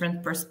is a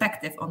different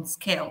perspective on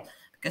scale.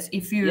 Because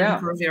if you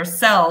improve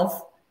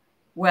yourself,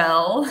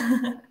 well,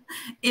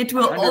 it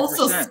will 100%.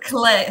 Also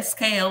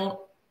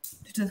scale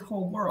to the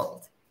whole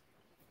world.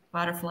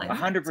 Butterfly.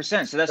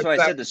 100%. So that's why I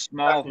said the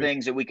small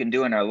things that we can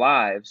do in our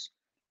lives.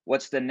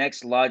 What's the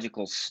next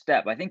logical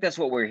step? I think that's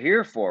what we're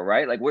here for,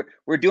 right? Like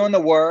we're doing the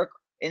work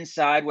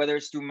inside, whether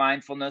it's through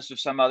mindfulness or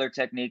some other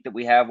technique that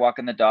we have,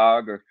 walking the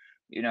dog, or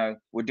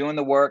we're doing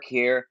the work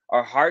here.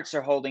 Our hearts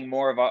are holding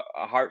more of a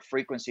heart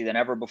frequency than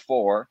ever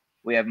before.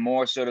 We have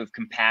more sort of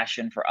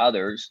compassion for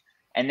others.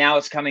 And now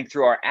it's coming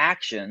through our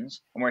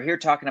actions, and we're here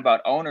talking about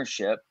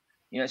ownership.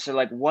 So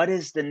like, what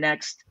is the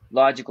next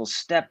logical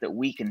step that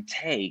we can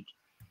take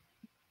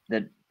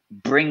that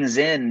brings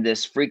in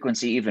this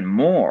frequency even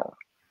more?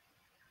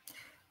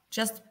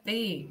 Just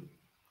be.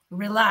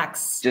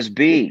 Relax. Just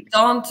be.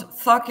 Don't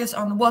focus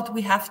on what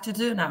we have to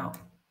do now.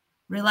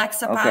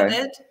 Relax about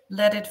it.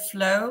 Let it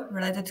flow.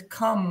 Let it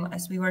come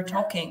as we were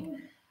talking.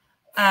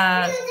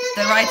 The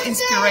right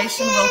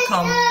inspiration will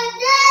come.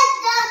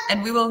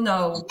 And we will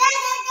know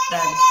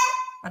then.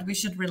 But we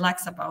should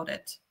relax about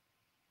it.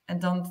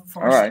 And don't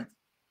force it.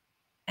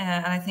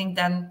 and I think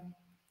then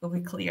we'll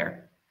be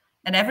clear.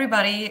 And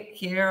everybody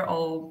here,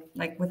 all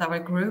like with our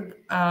group,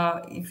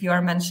 if you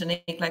are mentioning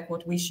like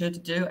what we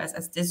should do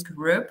as this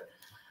group,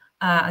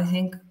 I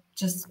think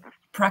just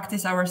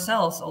practice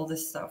ourselves all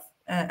this stuff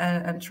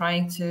and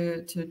trying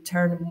to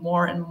turn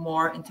more and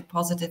more into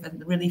positive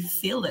and really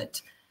feel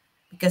it.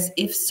 Because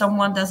if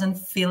someone doesn't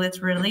feel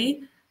it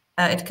really,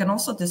 it can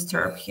also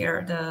disturb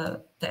here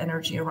the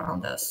energy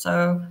around us.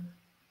 So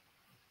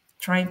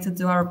trying to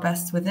do our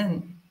best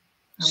within.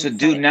 So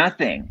do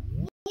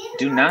nothing.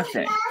 Do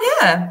nothing.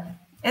 Yeah.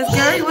 As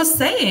Gary was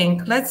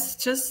saying, let's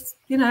just,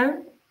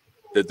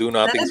 The do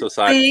nothing let it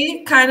society.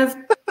 be kind of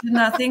do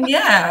nothing.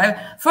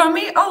 Yeah. For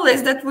me,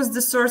 always that was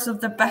the source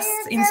of the best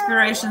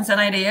inspirations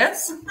and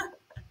ideas.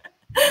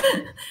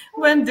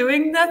 When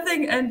doing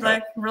nothing and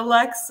like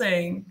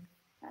relaxing.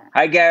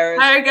 Hi,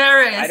 Gareth. Hi,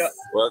 Gary.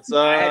 What's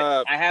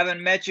up? I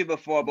haven't met you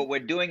before, but we're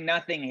doing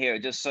nothing here,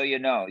 just so you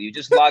know. You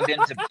just logged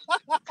into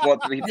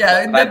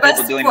Yeah, the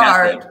best doing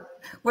part nothing.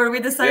 where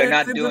we decided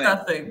not to do doing-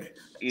 nothing.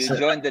 You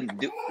joined the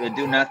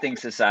do nothing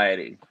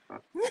society.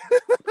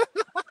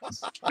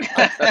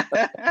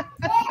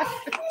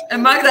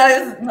 And Magda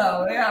is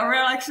no, yeah, we're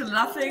actually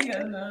laughing,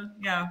 and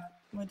yeah,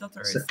 my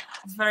daughter is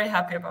very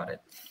happy about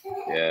it.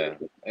 Yeah,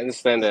 I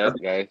understand that,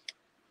 guys.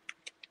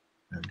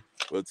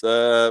 What's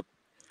up?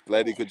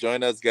 Glad you could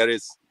join us,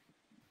 Gareth.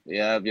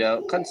 Yeah,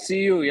 can't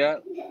see you. Yeah,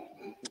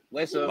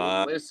 where's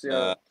My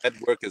your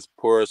network is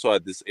poor, so I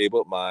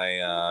disabled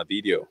my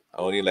video.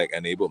 I only like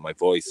enabled my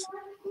voice.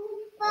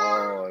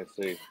 Oh, I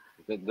see.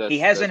 He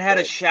hasn't had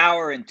a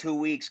shower in 2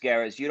 weeks,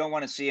 Gareth. You don't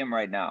want to see him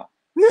right now.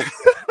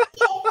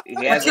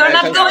 But you're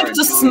not going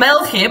to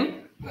smell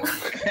him.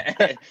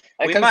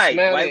 We might.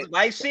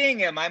 By seeing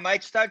him, I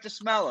might start to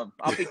smell him.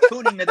 I'll be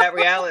tuning to that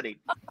reality.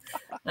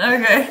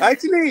 Okay.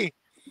 Actually,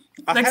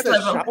 I Next had a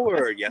level.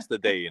 shower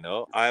yesterday,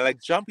 I like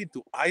jump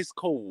into ice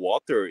cold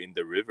water in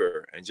the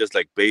river and just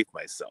like bathe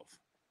myself.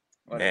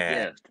 What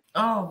a gift.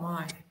 Oh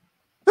my.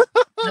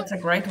 That's a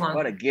great one.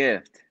 What a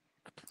gift.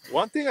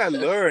 One thing I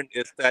learned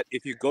is that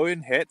if you go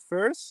in head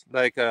first,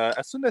 like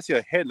as soon as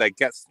your head like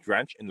gets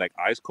drenched in like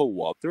ice cold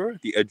water,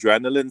 the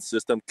adrenaline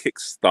system kick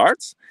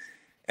starts,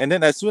 and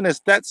then as soon as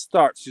that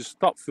starts, you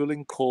stop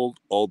feeling cold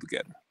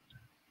altogether.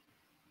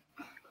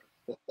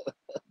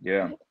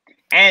 Yeah,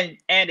 and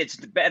it's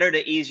better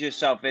to ease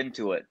yourself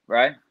into it,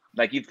 right?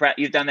 Like you've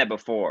done that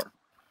before.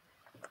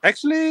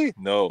 Actually,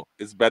 no,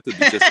 it's better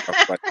to just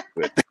jump right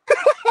into it.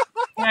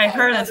 Yeah, I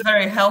heard it's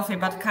very healthy,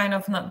 but kind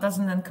of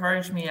doesn't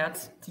encourage me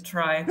yet to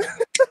try.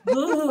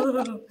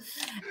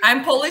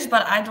 I'm Polish,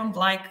 but I don't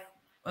like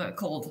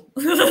cold.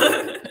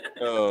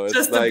 No, it's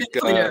just like to be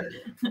clear.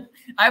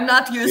 I'm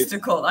not used to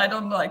cold. I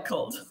don't like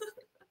cold.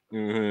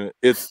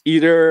 It's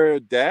either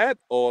that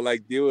or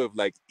like deal with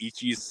like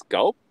itchy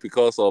scalp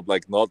because of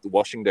like not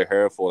washing the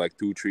hair for like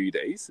 2-3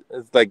 days.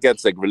 It's like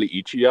gets like really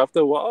itchy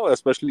after a while,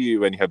 especially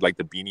when you have like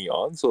the beanie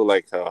on. So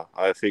like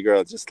I figure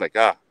I'll just like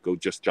go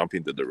just jump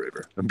into the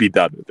river and be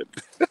done with it.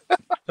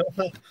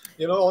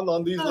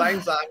 On these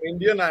lines, I'm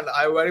Indian and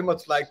I very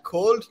much like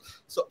cold,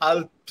 so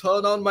I'll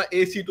turn on my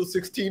AC to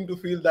 16 to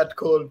feel that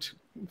cold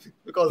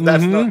because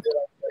that's not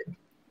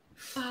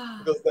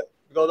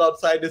because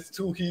outside it's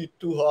too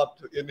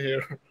hot in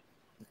here.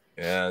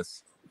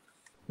 Yes.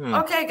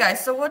 Okay,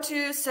 guys. So, what do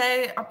you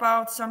say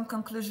about some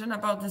conclusion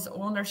about this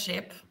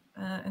ownership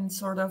and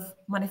sort of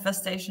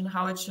manifestation,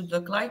 how it should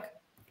look like?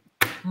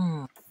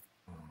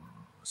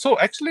 So,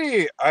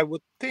 actually, I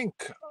would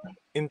think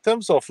in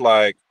terms of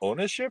like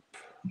ownership,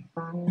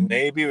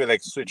 maybe we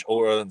like switch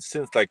over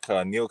since like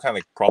Neil kind of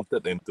like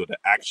prompted into the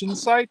action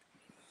side,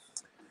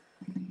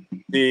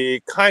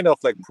 the kind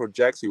of like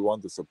projects you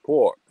want to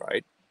support,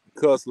 right?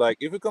 Because like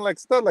if we can like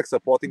start like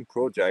supporting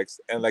projects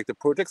and like the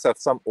projects have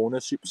some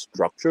ownership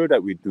structure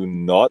that we do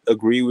not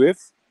agree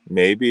with,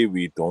 maybe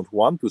we don't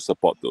want to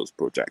support those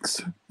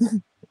projects.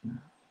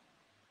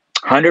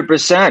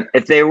 100%.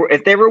 If they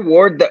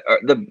reward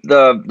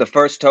the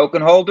first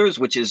token holders,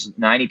 which is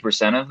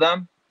 90% of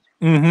them,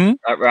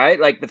 right?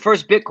 Like the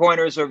first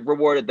Bitcoiners are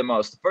rewarded the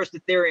most. The first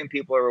Ethereum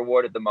people are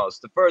rewarded the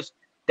most. The first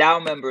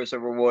DAO members are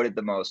rewarded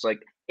the most.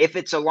 Like if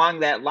it's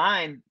along that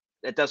line,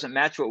 that doesn't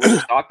match what we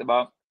just talked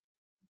about.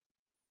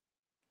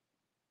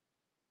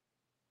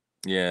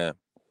 Yeah.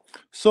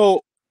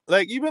 So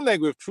like even like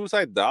with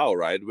TrueSide DAO,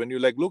 right? When you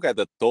like look at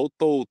the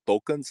total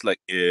tokens like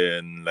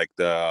in like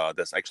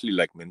that's actually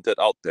like minted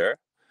out there,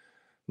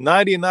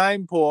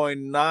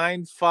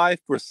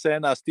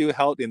 99.95% are still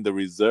held in the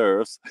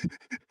reserves.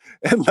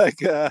 And like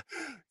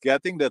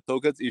getting the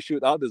tokens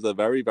issued out is a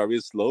very, very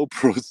slow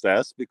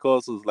process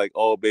because it's like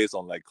all based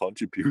on like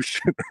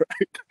contribution,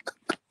 right?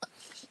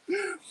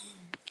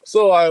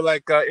 So I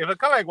like if I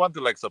kind of like want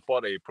to like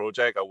support a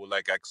project, I would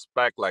like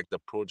expect like the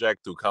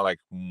project to kind of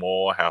like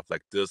more have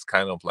like this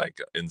kind of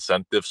like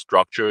incentive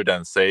structure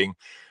than saying,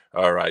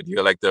 all right,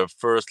 you're like the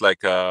first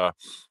like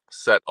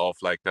set of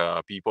like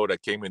people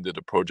that came into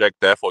the project,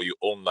 therefore you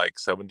own like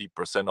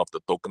 70% of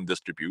the token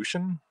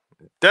distribution.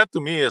 That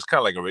to me is kind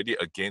of like already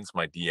against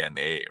my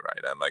DNA,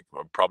 right? And like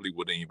I probably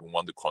wouldn't even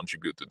want to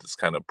contribute to this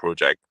kind of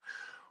project.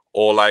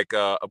 or like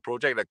a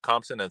project that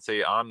comes in and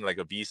say I'm like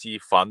a VC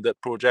funded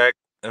project,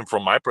 and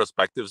from my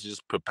perspective it's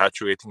just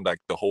perpetuating like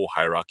the whole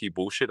hierarchy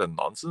bullshit and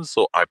nonsense,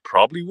 so I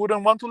probably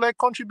wouldn't want to like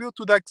contribute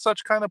to like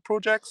such kind of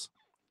projects.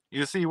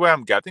 You see where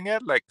I'm getting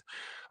at? Like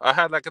I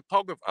had like a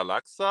talk with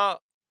Alexa,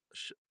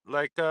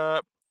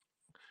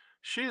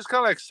 she's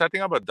kind of like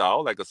setting up a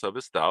DAO, like a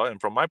service DAO, and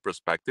from my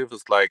perspective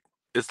it's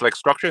like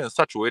structured in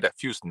such a way that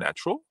feels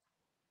natural,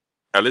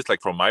 at least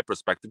like from my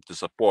perspective, to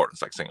support.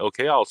 It's like saying,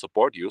 okay, I'll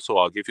support you, so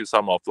I'll give you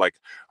some of like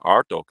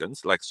our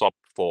tokens, like swap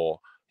for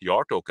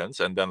your tokens,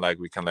 and then like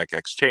we can like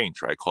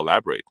exchange, right,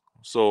 collaborate.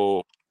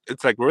 So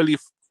it's like really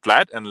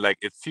flat, and like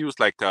it feels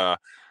like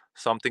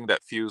something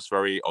that feels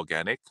very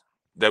organic,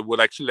 that would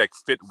actually like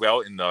fit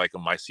well in like a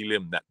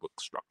mycelium network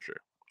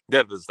structure.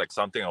 That is like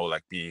something I would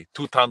like be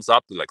 2 thumbs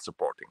up to like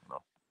supporting, you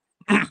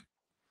know?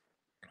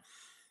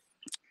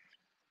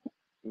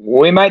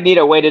 We might need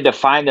a way to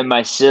define the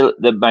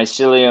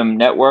mycelium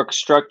network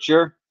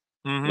structure.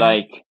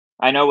 Like,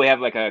 I know we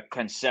have like a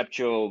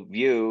conceptual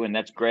view, and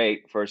that's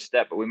great, first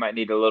step, but we might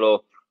need a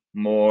little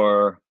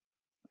more.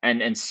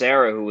 And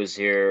Sarah, who was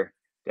here,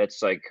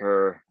 that's like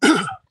her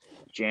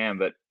jam.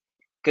 But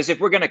because if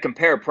we're going to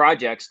compare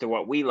projects to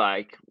what we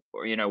like,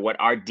 or you know what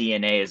our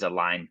DNA is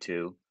aligned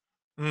to,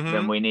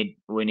 then we need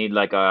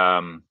like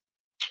a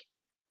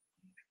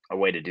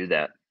way to do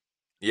that.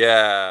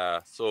 Yeah,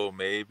 so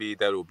maybe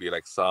that will be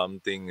like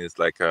something is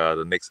like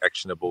the next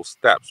actionable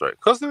steps, right?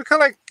 Because we're kind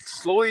of like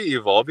slowly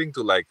evolving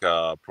to like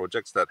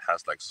projects that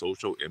has like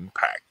social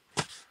impact.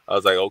 I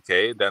was like,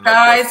 okay, then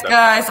like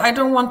guys, I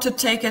don't want to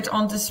take it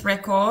on this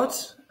record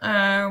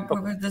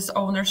with this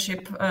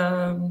ownership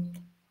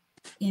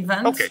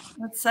event, okay,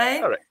 let's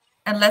say. all right,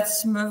 and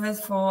let's move it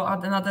for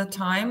another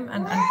time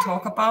and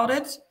talk about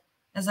it.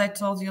 As I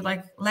told you,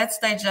 like, let's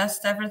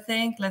digest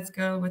everything. Let's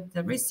go with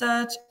the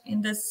research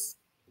in this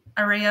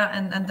area,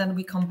 and then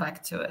we come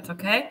back to it,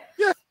 okay?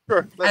 Yeah,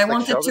 sure. I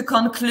wanted to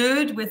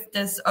conclude with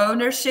this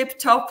ownership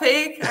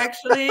topic,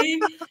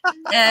 actually.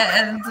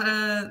 And,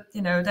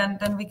 you know,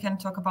 then we can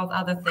talk about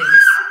other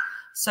things.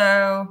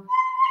 So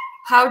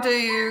how do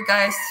you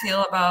guys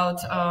feel about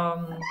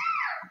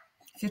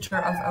future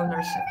of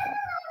ownership?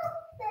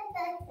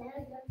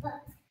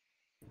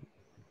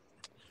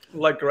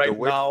 Like right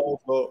now,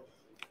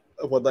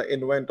 for the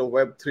invent of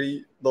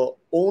Web3, the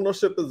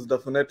ownership is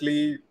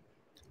definitely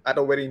at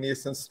a very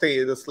nascent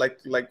stage. It's like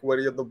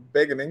very at the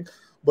beginning,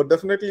 but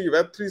definitely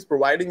Web3 is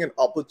providing an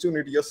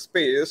opportunity, a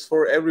space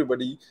for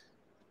everybody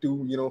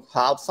to, you know,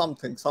 have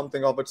something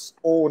of its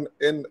own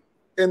in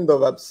the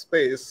web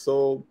space.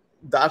 So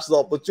that's the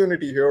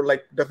opportunity here.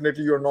 Like,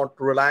 definitely you're not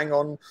relying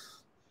on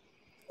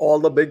all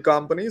the big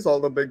companies,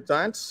 all the big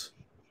giants.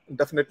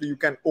 Definitely you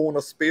can own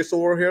a space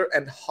over here.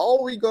 And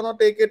how we gonna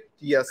take it?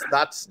 Yes,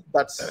 that's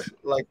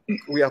like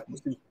we have to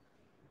see.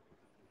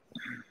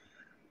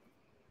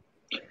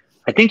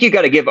 I think you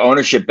got to give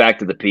ownership back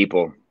to the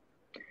people.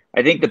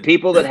 I think the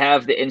people that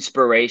have the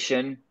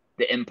inspiration,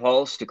 the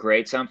impulse to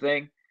create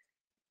something,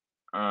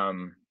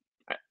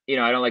 you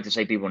know, I don't like to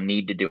say people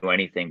need to do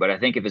anything, but I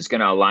think if it's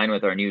going to align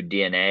with our new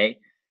DNA,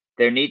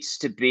 there needs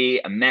to be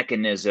a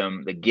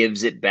mechanism that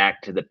gives it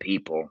back to the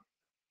people.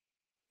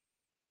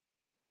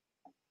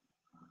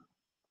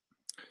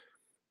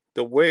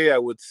 The way I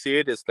would see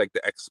it is like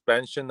the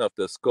expansion of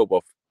the scope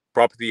of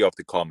property of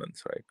the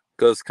commons, right?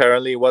 Because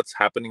currently what's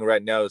happening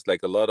right now is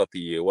like a lot of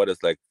the what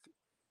is like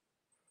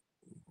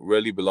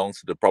really belongs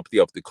to the property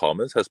of the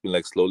commons has been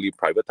like slowly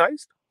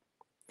privatized.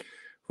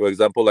 For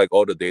example, like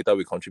all the data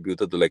we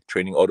contributed to like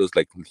training all those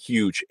like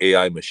huge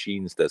AI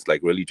machines that's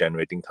like really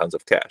generating tons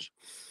of cash.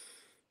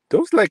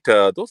 Those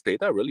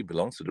data really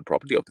belongs to the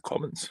property of the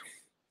commons.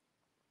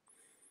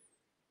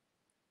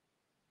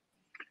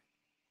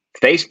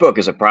 Facebook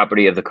is a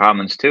property of the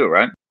commons too,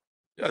 right?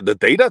 Yeah, the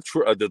data,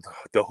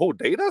 the whole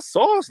data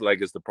source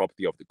like is the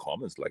property of the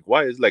commons. Like,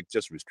 why is like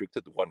just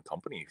restricted to one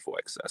company for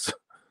access?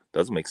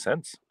 Doesn't make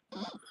sense.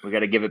 We got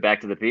to give it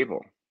back to the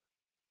people.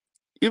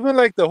 Even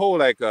like the whole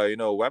like you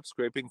know, web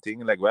scraping thing,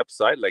 like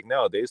website, like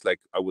nowadays, like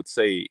I would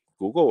say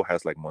Google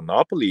has like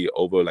monopoly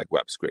over like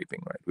web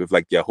scraping, right? With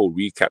like their whole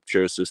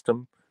recapture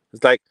system.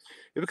 It's like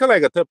if you kind of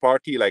like a third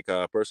party, like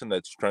a person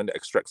that's trying to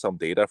extract some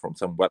data from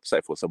some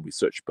website for some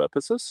research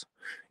purposes,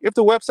 if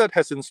the website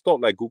has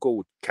installed like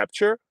Google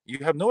Capture, you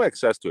have no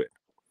access to it.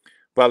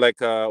 But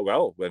like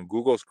well, when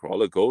Google's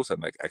crawler goes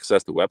and like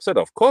access the website,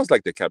 of course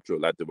like the capture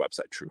will let the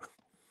website through.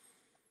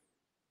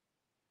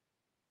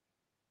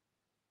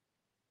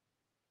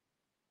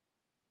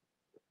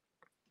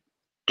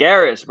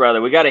 Garrus,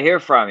 brother, we got to hear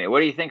from you.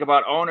 What do you think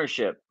about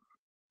ownership?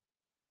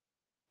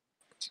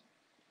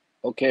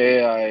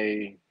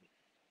 Okay,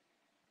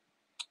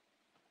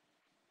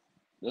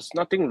 there's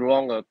nothing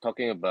wrong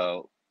talking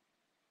about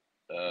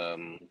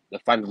the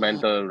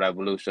fundamental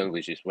revolution,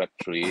 which is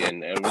Web3,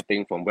 and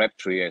everything from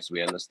Web3, as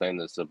we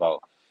understand, is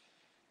about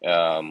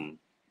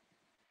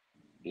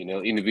you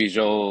know,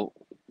 individual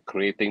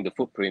creating the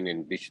footprint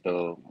in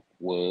digital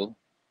world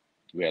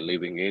we are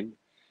living in.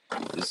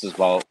 This is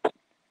about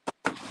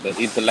the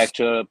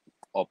intellectual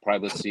or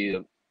privacy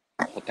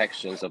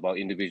protections about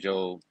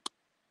individual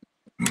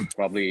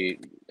probably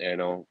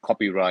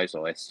copyrights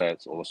or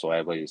assets or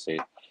whatsoever you say.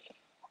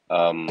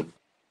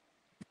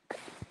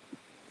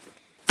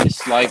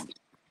 It's like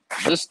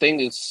this thing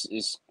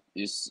is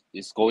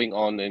going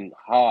on, and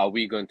how are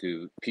we going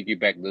to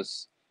piggyback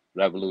this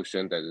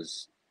revolution that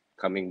is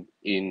coming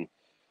in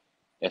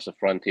as a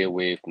frontier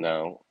wave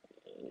now?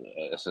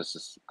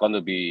 It's going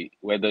to be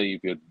whether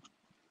if you're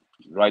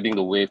riding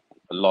the wave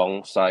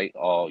alongside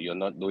or you're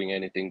not doing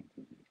anything.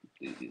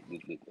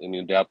 I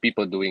mean, there are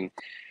people doing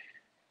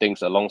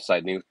things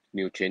alongside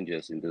new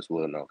changes in this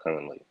world now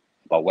currently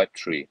about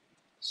Web3.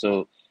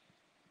 So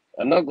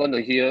I'm not going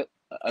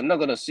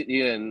to sit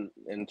here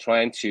and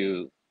trying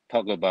to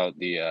talk about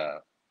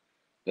the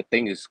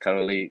thing is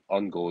currently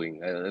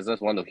ongoing. I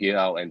just want to hear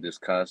out and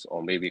discuss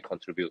or maybe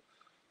contribute,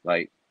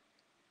 like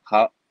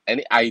how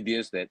any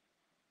ideas that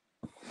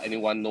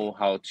anyone know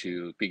how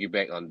to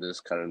piggyback on this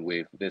current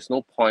wave. There's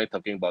no point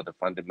talking about the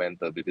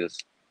fundamental because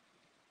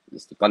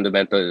the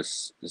fundamental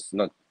is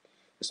not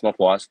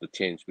for us to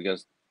change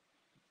because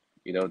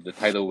the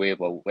tidal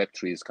wave of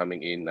Web3 is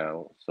coming in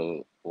now.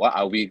 So what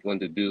are we going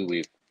to do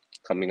with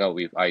coming up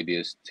with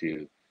ideas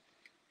to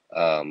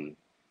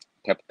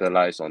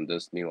capitalize on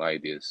these new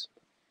ideas?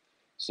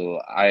 So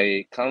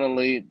I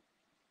currently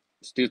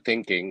still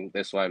thinking.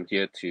 That's why I'm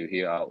here to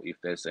hear out if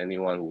there's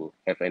anyone who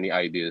have any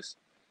ideas.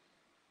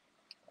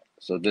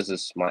 So this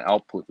is my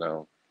output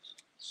now.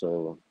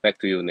 So back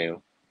to you,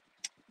 Neil.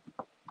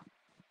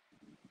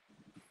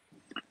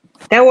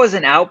 That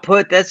wasn't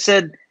output. That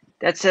said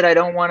I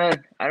don't want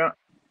to.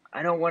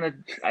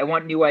 I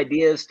want new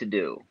ideas to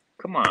do.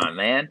 Come on,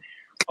 man.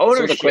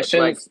 Ownership. So the question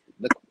like is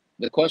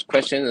the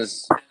question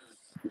is,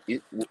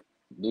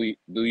 do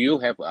you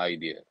have an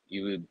idea?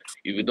 If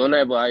you don't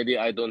have an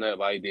idea, I don't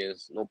have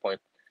ideas. No point.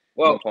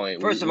 well, No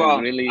point. first of We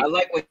all, really. I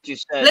like what you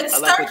said. Let's I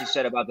like what start- you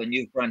said about the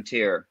new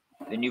frontier.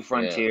 The new Yeah.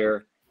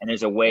 frontier, and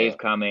there's a wave Yeah.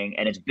 coming,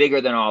 and it's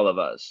bigger than all of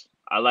us.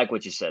 I like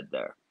what you said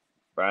there,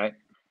 right?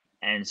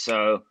 And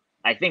so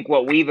I think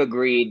what we've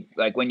agreed,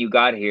 like when you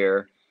got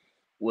here,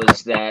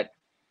 was that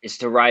is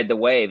to ride the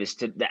wave, is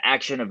to the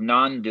action of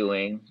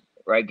non-doing,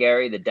 right,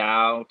 Gary? The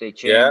Tao Te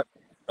Ching, Yeah.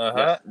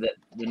 the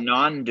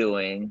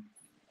non-doing,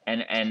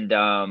 and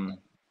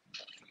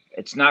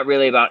it's not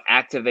really about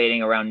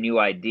activating around new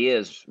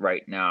ideas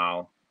right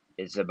now.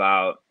 It's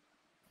about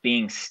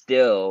being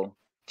still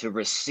to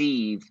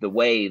receive the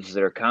waves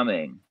that are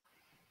coming.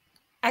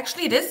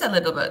 Actually, it is a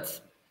little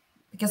bit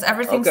because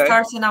everything Okay.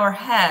 starts in our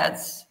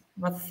heads.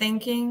 We're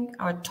thinking,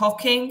 our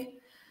talking.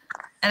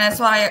 And that's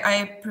why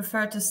I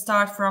prefer to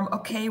start from,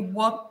 okay,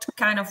 what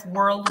kind of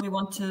world we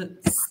want to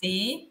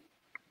see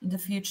in the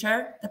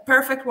future? The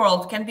perfect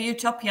world can be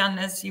utopian,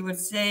 as you would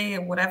say,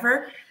 or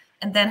whatever.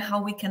 And then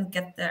how we can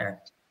get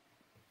there.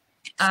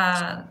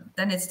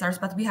 Then it starts,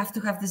 but we have to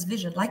have this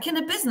vision. Like in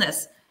a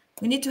business,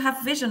 we need to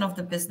have vision of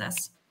the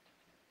business.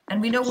 And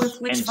we know with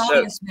which And so-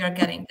 values we are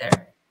getting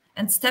there.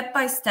 And step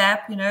by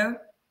step,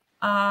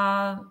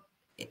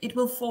 it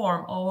will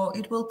form, or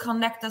it will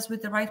connect us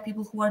with the right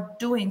people who are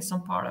doing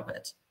some part of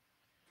it.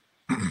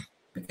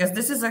 Because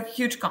this is a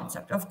huge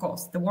concept, of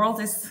course. The world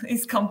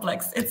is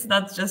complex. It's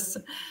not just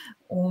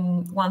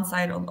on one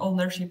side on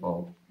ownership,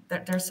 or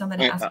there's so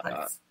many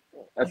aspects.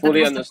 I But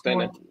fully that was the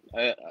understand it.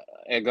 point.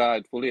 Edgar,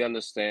 I fully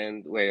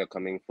understand where you're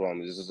coming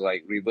from. This is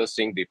like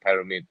reversing the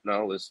pyramid.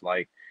 Now it's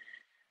like,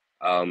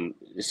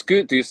 it's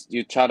good to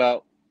you chart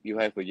out. You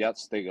have a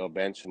yardstick or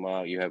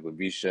benchmark. You have a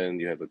vision.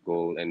 You have a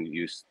goal, and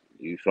you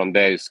from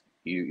there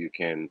you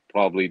can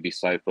probably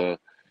decipher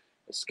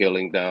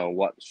scaling down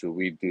what should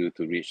we do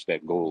to reach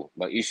that goal.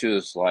 But issue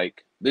is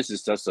like this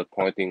is just a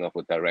pointing of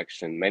a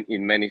direction.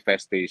 In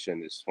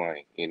manifestation is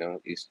fine.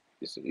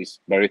 It's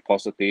very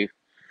positive.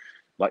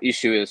 But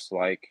issue is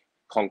like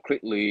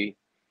concretely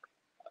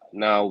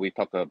now we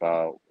talk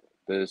about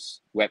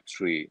this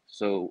Web3.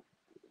 So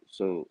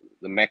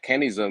the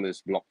mechanism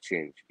is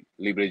blockchain,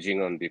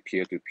 leveraging on the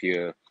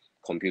peer-to-peer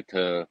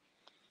computer,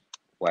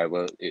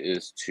 whatever it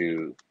is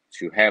to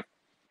have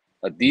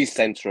a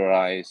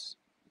decentralized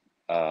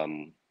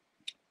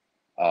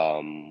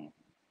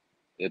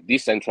a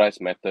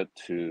decentralized method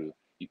to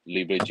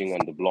leveraging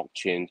on the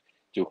blockchain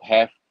to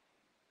have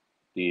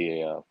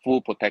the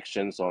full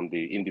protections on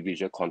the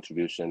individual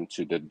contribution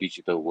to the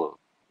digital world,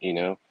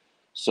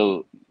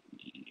 so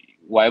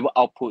whatever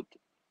output,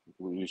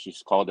 which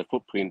is called the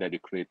footprint that you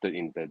created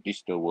in the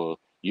digital world,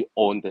 you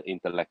own the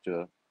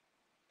intellectual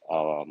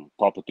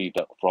property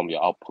from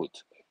your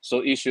output.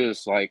 So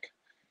issues like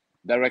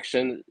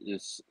direction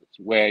is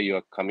where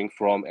you're coming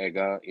from,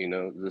 Edgar.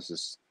 This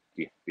is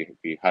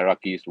the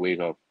hierarchy's way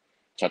of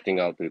charting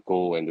out the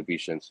goal and the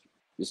visions.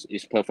 This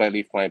is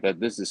perfectly fine, but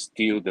this is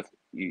still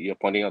you're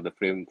pointing out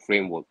the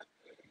framework.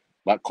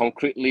 But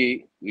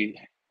concretely, we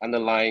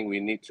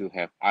need to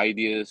have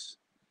ideas,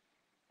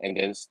 and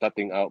then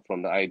starting out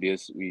from the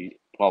ideas, we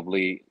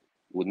probably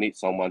would need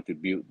someone to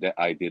build that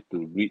idea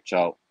to reach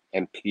out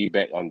and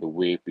piggyback on the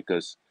wave,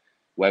 because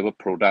whatever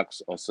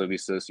products or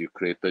services you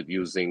created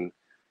using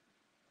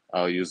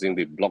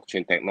the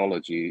blockchain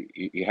technology,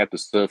 you have to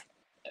serve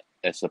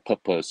as a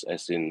purpose,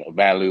 as in a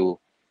value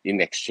in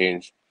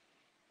exchange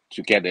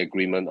to get the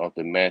agreement of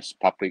the mass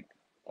public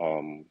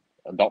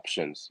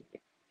adoptions,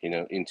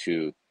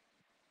 into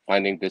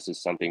finding this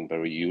is something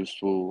very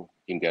useful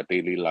in their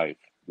daily life.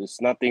 There's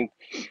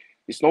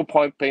no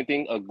point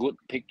painting a good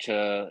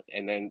picture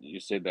and then you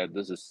say that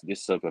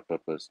this serves a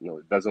purpose. No,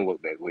 it doesn't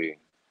work that way.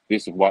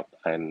 This is what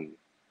I'm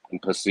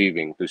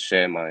perceiving, to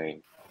share my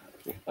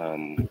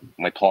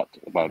my thought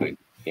about it.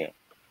 Yeah.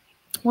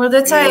 Well,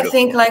 that's why I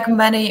think like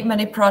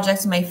many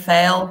projects may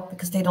fail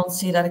because they don't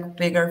see that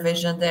bigger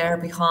vision there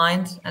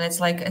behind, and it's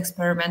like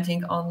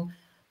experimenting on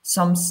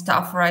some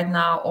stuff right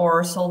now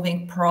or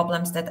solving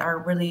problems that are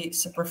really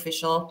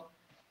superficial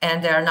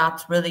and they're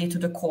not really to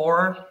the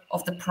core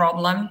of the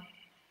problem.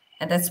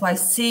 And that's why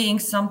seeing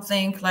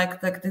something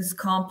like this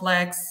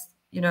complex,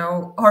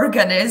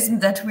 organism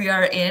that we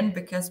are in,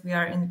 because we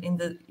are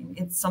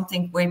it's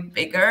something way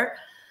bigger,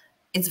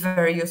 it's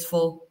very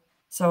useful.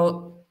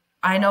 So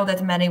I know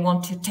that many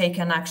want to take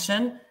an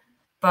action,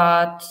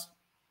 but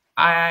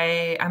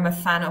I'm a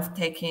fan of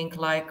taking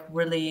like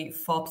really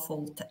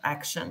thoughtful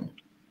action.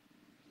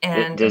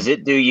 And does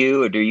it do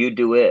you or do you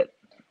do it?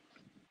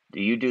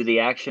 Do you do the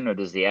action or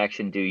does the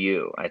action do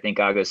you? I think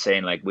Aga's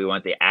saying like we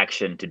want the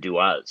action to do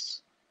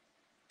us,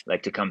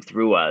 like to come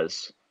through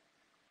us.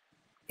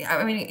 Yeah,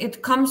 I mean,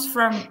 it comes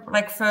from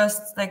like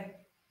first like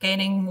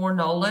gaining more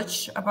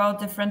knowledge about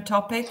different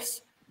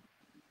topics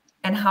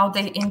and how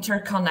they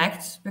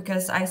interconnect,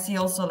 because I see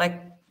also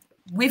like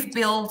we've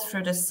built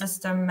through the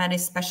system many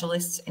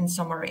specialists in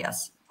some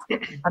areas,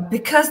 but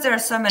because there are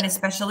so many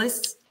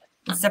specialists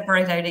in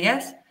separate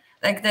ideas,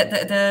 like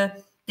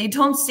they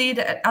don't see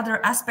the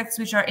other aspects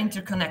which are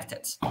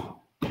interconnected.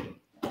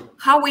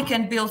 How we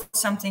can build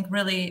something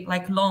really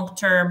like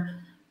long-term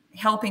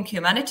helping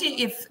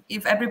humanity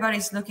if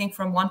everybody's looking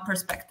from one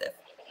perspective.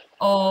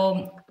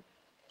 I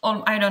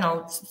don't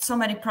know, so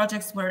many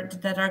projects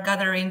that are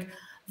gathering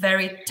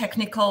very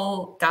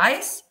technical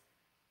guys,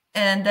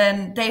 and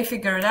then they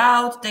figure it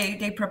out,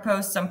 they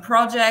propose some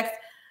project,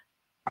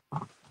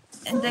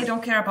 and they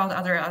don't care about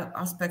other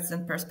aspects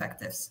and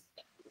perspectives.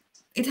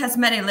 It has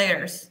many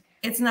layers.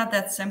 It's not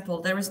that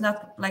simple. There is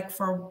not like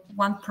for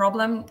one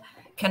problem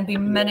can be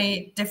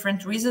many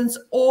different reasons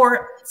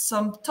or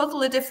some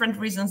totally different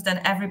reasons than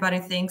everybody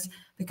thinks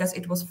because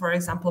it was, for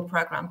example,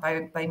 programmed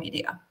by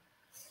media.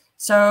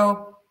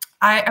 So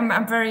I'm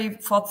a very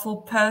thoughtful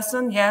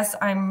person. Yes,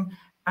 I'm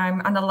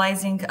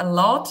analyzing a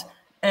lot.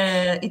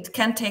 It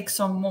can take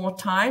some more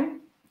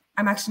time.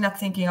 I'm actually not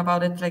thinking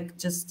about it like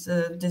just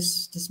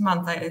this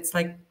month. It's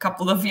like a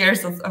couple of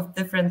years of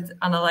different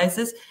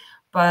analysis,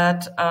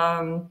 but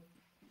I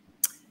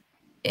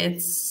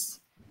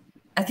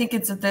think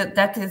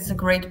that is a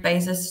great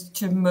basis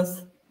to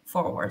move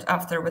forward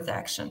after with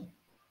action,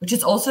 which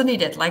is also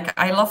needed. Like,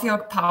 I love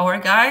your power,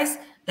 guys,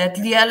 that,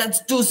 yeah,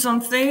 let's do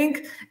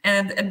something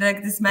and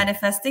like this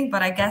manifesting,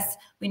 but I guess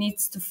we need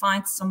to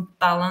find some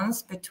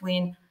balance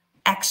between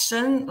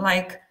action,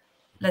 like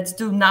let's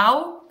do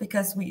now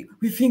because we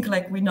think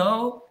like we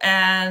know,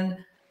 and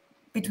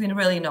between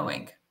really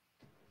knowing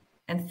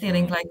and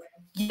feeling like,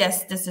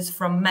 yes, this is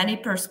from many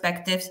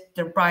perspectives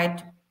the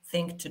right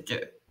thing to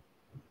do.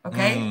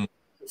 Okay.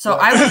 So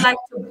I would like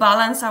to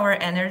balance our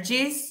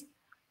energies,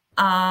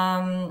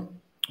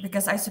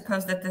 because I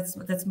suppose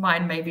that's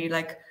mine. Maybe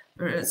like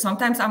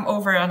sometimes I'm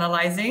over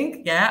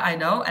analyzing. Yeah, I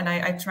know, and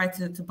I try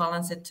to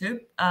balance it too.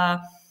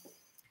 But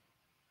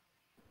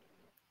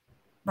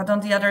on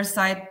the other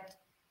side,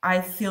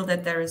 I feel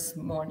that there is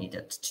more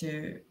needed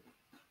to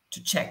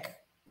check,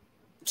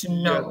 to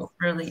know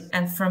really,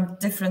 and from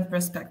different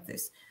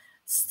perspectives.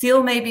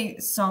 Still, maybe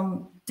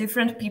some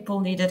different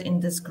people needed in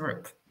this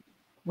group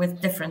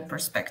with different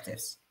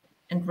perspectives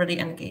and really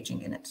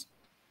engaging in it.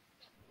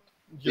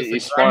 Yes,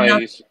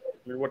 exactly.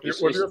 What you're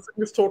saying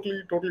is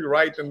totally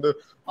right, and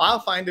I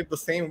find it the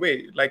same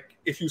way. Like,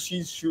 if you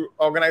see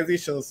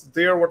organizations,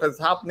 there what is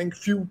happening,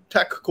 few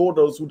tech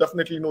coders who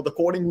definitely know the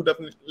coding, who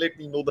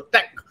definitely know the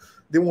tech,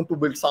 they want to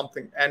build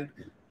something, and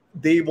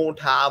they won't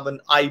have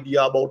an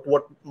idea about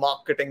what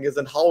marketing is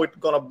and how it's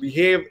gonna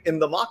behave in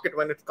the market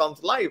when it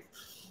comes live.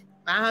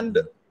 And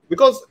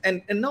because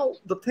and now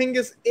the thing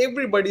is,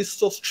 everybody's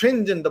so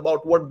stringent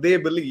about what they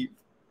believe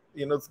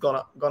it's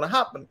gonna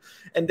happen.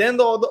 And then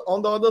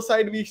on the other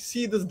side, we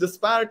see this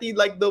disparity.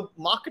 Like, the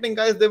marketing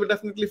guys, they will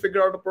definitely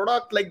figure out a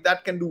product like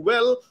that can do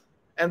well,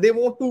 and they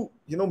want to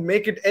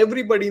make it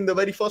everybody in the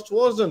very first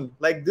version,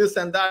 like this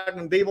and that,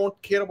 and they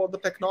won't care about the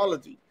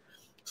technology.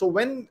 So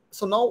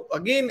now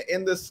again,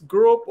 in this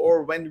group,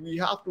 or when we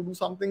have to do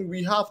something,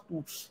 we have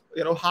to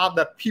have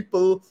that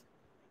people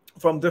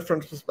from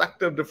different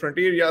perspective, different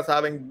areas,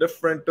 having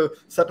different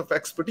set of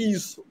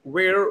expertise,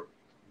 where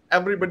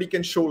everybody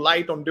can show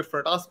light on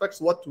different aspects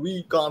what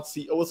we can't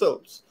see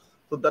ourselves.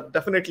 So that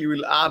definitely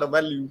will add a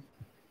value.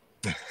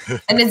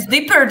 And it's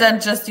deeper than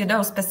just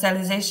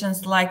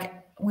specializations like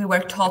we were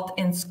taught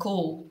in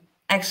school.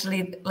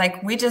 Actually,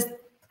 like, we just,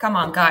 come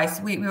on, guys,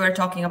 we were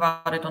talking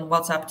about it on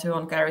WhatsApp too,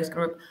 on Gary's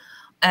group.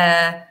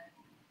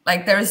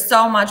 Like, there is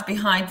so much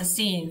behind the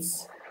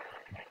scenes,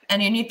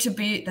 And you need to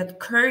be that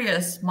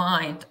curious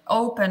mind,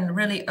 open,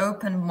 really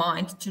open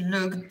mind to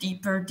look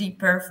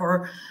deeper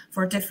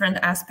for different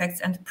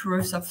aspects and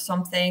proofs of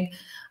something.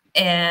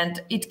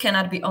 And it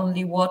cannot be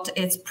only what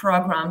is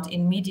programmed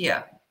in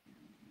media,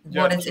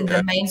 what is in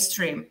the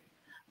mainstream.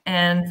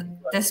 And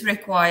this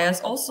requires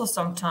also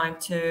some time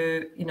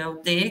to,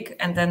 dig,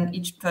 and then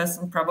each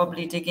person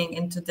probably digging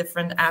into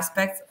different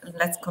aspects.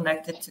 Let's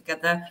connect it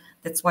together.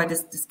 That's why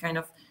this kind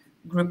of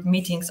group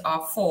meetings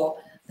are for,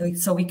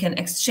 so we can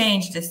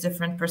exchange these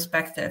different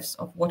perspectives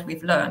of what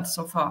we've learned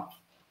so far.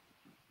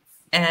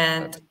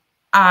 And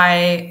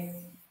I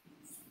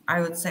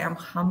would say I'm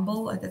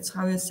humble. That's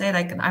how you say it.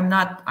 Like, I'm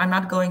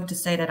not going to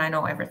say that I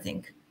know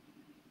everything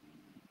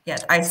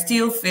yet. I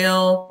still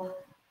feel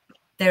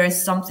there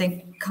is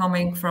something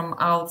coming from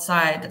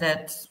outside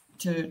that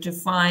to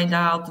find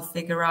out, to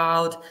figure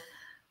out.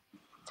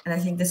 And I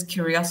think this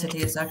curiosity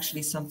is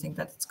actually something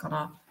that's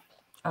gonna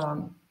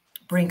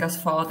bring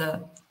us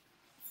farther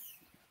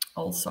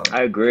also.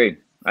 I agree.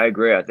 I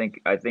think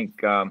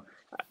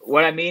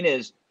what I mean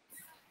is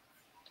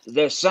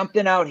there's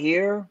something out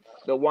here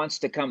that wants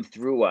to come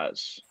through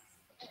us.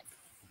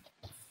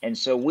 And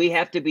so we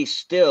have to be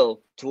still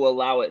to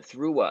allow it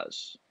through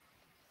us.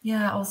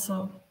 Yeah,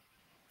 also.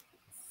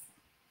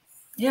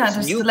 Yeah, it's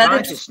just new let it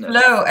consciousness.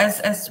 flow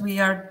as we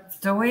are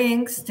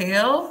doing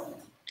still.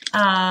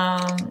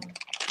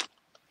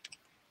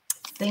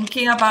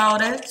 Thinking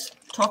about it,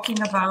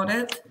 talking about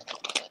it,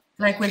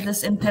 like with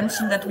this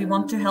intention that we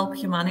want to help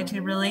humanity,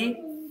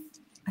 really.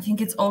 I think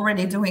it's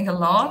already doing a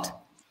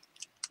lot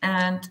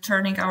and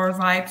turning our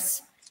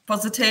vibes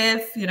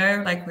positive,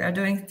 like we are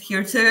doing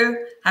here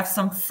too. Have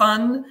some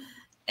fun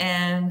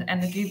and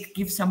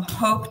give some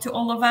hope to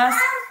all of us.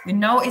 We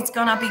know it's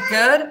gonna be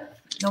good,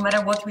 no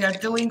matter what we are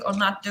doing or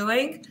not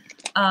doing,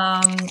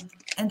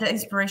 and the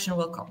inspiration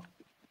will come.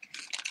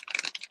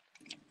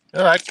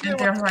 Actually, and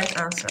there are right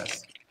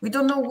answers. We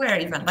don't know where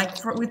even,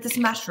 like with this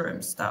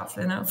mushroom stuff,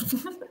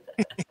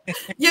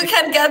 You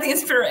can get the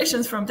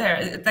inspirations from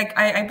there. Like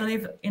I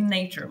believe in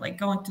nature, like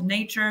going to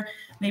nature.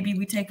 Maybe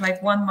we take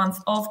like 1 month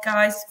off,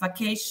 guys,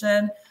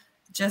 vacation,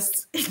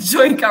 just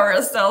enjoying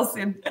ourselves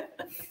in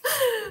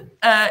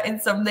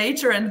some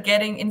nature and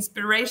getting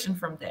inspiration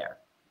from there,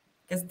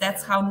 because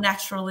that's how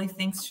naturally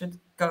things should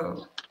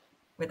go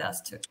with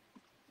us too.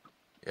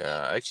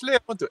 Yeah, actually, I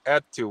want to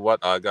add to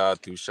what Aga,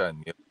 Tusha,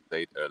 and Neil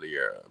said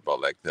earlier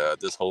about like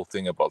this whole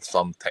thing about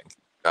some tech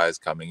guys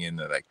coming in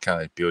and like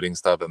kind of building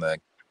stuff and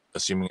like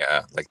assuming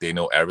like they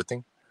know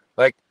everything.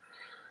 Like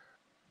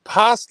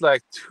past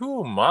like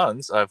 2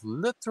 months, I've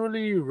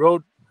literally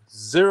wrote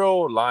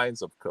 0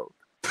 lines of code.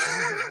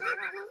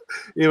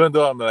 Even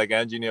though I'm like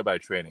engineer by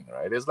training,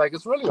 right? It's like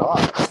it's really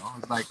hard.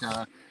 It's like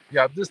you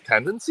have this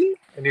tendency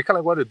and you kind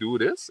of want to do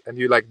this, and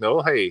you like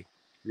know, hey,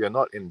 you're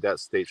not in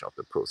that stage of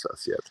the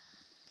process yet.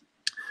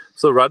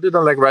 So rather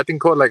than like writing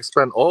code, like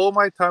spend all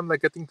my time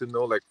like getting to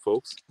know like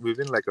folks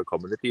within like a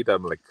community that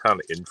I'm like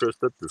kind of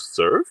interested to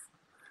serve.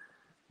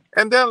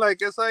 And then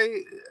like as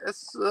like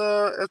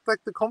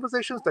the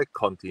conversations like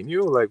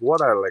continue, like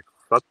what I like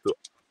start to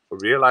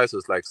realize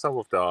is like some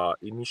of the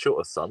initial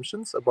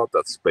assumptions about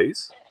that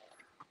space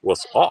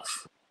was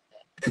off.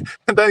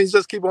 And then you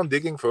just keep on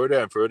digging further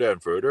and further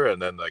and further, and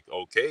then like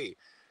okay,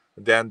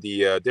 then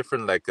the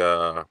different like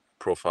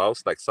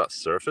profiles like start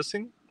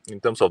surfacing in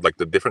terms of like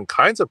the different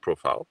kinds of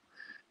profile.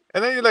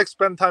 And then you like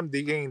spend time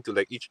digging into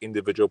like each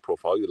individual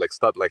profile. You like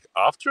start like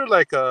after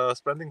like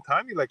spending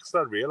time, you like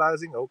start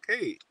realizing,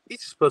 okay,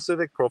 each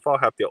specific profile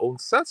have their own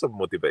sets of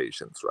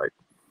motivations, right?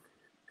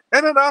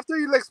 And then after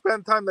you like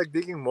spend time like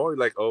digging more, you're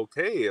like,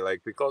 okay,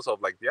 like because of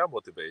like their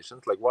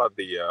motivations, like what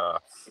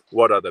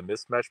are the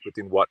mismatch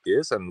between what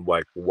is and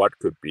like what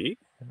could be.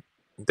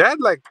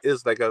 That like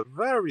is like a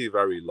very,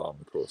 very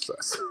long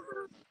process.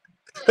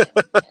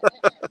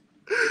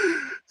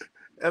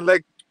 And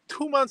like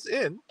 2 months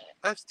in,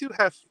 I still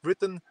have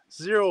written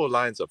 0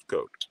 lines of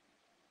code.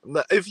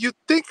 Now, if you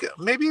think,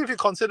 maybe if you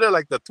consider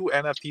like the 2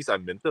 NFTs I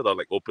minted or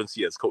like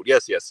OpenSea as code,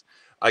 yes,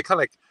 I kind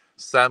of like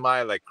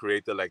semi like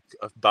created like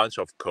a bunch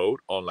of code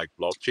on like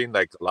blockchain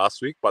like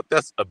last week, but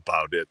that's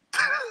about it.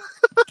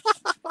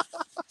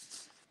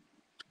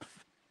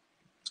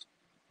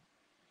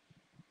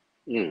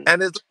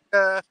 And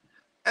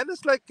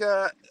it's like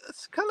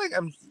it's kind of like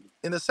I'm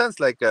in a sense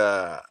like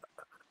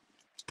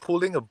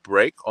pulling a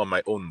brake on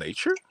my own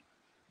nature.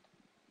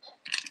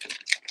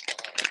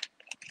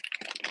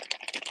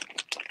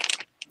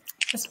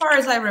 As far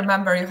as I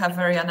remember, you have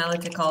very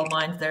analytical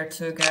mind there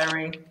too,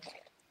 Gary.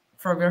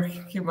 From your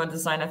human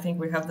design, I think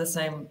we have the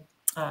same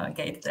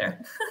gate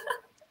there.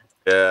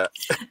 Yeah.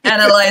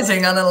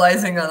 analyzing.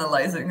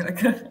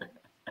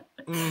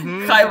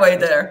 Highway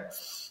there.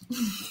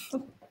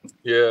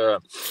 Yeah.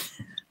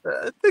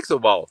 It takes a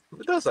while.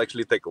 It does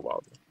actually take a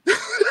while.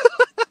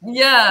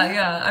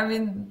 Yeah. I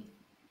mean,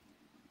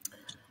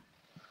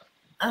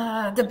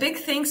 the big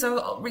things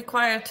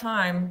require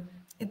time.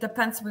 It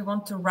depends. We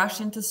want to rush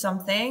into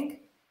something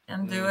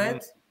and do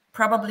it.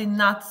 Probably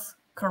not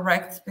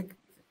correct.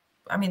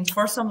 I mean,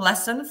 for some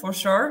lesson, for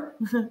sure.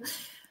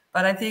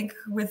 But I think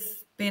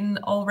we've been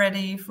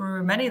already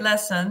through many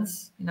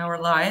lessons in our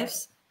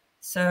lives.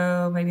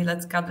 So maybe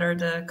let's gather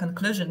the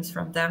conclusions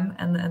from them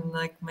and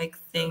like make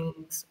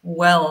things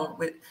well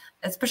with,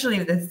 especially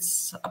if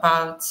it's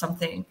about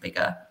something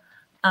bigger,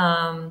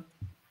 and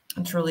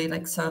truly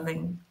like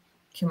serving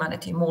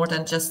humanity more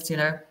than just, you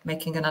know,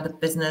 making another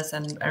business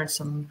and earn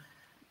some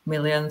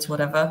millions,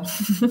 whatever.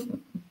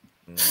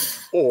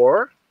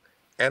 Or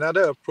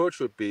another approach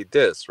would be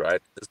this,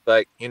 right? It's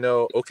like, you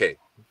know, okay,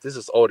 this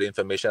is all the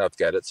information I've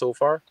gathered so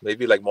far.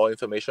 Maybe like more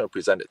information will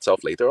present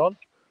itself later on.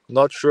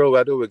 Not sure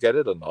whether we'll get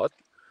it or not.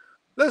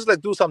 Let's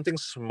like do something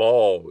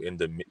small in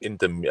the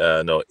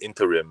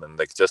interim, and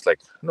like just like,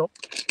 you know,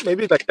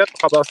 maybe like that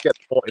help us get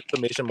more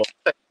information, more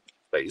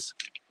space.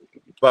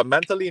 But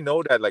mentally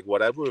know that like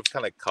whatever we've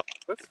kind of come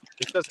with,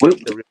 it's just like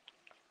the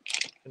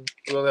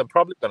well, I'm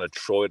probably gonna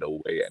throw it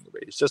away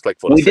anyway. It's just like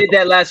for we did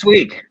that last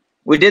week.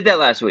 We did that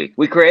last week.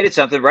 We created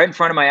something right in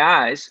front of my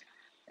eyes,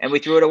 and we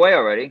threw it away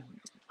already.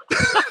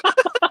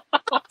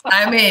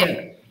 I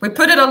mean, we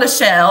put it on the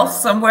shelf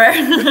somewhere.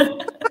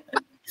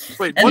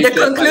 Wait, and the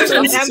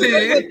conclusions I'm too.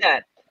 good with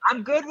that.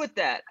 I'm good with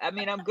that. I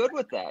mean, I'm good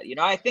with that. You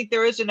know, I think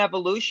there is an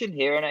evolution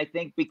here, and I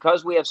think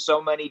because we have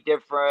so many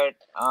different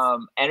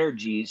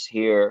energies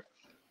here,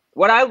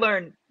 what I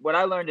learned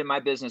in my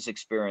business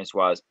experience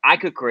was I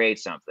could create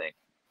something,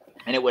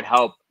 and it would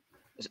help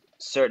a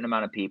certain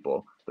amount of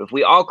people. But if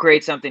we all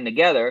create something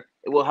together,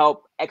 it will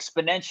help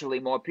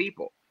exponentially more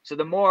people. So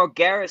the more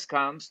Garris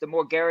comes, the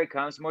more Gary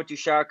comes, the more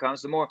Tushar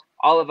comes, the more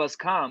all of us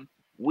come,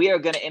 we are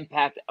going to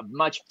impact a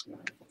much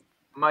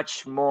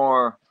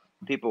more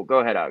people. Go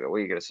ahead, Aga. What are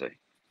you going to say?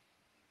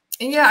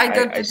 Yeah, I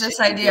got this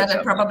idea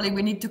that probably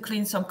we need to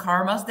clean some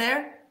karmas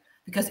there,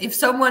 because if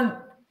someone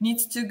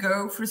needs to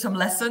go through some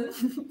lesson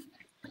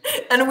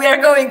and we are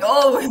going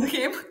all with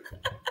him,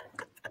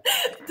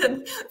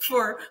 then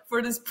for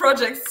this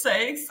project's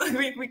sake,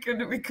 we could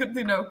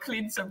you know,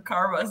 clean some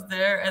karmas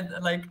there and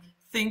like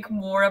think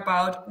more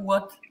about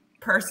what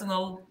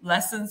personal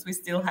lessons we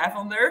still have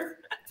on Earth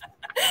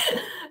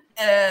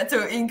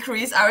to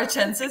increase our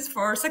chances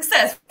for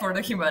success for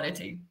the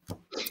humanity.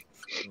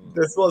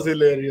 This was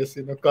hilarious,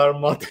 you know,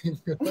 karma thing.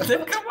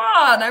 Come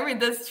on, I mean,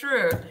 that's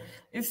true.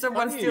 If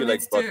someone still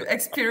needs to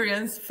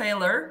experience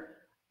failure,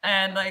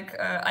 and like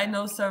I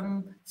know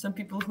some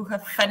people who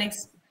have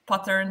phoenix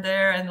pattern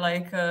there, and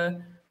like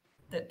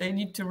that they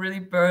need to really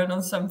burn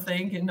on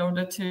something in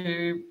order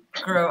to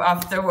grow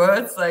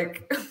afterwards.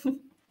 Like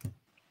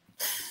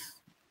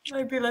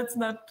maybe let's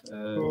not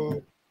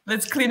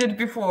let's clean it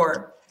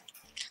before.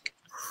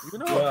 You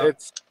know,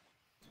 it's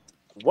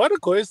what a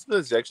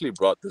coincidence you actually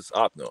brought this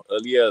up. No,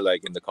 earlier,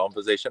 like in the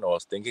conversation, I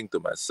was thinking to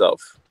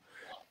myself,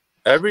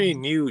 every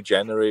new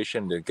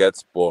generation that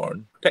gets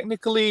born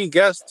technically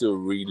has to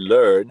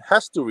relearn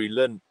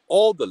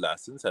all the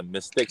lessons and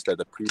mistakes that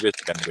the previous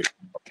generation.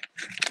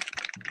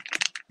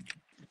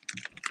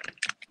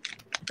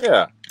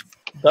 Yeah,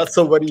 that's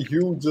a very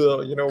huge,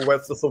 you know,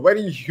 that's a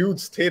very huge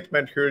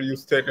statement here you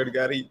stated,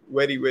 Gary.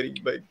 Very, very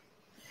big.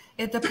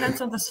 It depends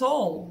on the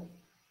soul.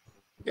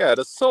 Yeah,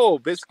 the soul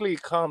basically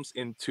comes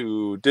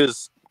into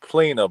this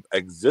plane of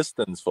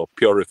existence for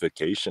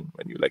purification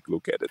when you like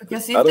look at it.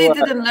 Because if they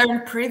didn't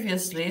learn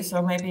previously,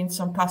 so maybe in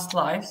some past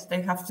lives,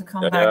 they have to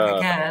come back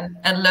again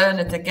and learn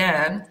it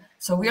again.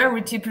 So we are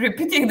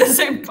repeating the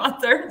same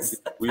patterns.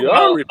 We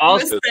are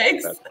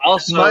mistakes.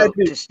 Also,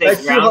 to stay like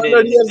few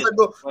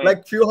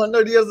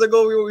hundred years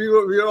ago, we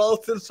were all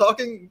still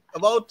talking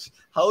about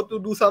how to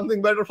do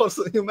something better for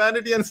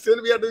humanity, and still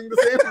we are doing the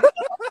same.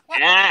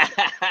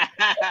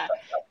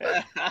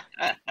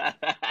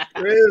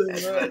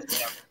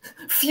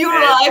 Few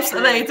lives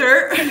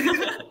later,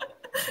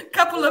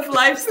 couple of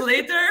lives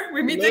later,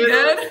 we meet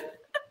again.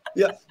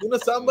 Yeah, you know,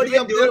 somebody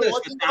up there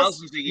watching for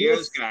thousands of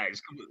years,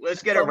 guys.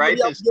 Let's get it right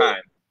this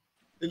time.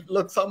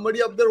 Look,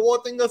 somebody up there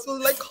watching us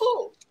was like,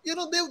 oh, you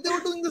know, they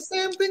were doing the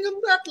same thing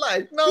in that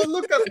life. Now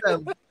look at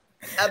them.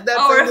 At that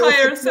Our time,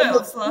 higher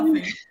selves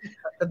laughing.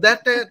 At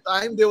that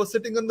time, they were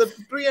sitting on the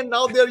tree, and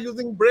now they're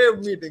using Brave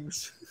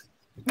meetings.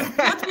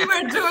 What we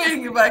were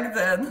doing back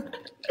then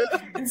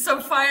in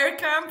some fire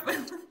camp.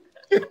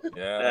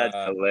 Yeah, that's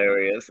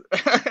hilarious.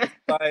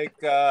 Like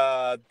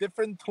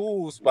different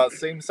tools, but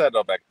same set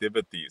of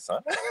activities,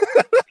 huh?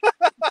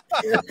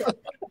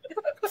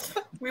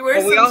 We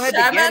were some all had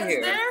shamans to get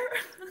here.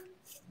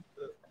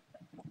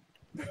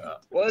 there.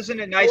 Well, isn't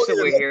it nice that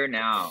we're here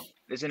now?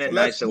 Isn't it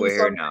nice that we're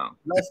here now?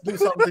 Let's do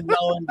something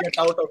now and get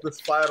out of the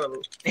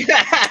spiral.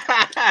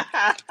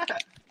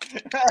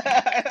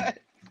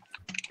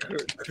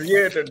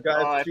 Create it,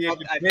 guys.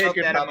 I felt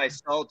that in my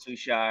soul,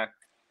 Tushar.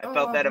 I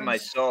felt that in my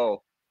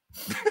soul.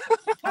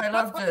 I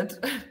loved it.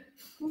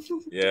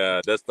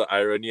 Yeah, that's the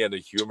irony and the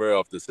humor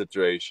of the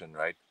situation,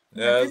 right?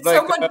 Yeah, did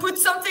someone put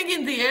something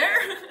in the air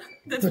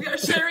that we are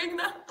sharing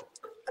now?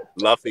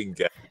 Laughing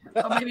gas.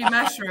 Or maybe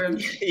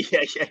mushrooms.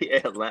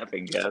 Yeah,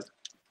 laughing gas.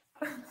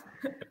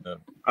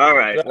 All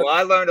right. Well,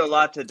 I learned a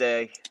lot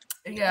today.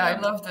 Yeah, I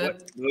loved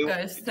it.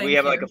 Guys, do we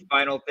have like a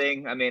final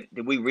thing? I mean,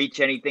 did we reach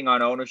anything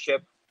on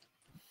ownership?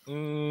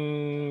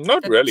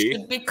 Not It really.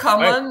 should be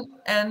common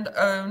and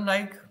own,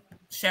 like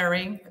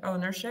sharing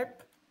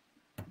ownership.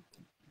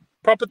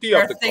 Property There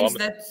of are the things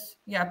common. that,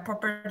 yeah,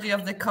 property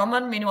of the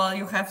common. Meanwhile,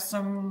 you have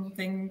some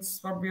things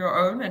of your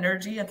own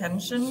energy,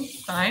 attention,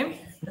 time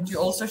that you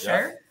also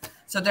share.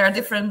 So there are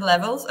different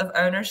levels of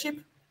ownership,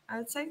 I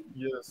would say.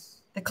 Yes.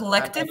 The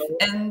collective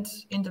and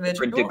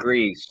individual.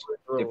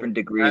 Different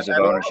degrees of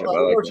And ownership. I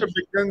like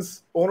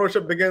this.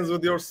 ownership begins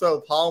with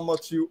yourself. How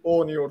much you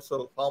own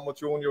yourself, how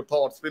much you own your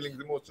thoughts, feelings,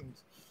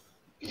 emotions.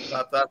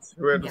 That's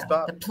where to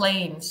start. The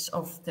planes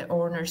of the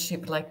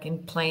ownership, like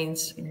in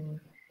planes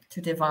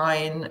to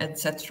divine,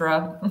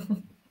 etc.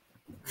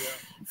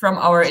 From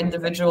our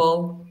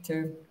individual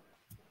to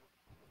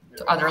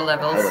other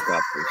levels.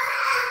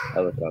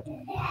 Helicopters.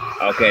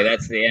 Okay,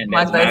 that's the end.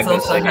 That's Magda is Magda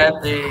also singing.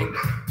 happy.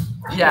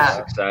 Yeah. She's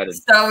excited.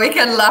 So we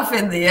can laugh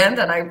in the end,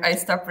 and I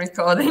stop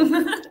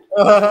recording.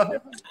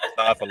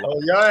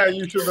 Yeah,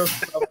 you should have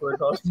stopped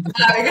recording.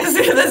 Because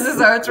this is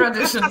our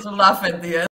tradition to laugh at the end.